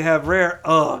 Oh, well, they have Rare.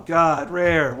 Oh god,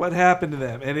 Rare. What happened to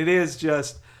them? And it is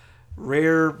just.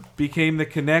 Rare became the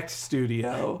Kinect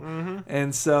studio,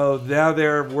 and so now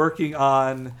they're working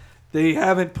on. They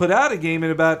haven't put out a game in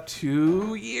about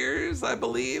 2 years, I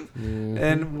believe,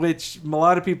 and which a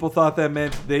lot of people thought that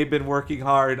meant they've been working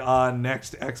hard on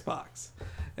next Xbox,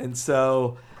 and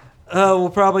so we'll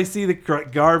probably see the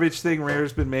garbage thing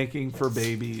Rare's been making for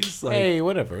babies. Like Hey,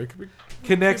 whatever. It could be,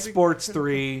 Kinect Sports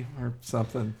 3 or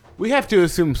something. we have to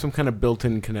assume some kind of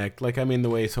built-in Kinect, like the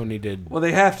way Sony did. Well,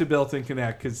 they have to built-in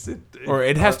Kinect because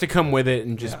it has to come with it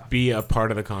and just be a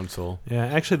part of the console. Yeah,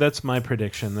 actually, that's my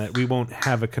prediction, that we won't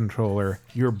have a controller.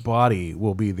 Your body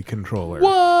will be the controller.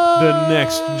 What? The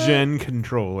next-gen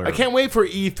controller. I can't wait for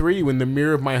E3 when the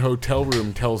mirror of my hotel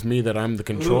room tells me that I'm the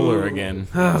controller again.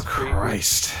 Oh,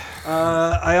 Christ.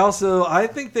 I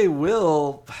think they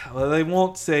will. Well, they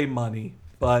won't say money,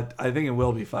 but I think it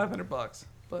will be $500.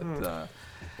 But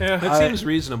yeah, that seems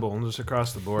reasonable just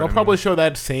across the board. They'll probably show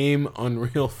that same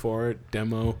Unreal 4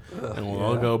 demo, and we'll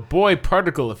all go, boy,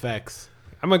 particle effects.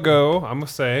 I'm gonna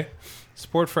say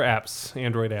support for apps,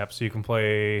 Android apps, so you can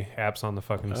play apps on the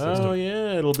fucking system. Oh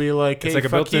yeah, it'll be like, it's hey, like a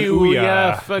fuck built-in you, Ouya.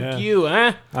 yeah, fuck you,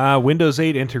 huh? Windows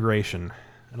 8 integration.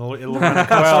 It'll run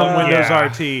across on Windows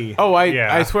RT. Oh,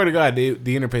 I swear to God, the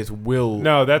interface will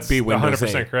be Windows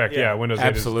 100% 8. correct. Yeah, Windows 8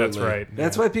 Absolutely. that's right.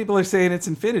 That's why people are saying it's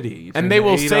Infinity. You turn And they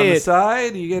will the 8 say on it. the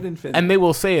side, you get Infinity. And they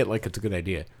will say it like it's a good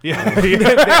idea. Yeah.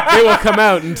 they will come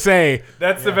out and say,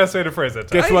 That's the best way to phrase it.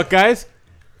 guess what, guys?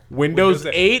 Windows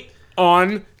 8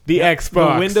 on the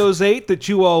Xbox. The Windows 8 that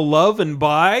you all love and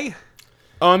buy?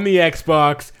 On the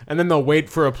Xbox. And then they'll wait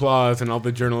for applause, and all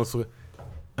the journalists will...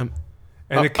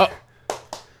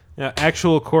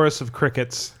 Actual chorus of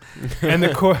crickets. and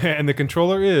the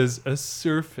controller is a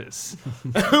Surface.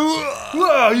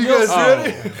 Whoa, you guys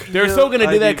ready? They're still going to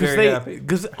do that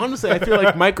because honestly, I feel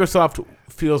like Microsoft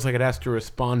feels like it has to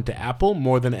respond to Apple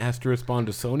more than it has to respond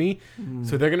to Sony.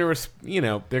 So they're going to,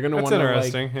 they're going to want to. That's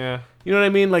interesting. Yeah. You know what I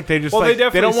mean? Like they just they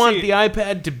don't want the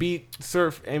iPad to beat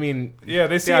Surf. I mean, yeah,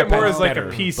 they see it more as like a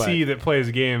PC that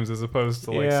plays games as opposed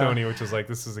to like Sony, which is like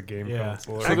this is a game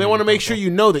console. So they want to make sure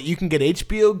you know that you can get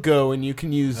HBO Go and you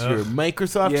can use your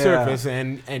Microsoft Surface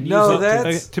and use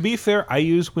it. To be fair, I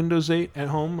use Windows 8 at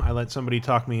home. I let somebody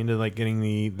talk me into like getting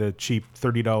the cheap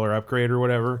 $30 upgrade or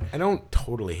whatever. I don't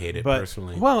totally hate it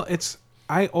personally. Well,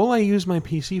 all I use my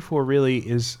PC for really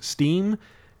is Steam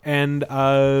and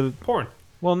porn.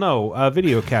 Well, no,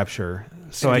 video capture,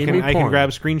 so I can grab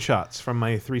screenshots from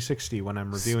my 360 when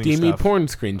I'm reviewing Steamy stuff. porn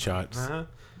screenshots.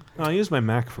 No, I use my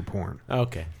Mac for porn.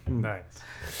 Okay, nice.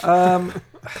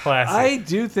 Classic. I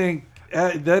do think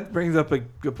that brings up a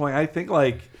good point. I think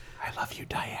I love you,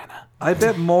 Diana. I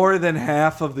bet more than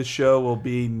half of the show will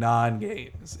be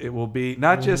non-games. It will be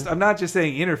not just. I'm not just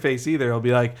saying interface either. It'll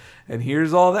be like, and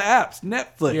here's all the apps: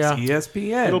 Netflix,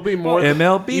 ESPN. It'll be more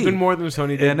MLB, even more than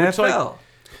Sony did. NFL.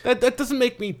 That doesn't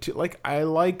make me too I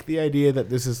like the idea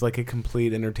that this is like a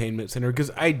complete entertainment center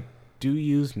because I do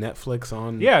use Netflix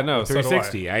on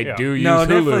 360. So I do use Hulu.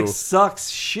 Netflix sucks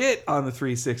shit on the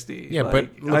 360. Yeah,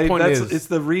 but the point is, it's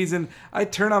the reason I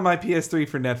turn on my PS3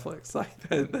 for Netflix. Like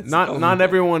that's not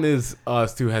everyone is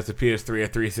us who has a PS3, a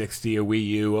 360, a Wii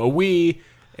U, a Wii.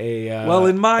 Well,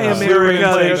 in my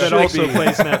America, that also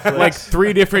plays Netflix. Like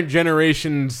 3 different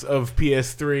generations of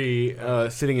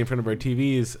PS3 sitting in front of our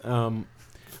TVs.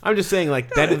 I'm just saying, like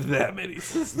that many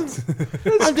systems.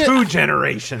 That's 2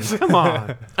 generations. Come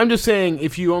on. I'm just saying,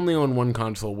 if you only own one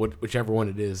console, whichever one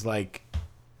it is, like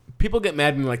people get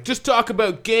mad at me, like just talk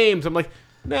about games. I'm like,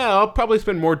 no, I'll probably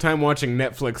spend more time watching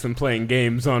Netflix than playing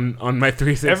games on my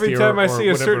 360. Every time I see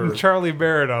a whatever. certain Charlie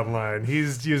Barrett online,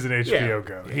 he's using HBO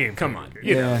Go. He ain't Come on,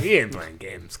 he ain't playing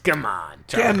games. Come on,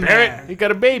 Charlie Barrett, you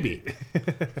got a baby.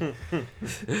 But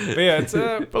yeah, it's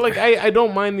but like I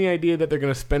don't mind the idea that they're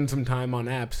gonna spend some time on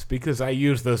apps because I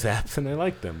use those apps and I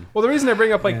like them. Well, the reason I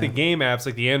bring up like the game apps,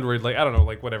 like the Android, like I don't know,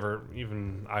 like whatever,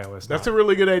 even iOS. That's a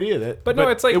really good idea. But no,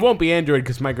 it's like it won't be Android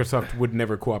because Microsoft would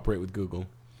never cooperate with Google.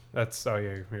 That's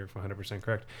you're 100%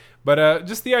 correct. But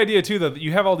just the idea too that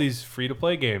you have all these free to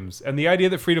play games, and the idea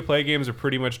that free to play games are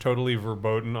pretty much totally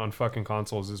verboten on fucking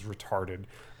consoles is retarded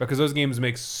because those games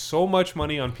make so much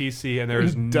money on PC, and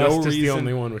there's no Dust reason. is the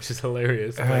only one, which is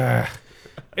hilarious.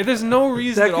 There's no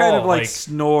reason that at kind all. of like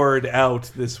snored out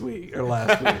this week or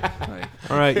last week.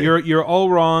 All right, you're all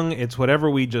wrong. It's whatever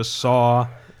we just saw.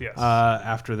 Yes.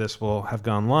 After this will have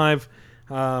gone live.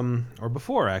 Or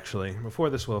before, actually. Before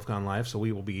this will have gone live, so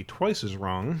we will be twice as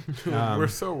wrong. We're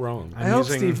so wrong. I hope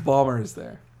Steve Ballmer is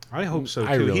there. I hope so,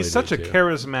 too. Really He's such a too.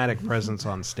 charismatic presence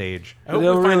on stage. I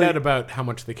hope we find out about how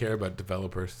much they care about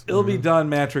developers. It'll be Don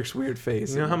Matrix weird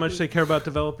face. You know how much they care about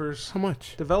developers? How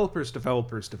much? Developers.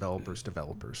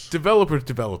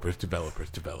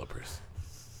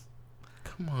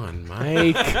 Come on,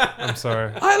 Mike. I'm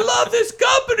sorry. I love this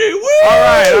company. Woo!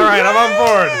 All right, I'm on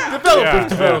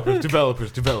board.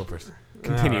 Developers.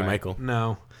 Continue, All right. Michael.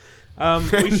 No.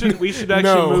 We should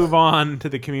actually move on to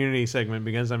the community segment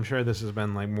because I'm sure this has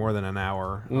been like more than an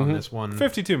hour on this one.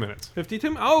 52 minutes.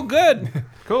 52? Oh, good.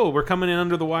 Cool. We're coming in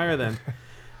under the wire then.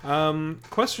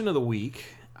 Question of the week.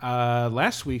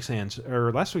 Last week's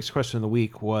question of the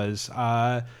week was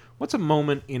what's a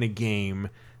moment in a game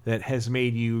that has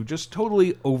made you just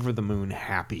totally over the moon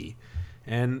happy?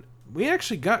 And we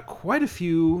actually got quite a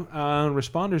few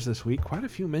responders this week, quite a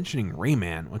few mentioning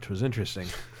Rayman, which was interesting.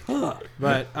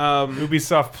 But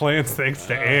Ubisoft plans thanks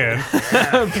to Anne.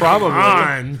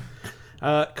 Probably.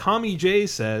 Kami J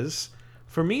says,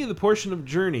 for me, the portion of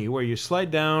Journey where you slide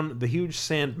down the huge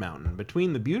sand mountain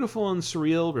between the beautiful and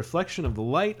surreal reflection of the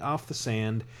light off the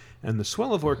sand and the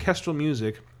swell of orchestral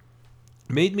music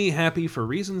made me happy for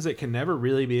reasons that can never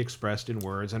really be expressed in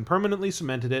words and permanently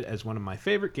cemented it as one of my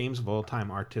favorite games of all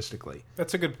time artistically.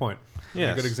 That's a good point.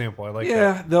 Yes. A good example. I like that.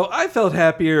 Yeah, though I felt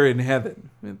happier in heaven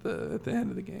at the end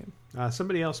of the game.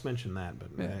 Somebody else mentioned that, but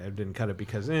I didn't cut it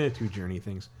because 2 Journey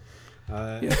things.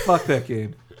 Yeah, fuck that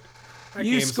game. That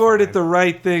You game's scored fine. it the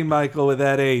right thing, Michael, with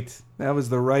that 8. That was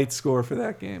the right score for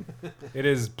that game. It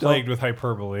is plagued with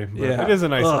hyperbole. But Yeah. it is a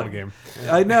nice little game.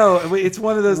 I know. It's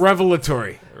one of those...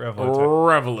 Revelatory.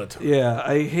 Yeah,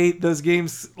 I hate those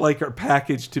games like are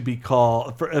packaged to be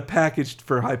packaged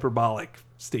for hyperbolic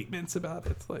statements about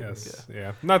it. Like, Yes,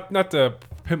 yeah. Not to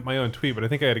pimp my own tweet, but I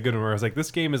think I had a good one where I was like, this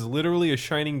game is literally a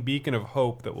shining beacon of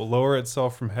hope that will lower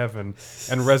itself from heaven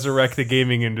and resurrect the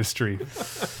gaming industry.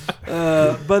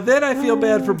 But then I feel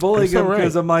bad for bullying him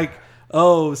because I'm like,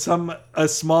 oh, a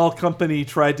small company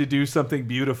tried to do something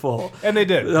beautiful, and they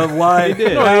did. Why? They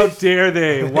did. How dare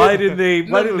they? Why did they?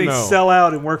 Why did they No. sell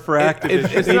out and work for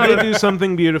Activision? They did do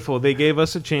something beautiful. They gave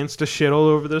us a chance to shit all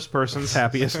over this person's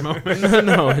happiest moment.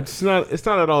 No, it's not. It's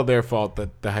not at all their fault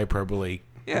that the hyperbole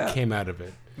came out of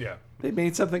it. Yeah, they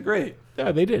made something great.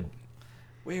 Yeah, they did.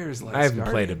 Where's Last I haven't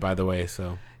Guardian? played it, by the way,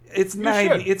 so It's You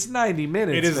 90. should. It's 90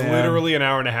 minutes. It is man. literally an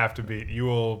hour and a half to beat. You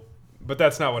will, but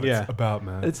that's not what Yeah. it's about,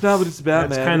 man. It's not what it's about,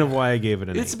 That's man. kind of why I gave it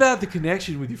an It's 8. about the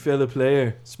connection with your fellow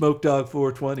player, Smoke Dog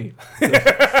 420.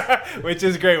 Which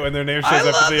is great when their name shows I up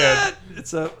love at the that. end.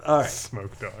 It's all right.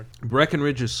 Smoke Dog.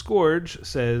 Breckenridge's Scourge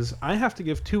says, I have to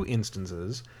give 2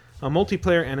 instances, a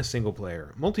multiplayer and a single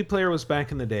player. Multiplayer was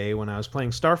back in the day when I was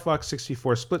playing Star Fox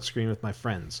 64 split screen with my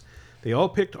friends. They all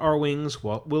picked R-Wings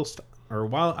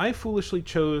while I foolishly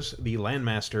chose the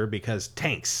Landmaster because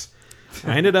tanks.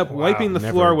 I ended up wiping the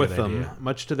never floor a with good them, idea.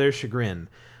 much to their chagrin.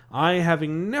 I,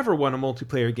 having never won a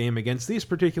multiplayer game against these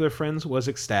particular friends, was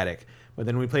ecstatic. But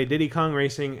then we played Diddy Kong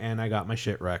Racing, and I got my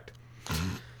shit wrecked.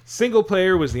 Single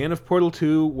player was the end of Portal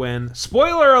 2 when,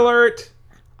 spoiler alert,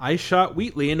 I shot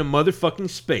Wheatley into motherfucking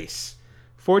space.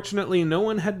 Fortunately, no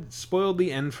one had spoiled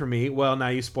the end for me. Well, now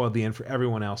you spoiled the end for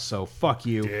everyone else, so fuck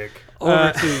you. Dick.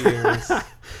 Over 2 years.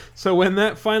 So when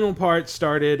that final part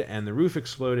started and the roof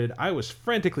exploded, I was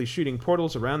frantically shooting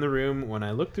portals around the room when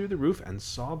I looked through the roof and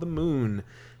saw the moon.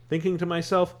 Thinking to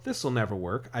myself, this'll never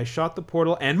work, I shot the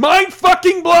portal and mind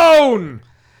fucking blown!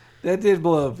 That did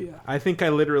blow up, yeah. I think I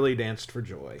literally danced for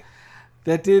joy.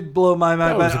 That did blow my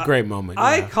mind. That was but a great moment,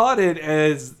 I yeah. caught it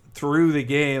as through the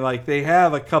game. Like, they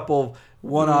have a couple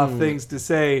one-off things to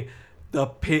say. The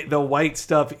white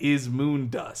stuff is moon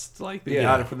dust. Like, they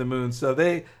got it from the moon. So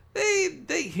they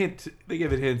hint. They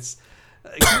give it hints.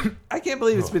 I can't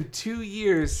believe it's been 2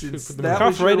 years since that Cough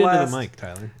was your right last. into the mic,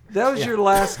 Tyler. That was your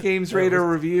last Games Radar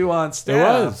review on staff.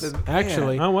 It was, And,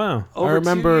 actually. man, Oh, wow. over I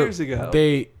remember 2 years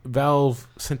ago. Valve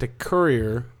sent a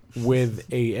courier with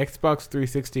a Xbox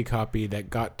 360 copy that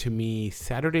got to me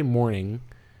Saturday morning,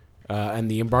 and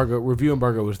the review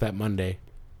embargo was that Monday.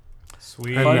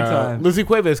 Sweet. And, Fun time. Lizzie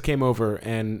Cuevas came over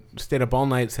and stayed up all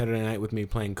night Saturday night with me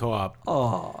playing co-op.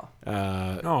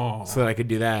 Aw. So that I could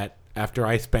do that after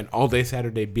I spent all day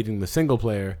Saturday beating the single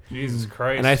player. Jesus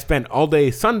Christ. And I spent all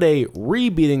day Sunday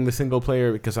re-beating the single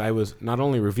player because I was not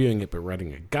only reviewing it but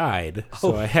writing a guide.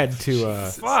 So I had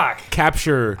to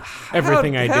capture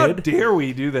everything I How did. dare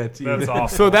we do that to you? That's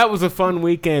awesome. So that was a fun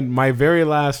weekend. My very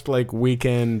last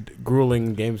weekend,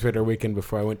 grueling Games Radar weekend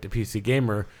before I went to PC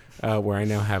Gamer, where I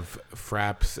now have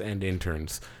fraps and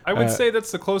interns. I would say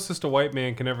that's the closest a white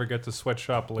man can ever get to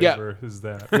sweatshop labor. Is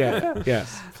that? Yeah.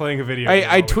 Playing a video game.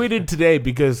 I tweeted today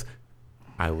because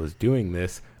I was doing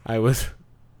this. I was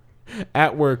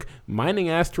at work mining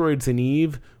asteroids in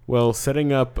Eve while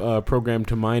setting up a program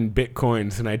to mine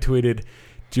bitcoins, and I tweeted,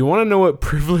 "Do you want to know what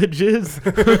privilege is?"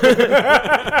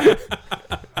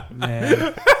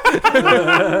 Man.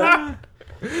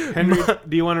 Henry,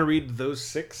 do you want to read those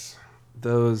 6?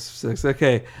 Those 6.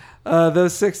 Okay.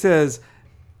 Those 6 says,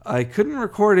 I couldn't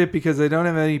record it because I don't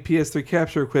have any PS3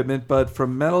 capture equipment, but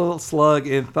from Metal Slug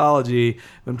Anthology,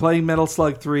 when playing Metal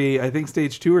Slug 3, I think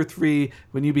stage 2 or 3,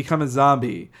 when you become a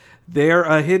zombie, they're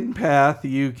a hidden path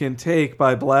you can take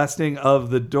by blasting of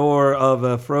the door of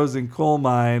a frozen coal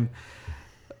mine,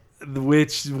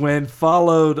 which, when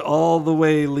followed all the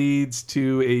way, leads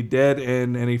to a dead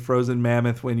end and a frozen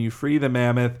mammoth. When you free the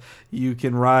mammoth, you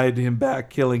can ride him back,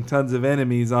 killing tons of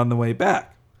enemies on the way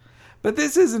back. But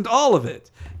this isn't all of it.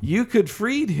 You could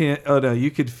feed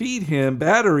him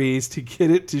batteries to get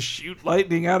it to shoot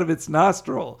lightning out of its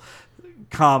nostril,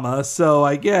 so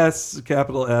I guess,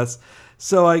 capital S,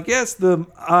 so I guess the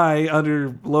I, under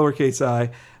lowercase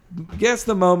I, guess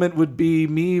the moment would be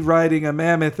me riding a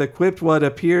mammoth equipped what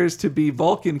appears to be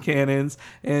Vulcan cannons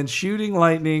and shooting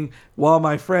lightning while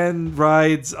my friend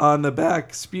rides on the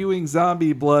back spewing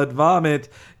zombie blood vomit,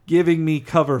 giving me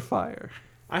cover fire.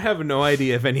 I have no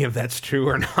idea if any of that's true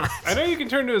or not. I know you can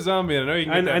turn to a zombie, and I know you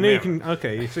can get I that know you mammoth. can.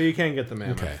 Okay, so you can get the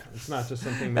mammoth. Okay. It's not just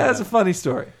something. That's a funny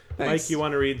story. Mike, Thanks. you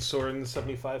want to read Soren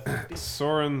 7550?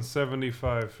 Soren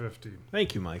 7550.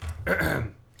 Thank you, Mike.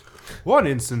 One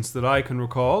instance that I can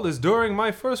recall is during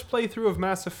my first playthrough of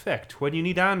Mass Effect, when you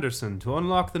need Anderson to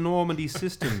unlock the Normandy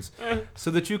systems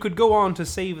so that you could go on to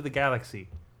save the galaxy.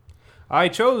 I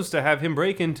chose to have him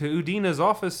break into Udina's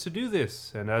office to do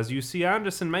this, and as you see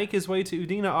Anderson make his way to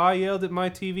Udina, I yelled at my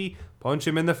TV, "Punch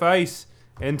him in the face!"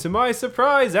 And to my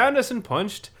surprise, Anderson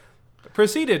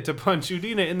proceeded to punch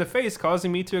Udina in the face,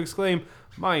 causing me to exclaim,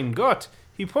 "Mein Gott,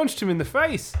 he punched him in the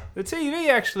face! The TV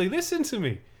actually listened to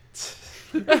me!"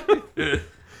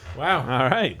 Wow. All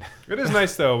right. It is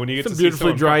nice, though, when you get Some to see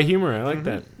beautifully someone dry humor. I like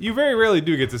that. You very rarely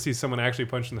do get to see someone actually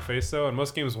punch in the face, though, and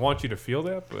most games want you to feel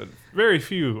that, but very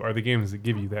few are the games that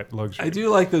give you that luxury. I do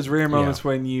like those rare moments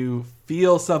when you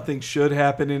feel something should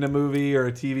happen in a movie or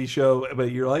a TV show,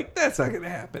 but you're like, that's not going to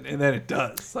happen, and then it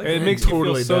does. Like, it makes you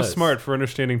feel so smart for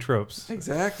understanding tropes.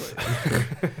 Exactly.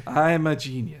 I'm a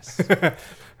genius.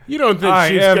 You don't think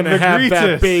she's going to have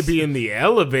that baby in the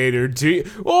elevator, do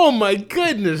you? Oh, my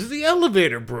goodness. The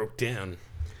elevator broke down.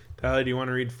 Tyler, do you want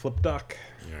to read FlipDoc?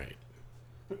 All right.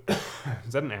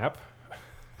 Is that an app?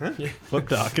 Huh?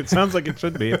 FlipDoc. It sounds like it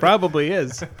should be. It probably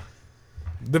is.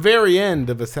 The very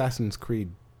end of Assassin's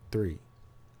Creed 3.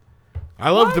 I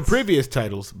love the previous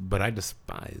titles, but I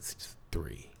despised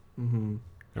 3. Mm-hmm.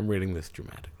 I'm reading this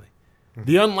dramatically.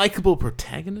 The unlikable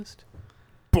protagonist,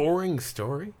 boring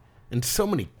story, and so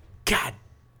many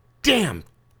goddamn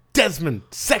Desmond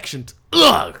sections.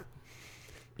 Ugh!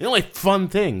 The only fun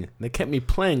thing that kept me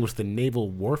playing was the naval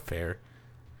warfare.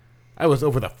 I was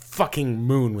over the fucking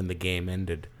moon when the game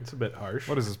ended. It's a bit harsh.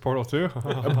 What is this, Portal 2?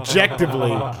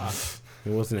 Objectively,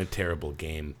 it wasn't a terrible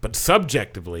game. But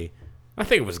subjectively, I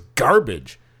think it was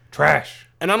garbage. Trash.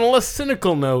 And on a less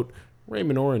cynical note,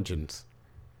 Rayman Origins.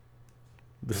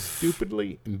 The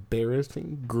stupidly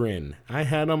embarrassing grin I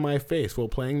had on my face while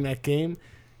playing that game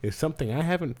is something I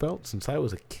haven't felt since I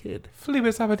was a kid. I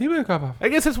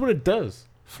guess that's what it does.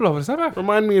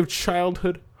 Remind me of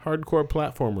childhood hardcore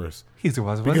platformers.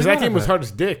 Because that game was hard as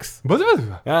dicks.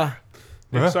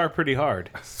 Dicks are pretty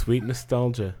hard. Sweet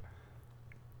nostalgia.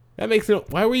 That makes it.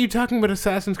 Why were you talking about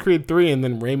Assassin's Creed 3 and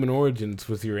then Rayman Origins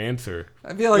was your answer?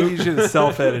 I feel like you should have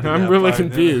self-edited. I'm really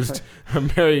confused. I'm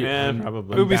very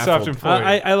probably Ubisoft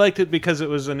employee. I liked it because it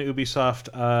was an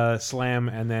Ubisoft slam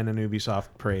and then an Ubisoft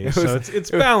praise. So it's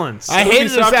balanced. I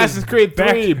hated Assassin's Creed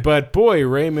 3, but boy,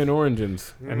 Rayman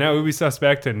Origins. And now Ubisoft's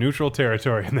back to neutral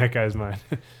territory in that guy's mind.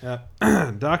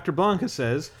 Dr. Blanca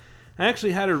says, I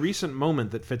actually had a recent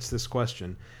moment that fits this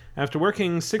question. After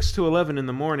working 6 to 11 in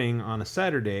the morning on a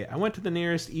Saturday, I went to the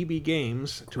nearest EB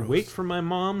Games to wait for my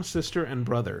mom, sister, and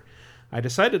brother. I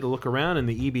decided to look around in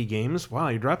the EB Games. Wow,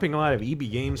 you're dropping a lot of EB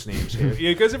Games names here. Yeah,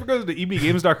 you guys ever go to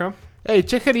ebgames.com? Hey,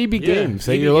 check out EB Games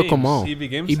at your local mall. EB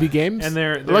Games? EB Games? And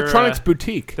their Electronics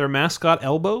Boutique. Their mascot,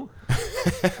 Elbow.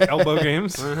 Elbow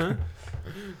Games? Uh-huh.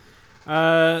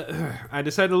 I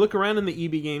decided to look around in the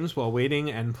EB Games while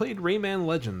waiting and played Rayman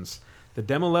Legends. The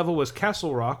demo level was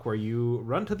Castle Rock, where you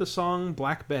run to the song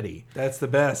Black Betty. That's the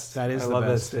best. That is I the love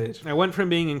best. that stage. I went from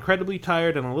being incredibly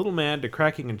tired and a little mad to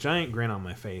cracking a giant grin on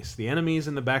my face. The enemies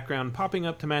in the background popping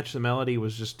up to match the melody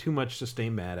was just too much to stay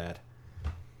mad at.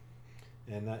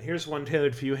 And here's one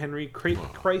tailored for you, Henry.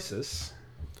 Crepe Crisis.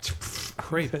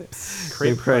 Crepe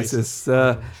Crisis.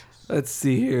 Let's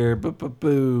see here.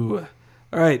 Boo.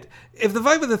 All right. If the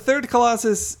fight with the third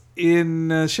Colossus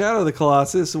in Shadow of the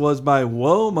Colossus was my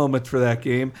whoa moment for that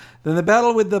game, then the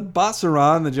battle with the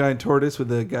Bossaron, the giant tortoise with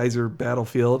the geyser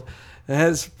battlefield,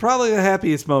 has probably the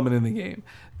happiest moment in the game.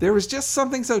 There was just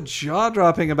something so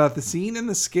jaw-dropping about the scene and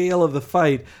the scale of the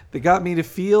fight that got me to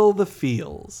feel the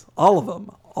feels. All of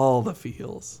them. All the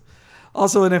feels.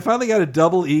 Also, and I finally got a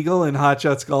double eagle in Hot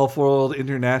Shots Golf World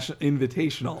International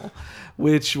Invitational,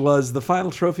 which was the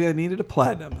final trophy I needed, a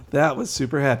platinum. That was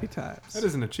super happy times. That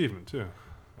is an achievement, too.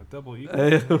 Double eagle.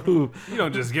 You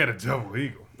don't just get a double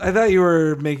eagle. I thought you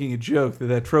were making a joke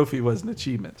that trophy was an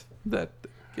achievement. No,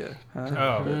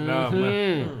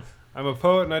 I'm a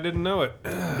poet and I didn't know it.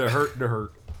 To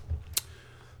hurt.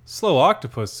 Slow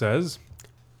Octopus says,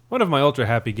 one of my ultra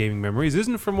happy gaming memories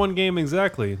isn't from one game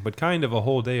exactly, but kind of a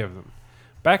whole day of them.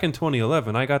 Back in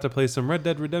 2011, I got to play some Red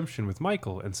Dead Redemption with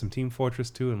Michael and some Team Fortress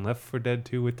 2 and Left 4 Dead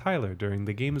 2 with Tyler during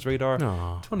the Games Radar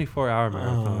 24-hour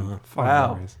marathon.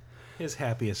 Wow. Memories. His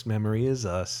happiest memory is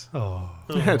us.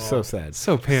 That's so sad.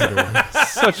 So pandering.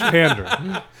 Such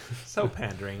pandering. So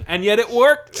pandering. And yet it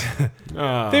worked.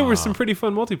 They were some pretty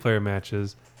fun multiplayer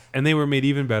matches, and they were made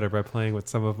even better by playing with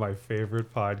some of my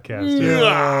favorite podcasters.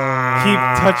 Keep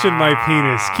touching my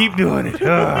penis. Keep doing it.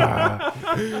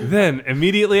 Then,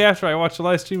 immediately after I watched a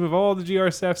live stream of all the GR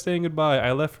staff saying goodbye,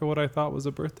 I left for what I thought was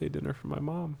a birthday dinner for my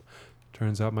mom.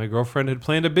 Turns out my girlfriend had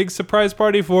planned a big surprise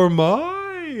party for my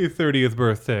my 30th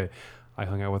birthday. I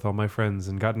hung out with all my friends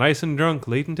and got nice and drunk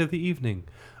late into the evening.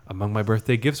 Among my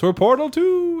birthday gifts were Portal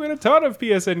 2 and a ton of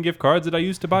PSN gift cards that I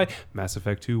used to buy. Mass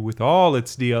Effect 2 with all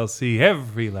its DLC,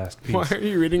 every last piece. Why are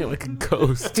you reading it like a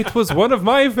ghost? It was one of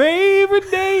my favorite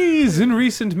days in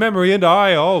recent memory, and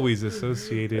I always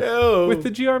associate it with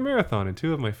the GR Marathon and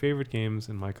 2 of my favorite games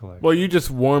in my collection. Well, you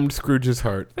just warmed Scrooge's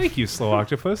heart. Thank you, Slow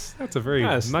Octopus. That's a very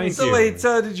nice. So wait,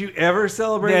 did you ever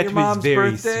celebrate your mom's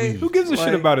birthday? Who gives a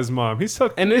shit about his mom? He's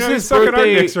so And is his sucking our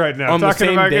birthday dicks right now on the talking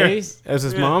same about day games. as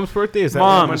his mom's birthday? Is that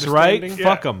Mom's, right? Yeah.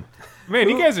 Fuck them. Man,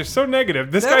 you guys are so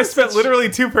negative. This That guy was spent such- literally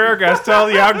 2 paragraphs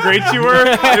telling you how great you were.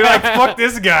 You're like, fuck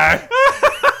this guy.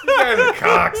 You guys are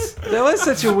cocks. That was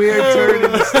such a weird turn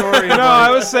in the story. No, I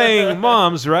was saying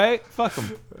moms, right? Fuck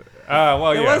them.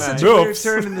 Well, It yeah. was such a weird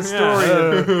turn in the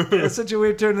story. It was such a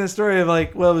weird turn in the story of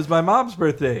like, well, it was my mom's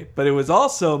birthday, but it was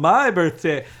also my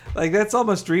birthday. Like, that's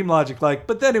almost dream logic. Like,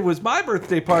 but then it was my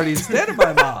birthday party instead of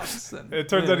my mom's. And, It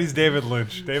turns out he's David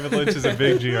Lynch. David Lynch is a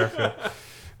big GR fan.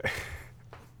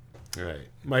 All right.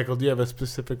 Michael, do you have a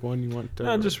specific one you want to...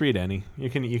 No, just read any. You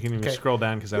can even Okay. scroll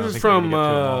down because I don't This is think from we're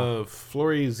gonna get to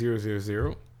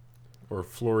Flory000 or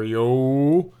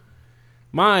Florio.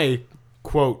 My,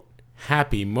 quote,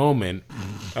 happy moment,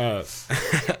 I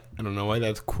don't know why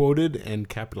that's quoted and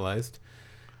capitalized,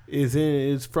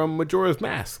 is from Majora's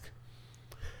Mask.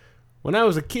 When I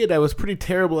was a kid, I was pretty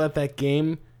terrible at that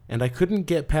game, and I couldn't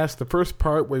get past the first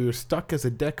part where you're stuck as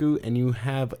a Deku and you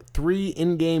have 3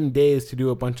 in-game days to do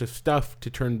a bunch of stuff to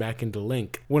turn back into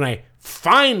Link. When I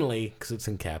finally, because it's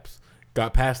in caps,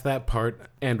 got past that part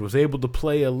and was able to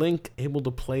play a Link,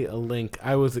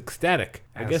 I was ecstatic.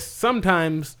 I guess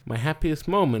sometimes my happiest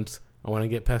moments are when I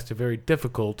get past a very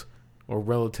difficult, or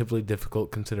relatively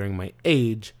difficult considering my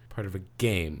age, part of a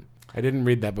game. I didn't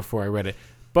read that before I read it.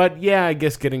 But yeah, I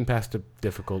guess getting past a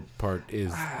difficult part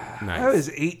is nice. I was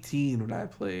 18 when I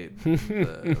played.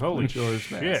 Holy Majora's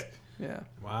shit. Mask. Yeah.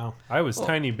 Wow. I was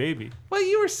tiny baby. Well,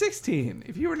 you were 16.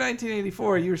 If you were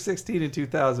 1984, you were 16 in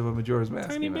 2000 when Majora's Mask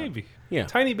Tiny came out. baby. Yeah.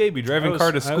 Tiny baby driving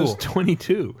car to I was school.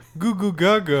 22. Goo goo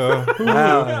gaga.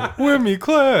 Wow. Where me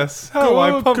class? How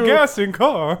I pump gas in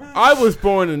car. I was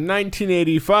born in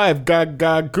 1985.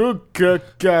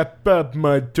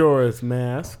 Majora's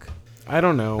Mask. I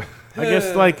don't know. I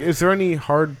guess, like, is there any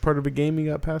hard part of a game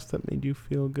you got past that made you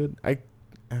feel good? I'm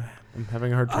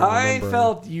having a hard time I remembering.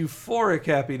 felt euphoric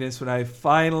happiness when I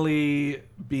finally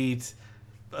beat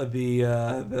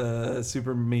the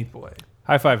Super Meat Boy.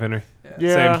 High five, Henry.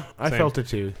 Yeah, Same. I felt it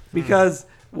too. Because,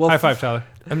 well, High five, Tyler.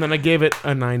 And then I gave it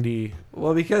a 90.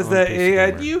 Well, because on PC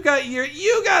Gamer.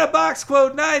 you got a box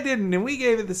quote and I didn't, and we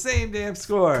gave it the same damn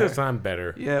score. Because I'm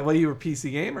better. Yeah, well, you were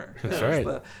PC Gamer. That's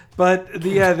right. But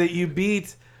that you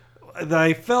beat. That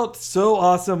I felt so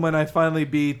awesome when I finally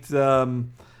beat. Got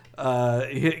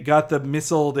the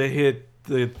missile to hit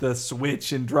the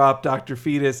switch and drop Dr.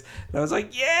 Fetus, and I was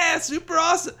like, yeah, super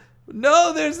awesome.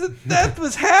 No, that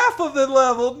was half of the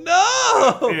level.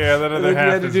 No. Yeah, that other and then half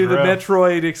you had to is do rough. the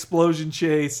Metroid explosion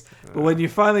chase. But when you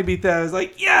finally beat that, I was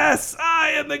like, yes,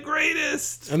 I am the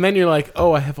greatest. And then you're like,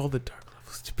 oh, I have all the dark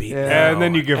levels to beat. Yeah. now. And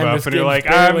then you give And up this and you're game's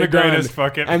like, I'm barely the greatest, done.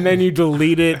 fuck it. And then you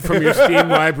delete it from your Steam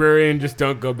library and just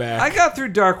don't go back. I got through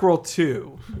Dark World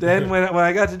 2. Then when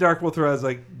I got to Dark World 3, I was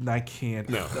like, I can't.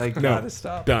 I gotta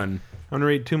stop. Done. I'm going to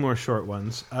read 2 more short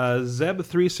ones.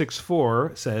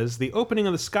 Zeb364 says, the opening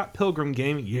of the Scott Pilgrim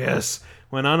game, yes,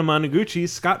 when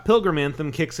Anamanaguchi's Scott Pilgrim anthem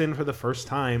kicks in for the first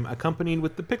time, accompanied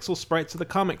with the pixel sprites of the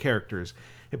comic characters.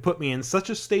 It put me in such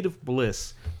a state of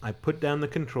bliss, I put down the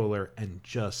controller and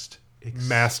just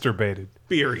masturbated.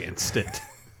 Experienced it.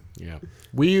 Yeah.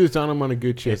 We used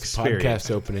Anamanaguchi as Experience.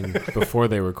 podcast opening before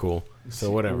they were cool.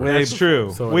 So whatever. That's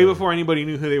true. So Way whatever. before anybody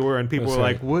knew who they were, and people That's were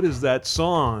right. like, "What is that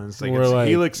song?" It's like We're it's like,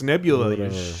 Helix Nebula.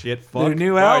 whatever. You shit fuck. Their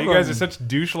new Wow, album. you guys are such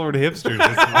douche lord hipsters.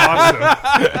 It's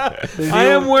awesome. I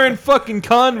am wearing fucking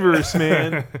Converse,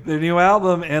 man. Their new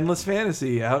album, Endless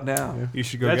Fantasy, out now. You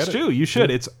should go That's get it. true. You should.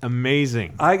 It's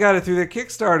amazing. I got it through their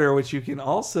Kickstarter, which you can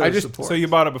also support. So you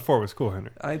bought it before it was cool,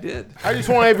 Henry. I did. I just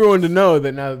want everyone to know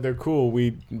that now that they're cool,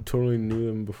 we totally knew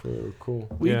them before they were cool.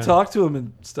 We Yeah. talked to them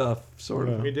and stuff, sort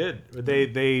of. We did.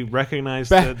 They recognized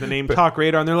Ba- the name Talk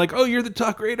Radar, and they're like, "Oh, you're the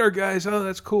Talk Radar guys. Oh,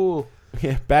 that's cool."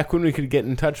 Yeah, back when we could get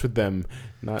in touch with them,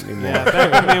 not anymore. Yeah,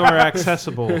 back when they were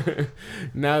accessible.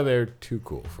 Now they're too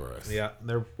cool for us. Yeah,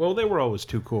 they were always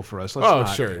too cool for us. Let's Oh,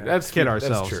 not sure. That's kid that's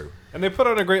ourselves. true. And they put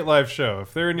on a great live show.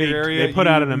 If they're in your area, they put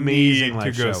out you an amazing need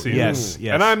live to go show. see Yes, them.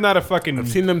 yes. And I'm not a fucking. I've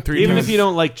seen them 3 Even times. if you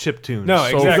don't like chiptunes, No,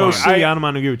 so exactly. go see I-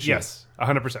 Anamanaguchi. Yes,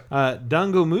 100%.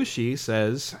 Dango Mushi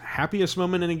says, happiest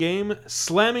moment in a game,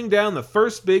 slamming down the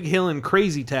first big hill in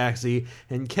Crazy Taxi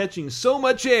and catching so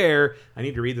much air. I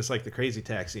need to read this like the Crazy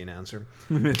Taxi announcer.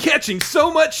 Catching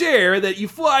so much air that you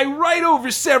fly right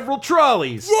over several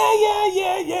trolleys. Right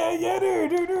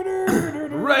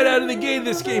out of the gate,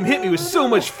 this game hit me with so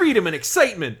much freedom and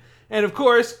excitement. And of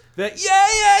course, that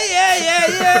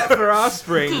for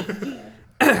Offspring.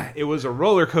 It was a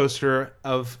roller coaster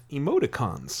of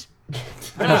emoticons.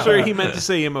 I'm sure he meant to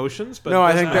say emotions, but no,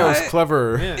 I think that was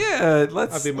clever. Yeah,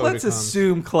 let's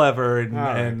assume clever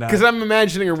and because I'm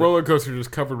imagining a roller coaster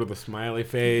just covered with a smiley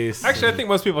face. Actually, I think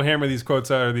most people hammer these quotes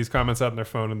out or these comments out on their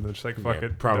phone and they're just like, fuck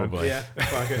it. Probably. Yeah,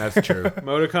 fuck it. That's true.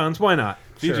 Emoticons, why not?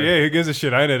 DGA, Sure. who gives a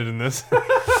shit? I edited in this.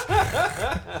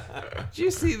 Did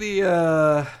you see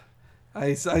the?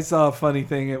 I saw a funny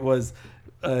thing. It was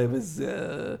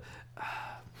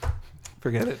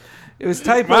forget it. It was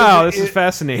typos. Wow, this is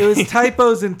fascinating. It was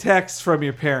typos in text from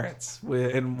your parents,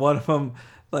 and one of them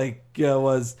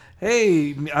was,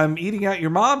 "Hey, I'm eating out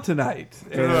your mom tonight."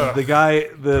 And the guy,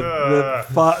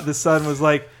 the son was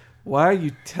like, "Why are you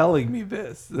telling me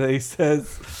this?" And he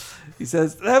says,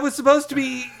 "That was supposed to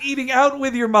be eating out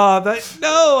with your mom." Why would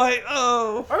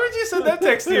you send that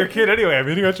text to your kid anyway? I'm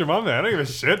eating out your mom now. I don't give a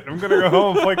shit. I'm gonna go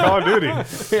home and play Call of Duty.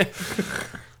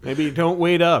 Maybe don't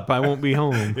wait up. I won't be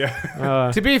home.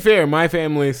 Yeah. To be fair, my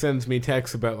family sends me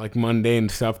texts about like mundane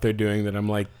stuff they're doing that I'm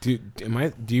like, do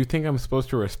you think I'm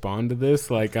supposed to respond to this?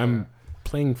 Like I'm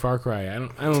playing Far Cry. I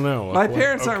don't know. My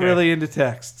parents aren't really into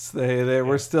texts.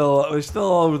 We're still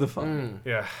all over the phone.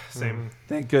 Yeah, same.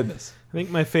 Thank goodness. I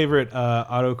think my favorite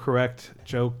autocorrect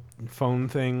joke phone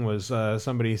thing was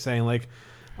somebody saying like,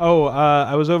 "Oh,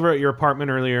 I was over at your apartment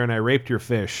earlier and I raped your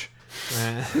fish."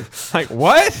 Like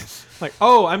what? Like,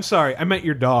 oh, I'm sorry, I meant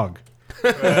your dog.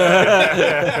 Damn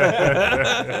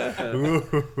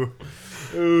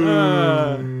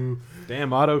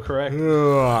autocorrect.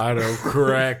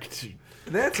 Autocorrect.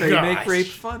 That's how you make rape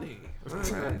funny.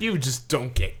 You just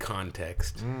don't get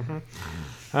context.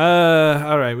 Mm-hmm.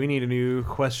 All right, we need a new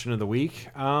question of the week.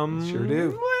 Sure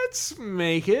do. Let's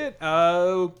make it.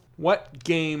 What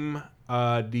game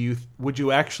would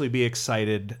you actually be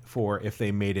excited for if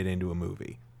they made it into a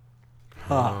movie?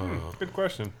 Good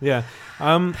question. Yeah.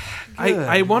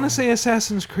 I want to say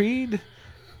Assassin's Creed,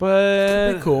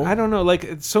 but Could be cool. I don't know.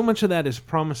 Like, so much of that is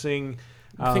promising.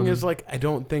 The thing is, like, I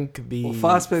don't think the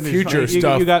Fassbender's future fine.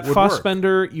 stuff You got would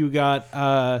Fassbender. You got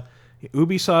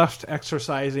Ubisoft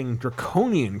exercising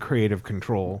draconian creative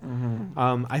control.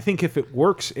 Mm-hmm. I think if it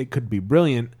works, it could be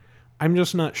brilliant. I'm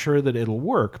just not sure that it'll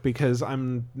work because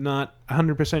I'm not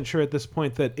 100% sure at this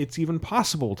point that it's even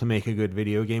possible to make a good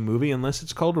video game movie unless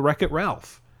it's called Wreck-It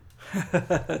Ralph.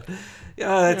 Yeah,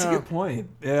 that's a good point.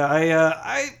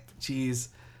 Yeah, geez,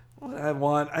 what I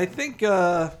want, I think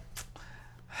it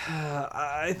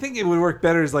would work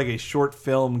better as like a short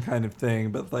film kind of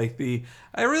thing, but like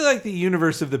I really like the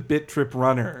universe of the Bit Trip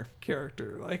Runner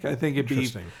character. Like I think it'd be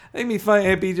fun.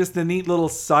 It'd be just a neat little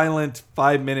silent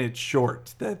 5-minute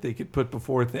short that they could put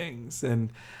before things.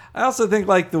 And I also think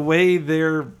like the way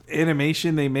their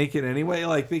animation they make it anyway,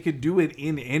 like they could do it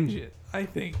in engine. I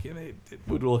think and it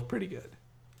would look pretty good.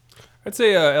 I'd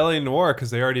say LA Noire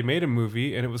because they already made a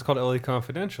movie and it was called LA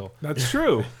Confidential. That's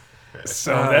true.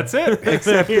 So that's it.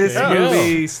 Except this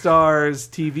movie stars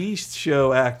TV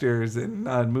show actors and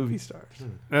not movie stars.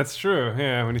 That's true.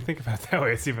 Yeah, when you think about it that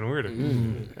way, it's even weirder.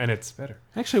 And it's better.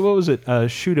 Actually, what was it?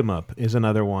 Shoot 'em Up is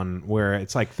another one where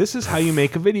it's like, this is how you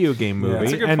make a video game movie,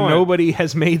 that's a good and point. nobody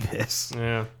has made this.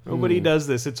 Yeah. Nobody does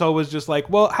this. It's always just like,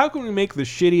 well, how can we make the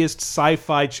shittiest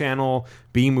sci-fi channel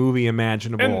B-movie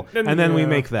imaginable? And then we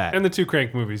make that. And the two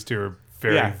Crank movies, too, are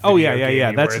very Oh, video yeah.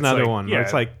 gamey, That's where it's another like, one. Yeah, Where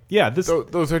it's like, yeah, this...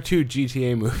 Those are two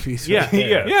GTA movies. Yeah, right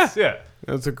there. yeah.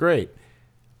 Those are great.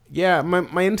 Yeah,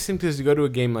 my instinct is to go to a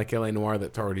game like LA Noire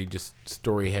that's already just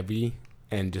story heavy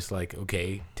and just like,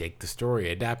 okay, take the story,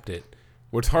 adapt it.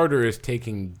 What's harder is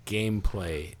taking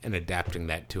gameplay and adapting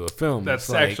that to a film. That's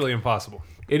It's like, actually impossible.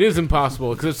 It is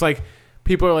impossible because it's like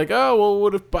people are like, oh, well,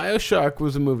 what if BioShock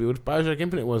was a movie? What if BioShock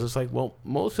Infinite was? It's like, well,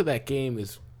 most of that game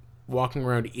is walking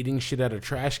around eating shit out of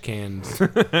trash cans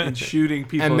and shooting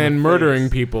people and in then the murdering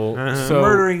face. people. Uh-huh. So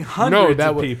Murdering hundreds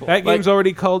of people. That game's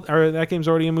already called, or that game's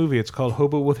already a movie. It's called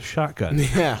Hobo with a Shotgun.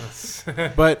 Yeah,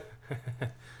 but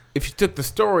if you took the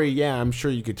story, yeah, I'm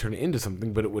sure you could turn it into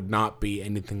something, but it would not be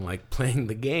anything like playing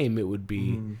the game. It would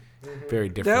be very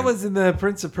different. That was in the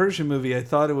Prince of Persia movie. I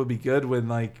thought it would be good when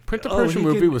like Prince of Persia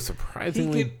movie was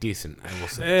surprisingly decent. I will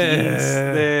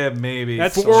say, maybe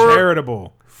That's For-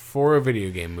 charitable. for a video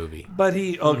game movie. But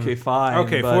fine.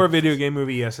 Okay, but for a video game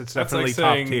movie, yes, it's That's definitely like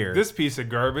saying, top tier. This piece of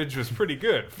garbage was pretty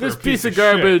good. For This a piece of shit."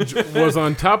 garbage was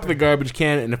on top of the garbage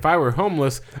can, and if I were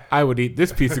homeless, I would eat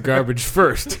this piece of garbage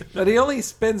first. But he only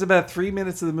spends about 3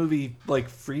 minutes of the movie like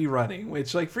free running,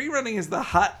 which like free running is the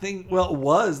hot thing. Well, it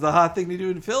was the hot thing to do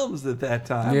in films at that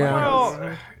time. Yeah.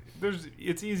 Well,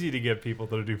 it's easy to get people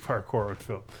to do parkour with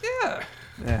film.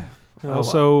 Yeah.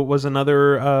 Also, was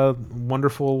another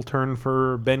wonderful turn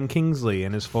for Ben Kingsley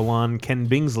and his full-on Ken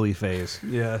Bingsley phase.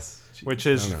 Yes, which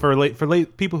is for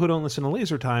people who don't listen to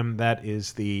Laser Time, that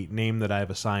is the name that I've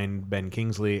assigned Ben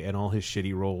Kingsley and all his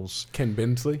shitty roles. Ken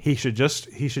Bingsley. He should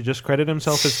just credit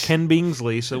himself as Ken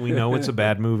Bingsley, so we know it's a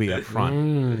bad movie up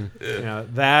front.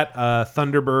 That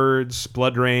Thunderbirds,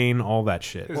 Blood Rain, all that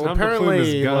shit. Well,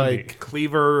 apparently, like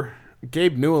Cleaver,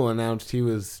 Gabe Newell announced he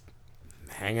was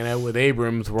hanging out with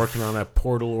Abrams working on a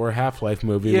Portal or Half-Life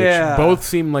movie, which both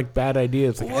seem like bad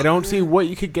ideas. Like, I don't see what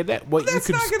you could get at, what you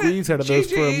could squeeze out of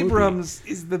those for a movie. Abrams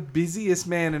is the busiest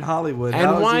man in Hollywood.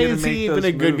 And why is he even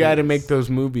a good guy to make those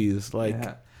movies? Like,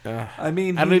 I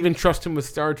mean, I don't even trust him with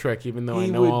Star Trek, even though I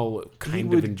know I'll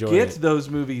kind of enjoy it. He would get those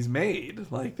movies made.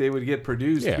 Like, they would get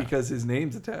produced because his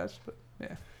name's attached. But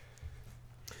yeah.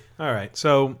 All right,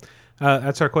 so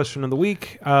that's our question of the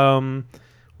week.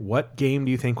 What game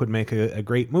do you think would make a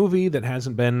great movie that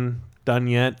hasn't been done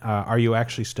yet? Are you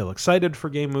actually still excited for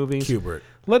game movies? Q*bert.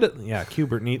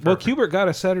 Q*bert. Well, Q*bert got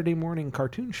a Saturday morning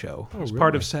cartoon show as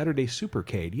part of Saturday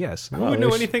Supercade. Yes. Who would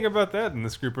know anything about that in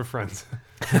this group of friends?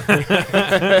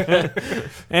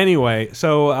 Anyway,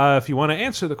 so if you want to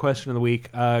answer the question of the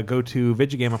week, go to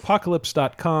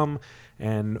VidjagameApocalypse.com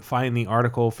and find the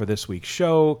article for this week's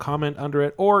show, comment under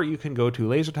it, or you can go to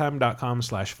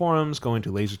lasertime.com/forums, go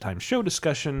into Lasertime Show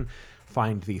Discussion,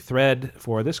 find the thread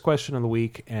for this question of the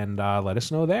week, and let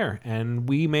us know there. And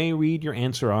we may read your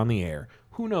answer on the air.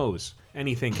 Who knows?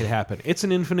 Anything could happen. It's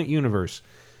an infinite universe.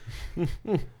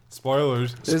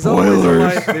 Spoilers. There's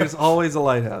Spoilers. always a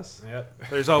lighthouse. Yep.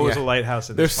 There's always a lighthouse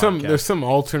in there's this some podcast. There's some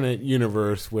alternate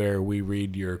universe where we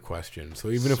read your question.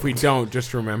 So even if we don't,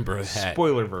 just remember that.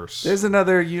 Spoilerverse. There's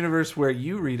another universe where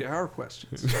you read our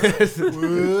questions.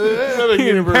 Another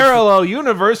universe. Parallel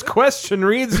universe question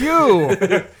reads you.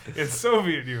 It's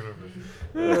Soviet universe.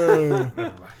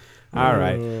 All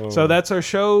right. So that's our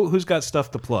show. Who's got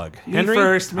stuff to plug? You Henry?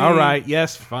 first, me. All right.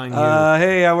 Yes, fine. You.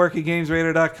 Hey, I work at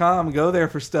GamesRadar.com. Go there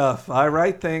for stuff. I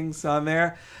write things on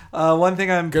there. One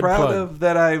thing I'm proud of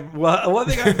one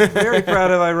thing I'm very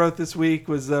proud of I wrote this week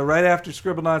was right after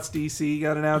Scribblenauts DC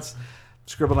got announced,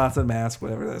 Scribblenauts Unmasked,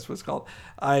 whatever that's what it's called.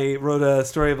 I wrote a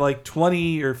story of like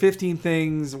 20 or 15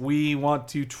 things we want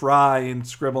to try in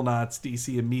Scribblenauts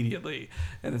DC immediately.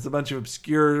 And it's a bunch of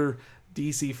obscure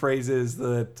DC phrases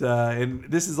that, and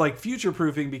this is like future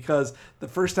proofing because the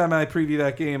first time I preview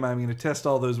that game, I'm going to test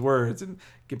all those words and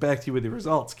get back to you with the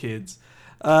results, kids.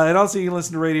 And also, you can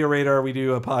listen to Radio Radar. We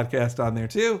do a podcast on there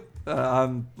too,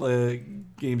 on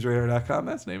GamesRadar.com.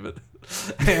 That's the name of it.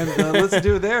 And listen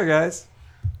to it there, guys.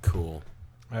 Cool.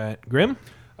 All right, Grim.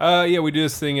 Yeah, we do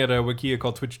this thing at Wikia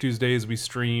called Twitch Tuesdays. We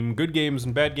stream good games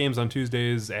and bad games on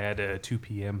Tuesdays at 2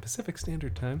 p.m. Pacific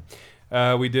Standard Time.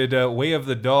 We did Way of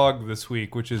the Dog this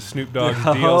week, which is Snoop Dogg's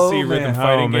DLC rhythm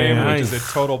fighting game, which is a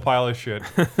total pile of shit.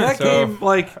 That game,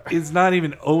 is not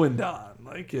even Owen-Don.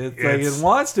 It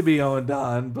wants to be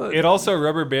Owen-Don, but it also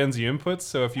rubber bands the inputs,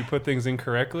 so if you put things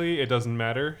incorrectly, it doesn't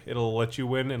matter. It'll let you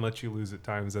win and let you lose at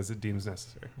times as it deems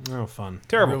necessary. Oh, fun.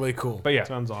 Terrible. Really cool. But yeah.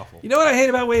 Sounds awful. You know what I hate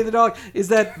about Way of the Dog is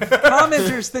that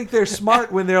commenters think they're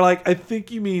smart when they're like, I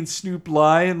think you mean Snoop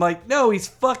Lion. Like, no, he's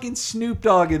fucking Snoop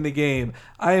Dogg in the game.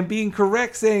 I am being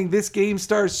correct saying this game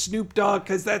stars Snoop Dogg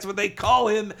because that's what they call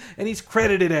him and he's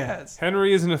credited as. Right.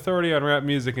 is an authority on rap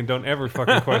music and don't ever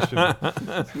fucking question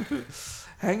it.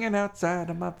 Hanging outside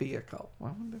of my vehicle.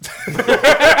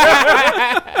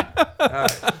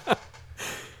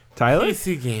 Tyler?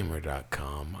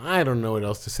 PCGamer.com. I don't know what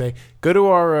else to say. Go to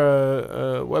our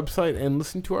website and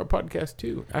listen to our podcast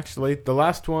too. Actually, the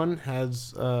last one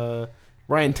has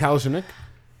Ryan Taljanik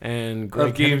and Greg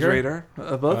of Games Henniger. Radar.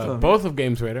 Both of them. Both of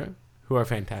Games Radar, who are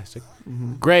fantastic.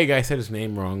 Mm-hmm. Greg, I said his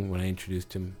name wrong when I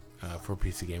introduced him for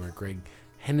PC Gamer. Greg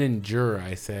Henninger,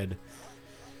 I said.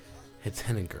 It's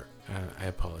Henninger. I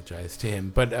apologize to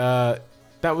him. But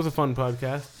that was a fun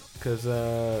podcast because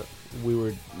we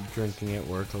were drinking at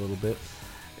work a little bit.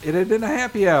 It had been a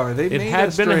happy hour. They made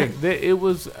us drink. It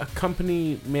was a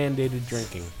company-mandated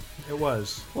drinking. It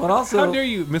was. Well, and also, how dare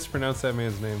you mispronounce that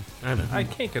man's name? I know. I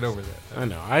can't get over that. I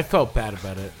know. I felt bad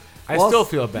about it. I still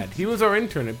feel bad. He was our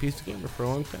intern at PC Gamer for a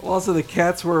long time. Well, also, the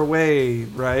cats were away,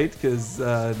 right? Because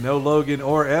no Logan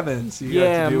or Evans. So you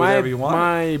got to do whatever you want.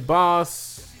 My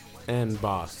boss and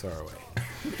Boss are away.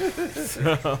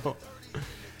 So,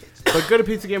 but go to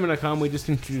PizzaGamer.com. We just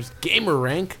introduced Gamer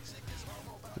Rank,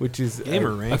 which is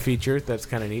a feature that's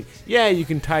kind of neat. Yeah, you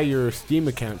can tie your Steam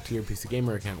account to your PC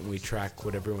Gamer account, and we track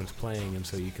what everyone's playing, and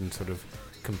so you can sort of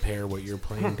compare what you're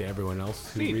playing to everyone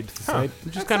else who reads the site,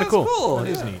 which is kind of cool. That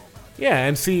is neat. Yeah,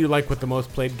 and see like what the most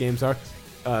played games are.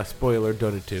 Spoiler: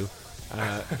 Dota 2.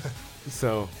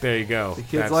 So there you go. The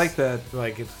kids like that.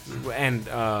 Like it's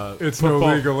it's football,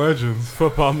 no League of Legends.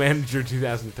 Football Manager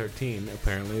 2013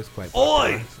 apparently is quite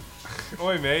popular.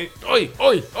 Oi, mate.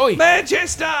 Oi.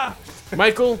 Manchester!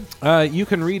 Michael? You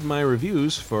can read my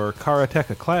reviews for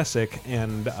Karateka Classic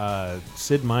and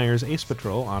Sid Meier's Ace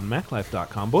Patrol on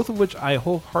MacLife.com, both of which I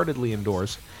wholeheartedly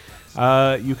endorse.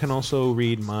 You can also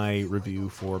read my review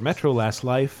for Metro Last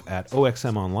Life at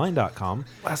OXMOnline.com.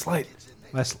 Last Light.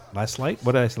 Last Light?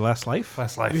 What did I say? Last Life?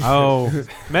 Last Life. Oh,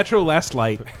 Metro Last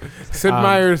Light. Sid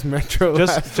Meier's Metro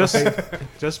Last Light.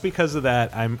 Just because of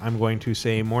that, I'm going to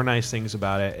say more nice things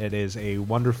about it. It is a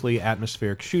wonderfully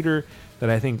atmospheric shooter that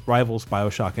I think rivals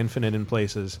BioShock Infinite in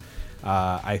places.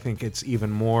 I think it's even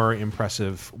more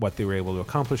impressive what they were able to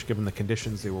accomplish given the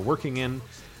conditions they were working in.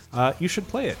 You should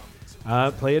play it.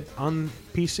 Play it on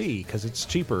PC because it's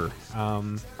cheaper.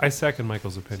 I second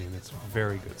Michael's opinion. It's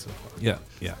very good so far. Yeah.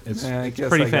 It's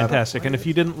pretty fantastic. And if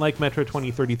you didn't like Metro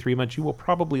 2033 much, you will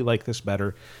probably like this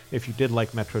better. If you did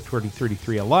like Metro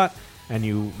 2033 a lot, and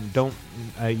you don't,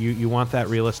 you want that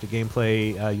realistic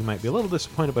gameplay, you might be a little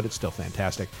disappointed, but it's still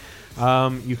fantastic.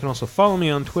 You can also follow me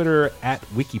on Twitter at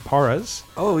Wikiparas.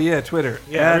 Oh yeah, Twitter.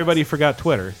 Yeah, everybody forgot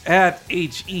Twitter. At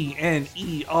HENEREYG.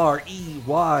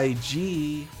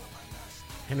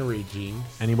 Henry Gene.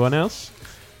 Anyone else?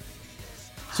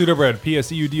 Pseudobread.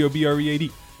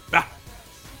 PSEUDOBREAD.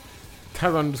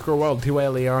 Tyler_Wild.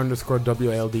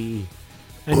 TYLER_WLDE.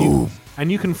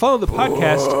 And you can follow the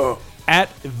podcast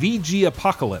at VG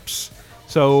Apocalypse.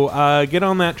 So get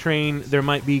on that train. There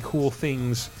might be cool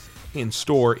things in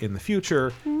store in the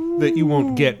future that you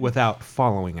won't get without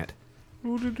following it.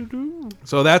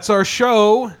 So that's our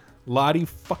show. Lottie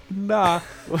fucking da.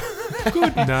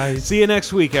 Good night. See you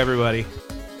next week, everybody.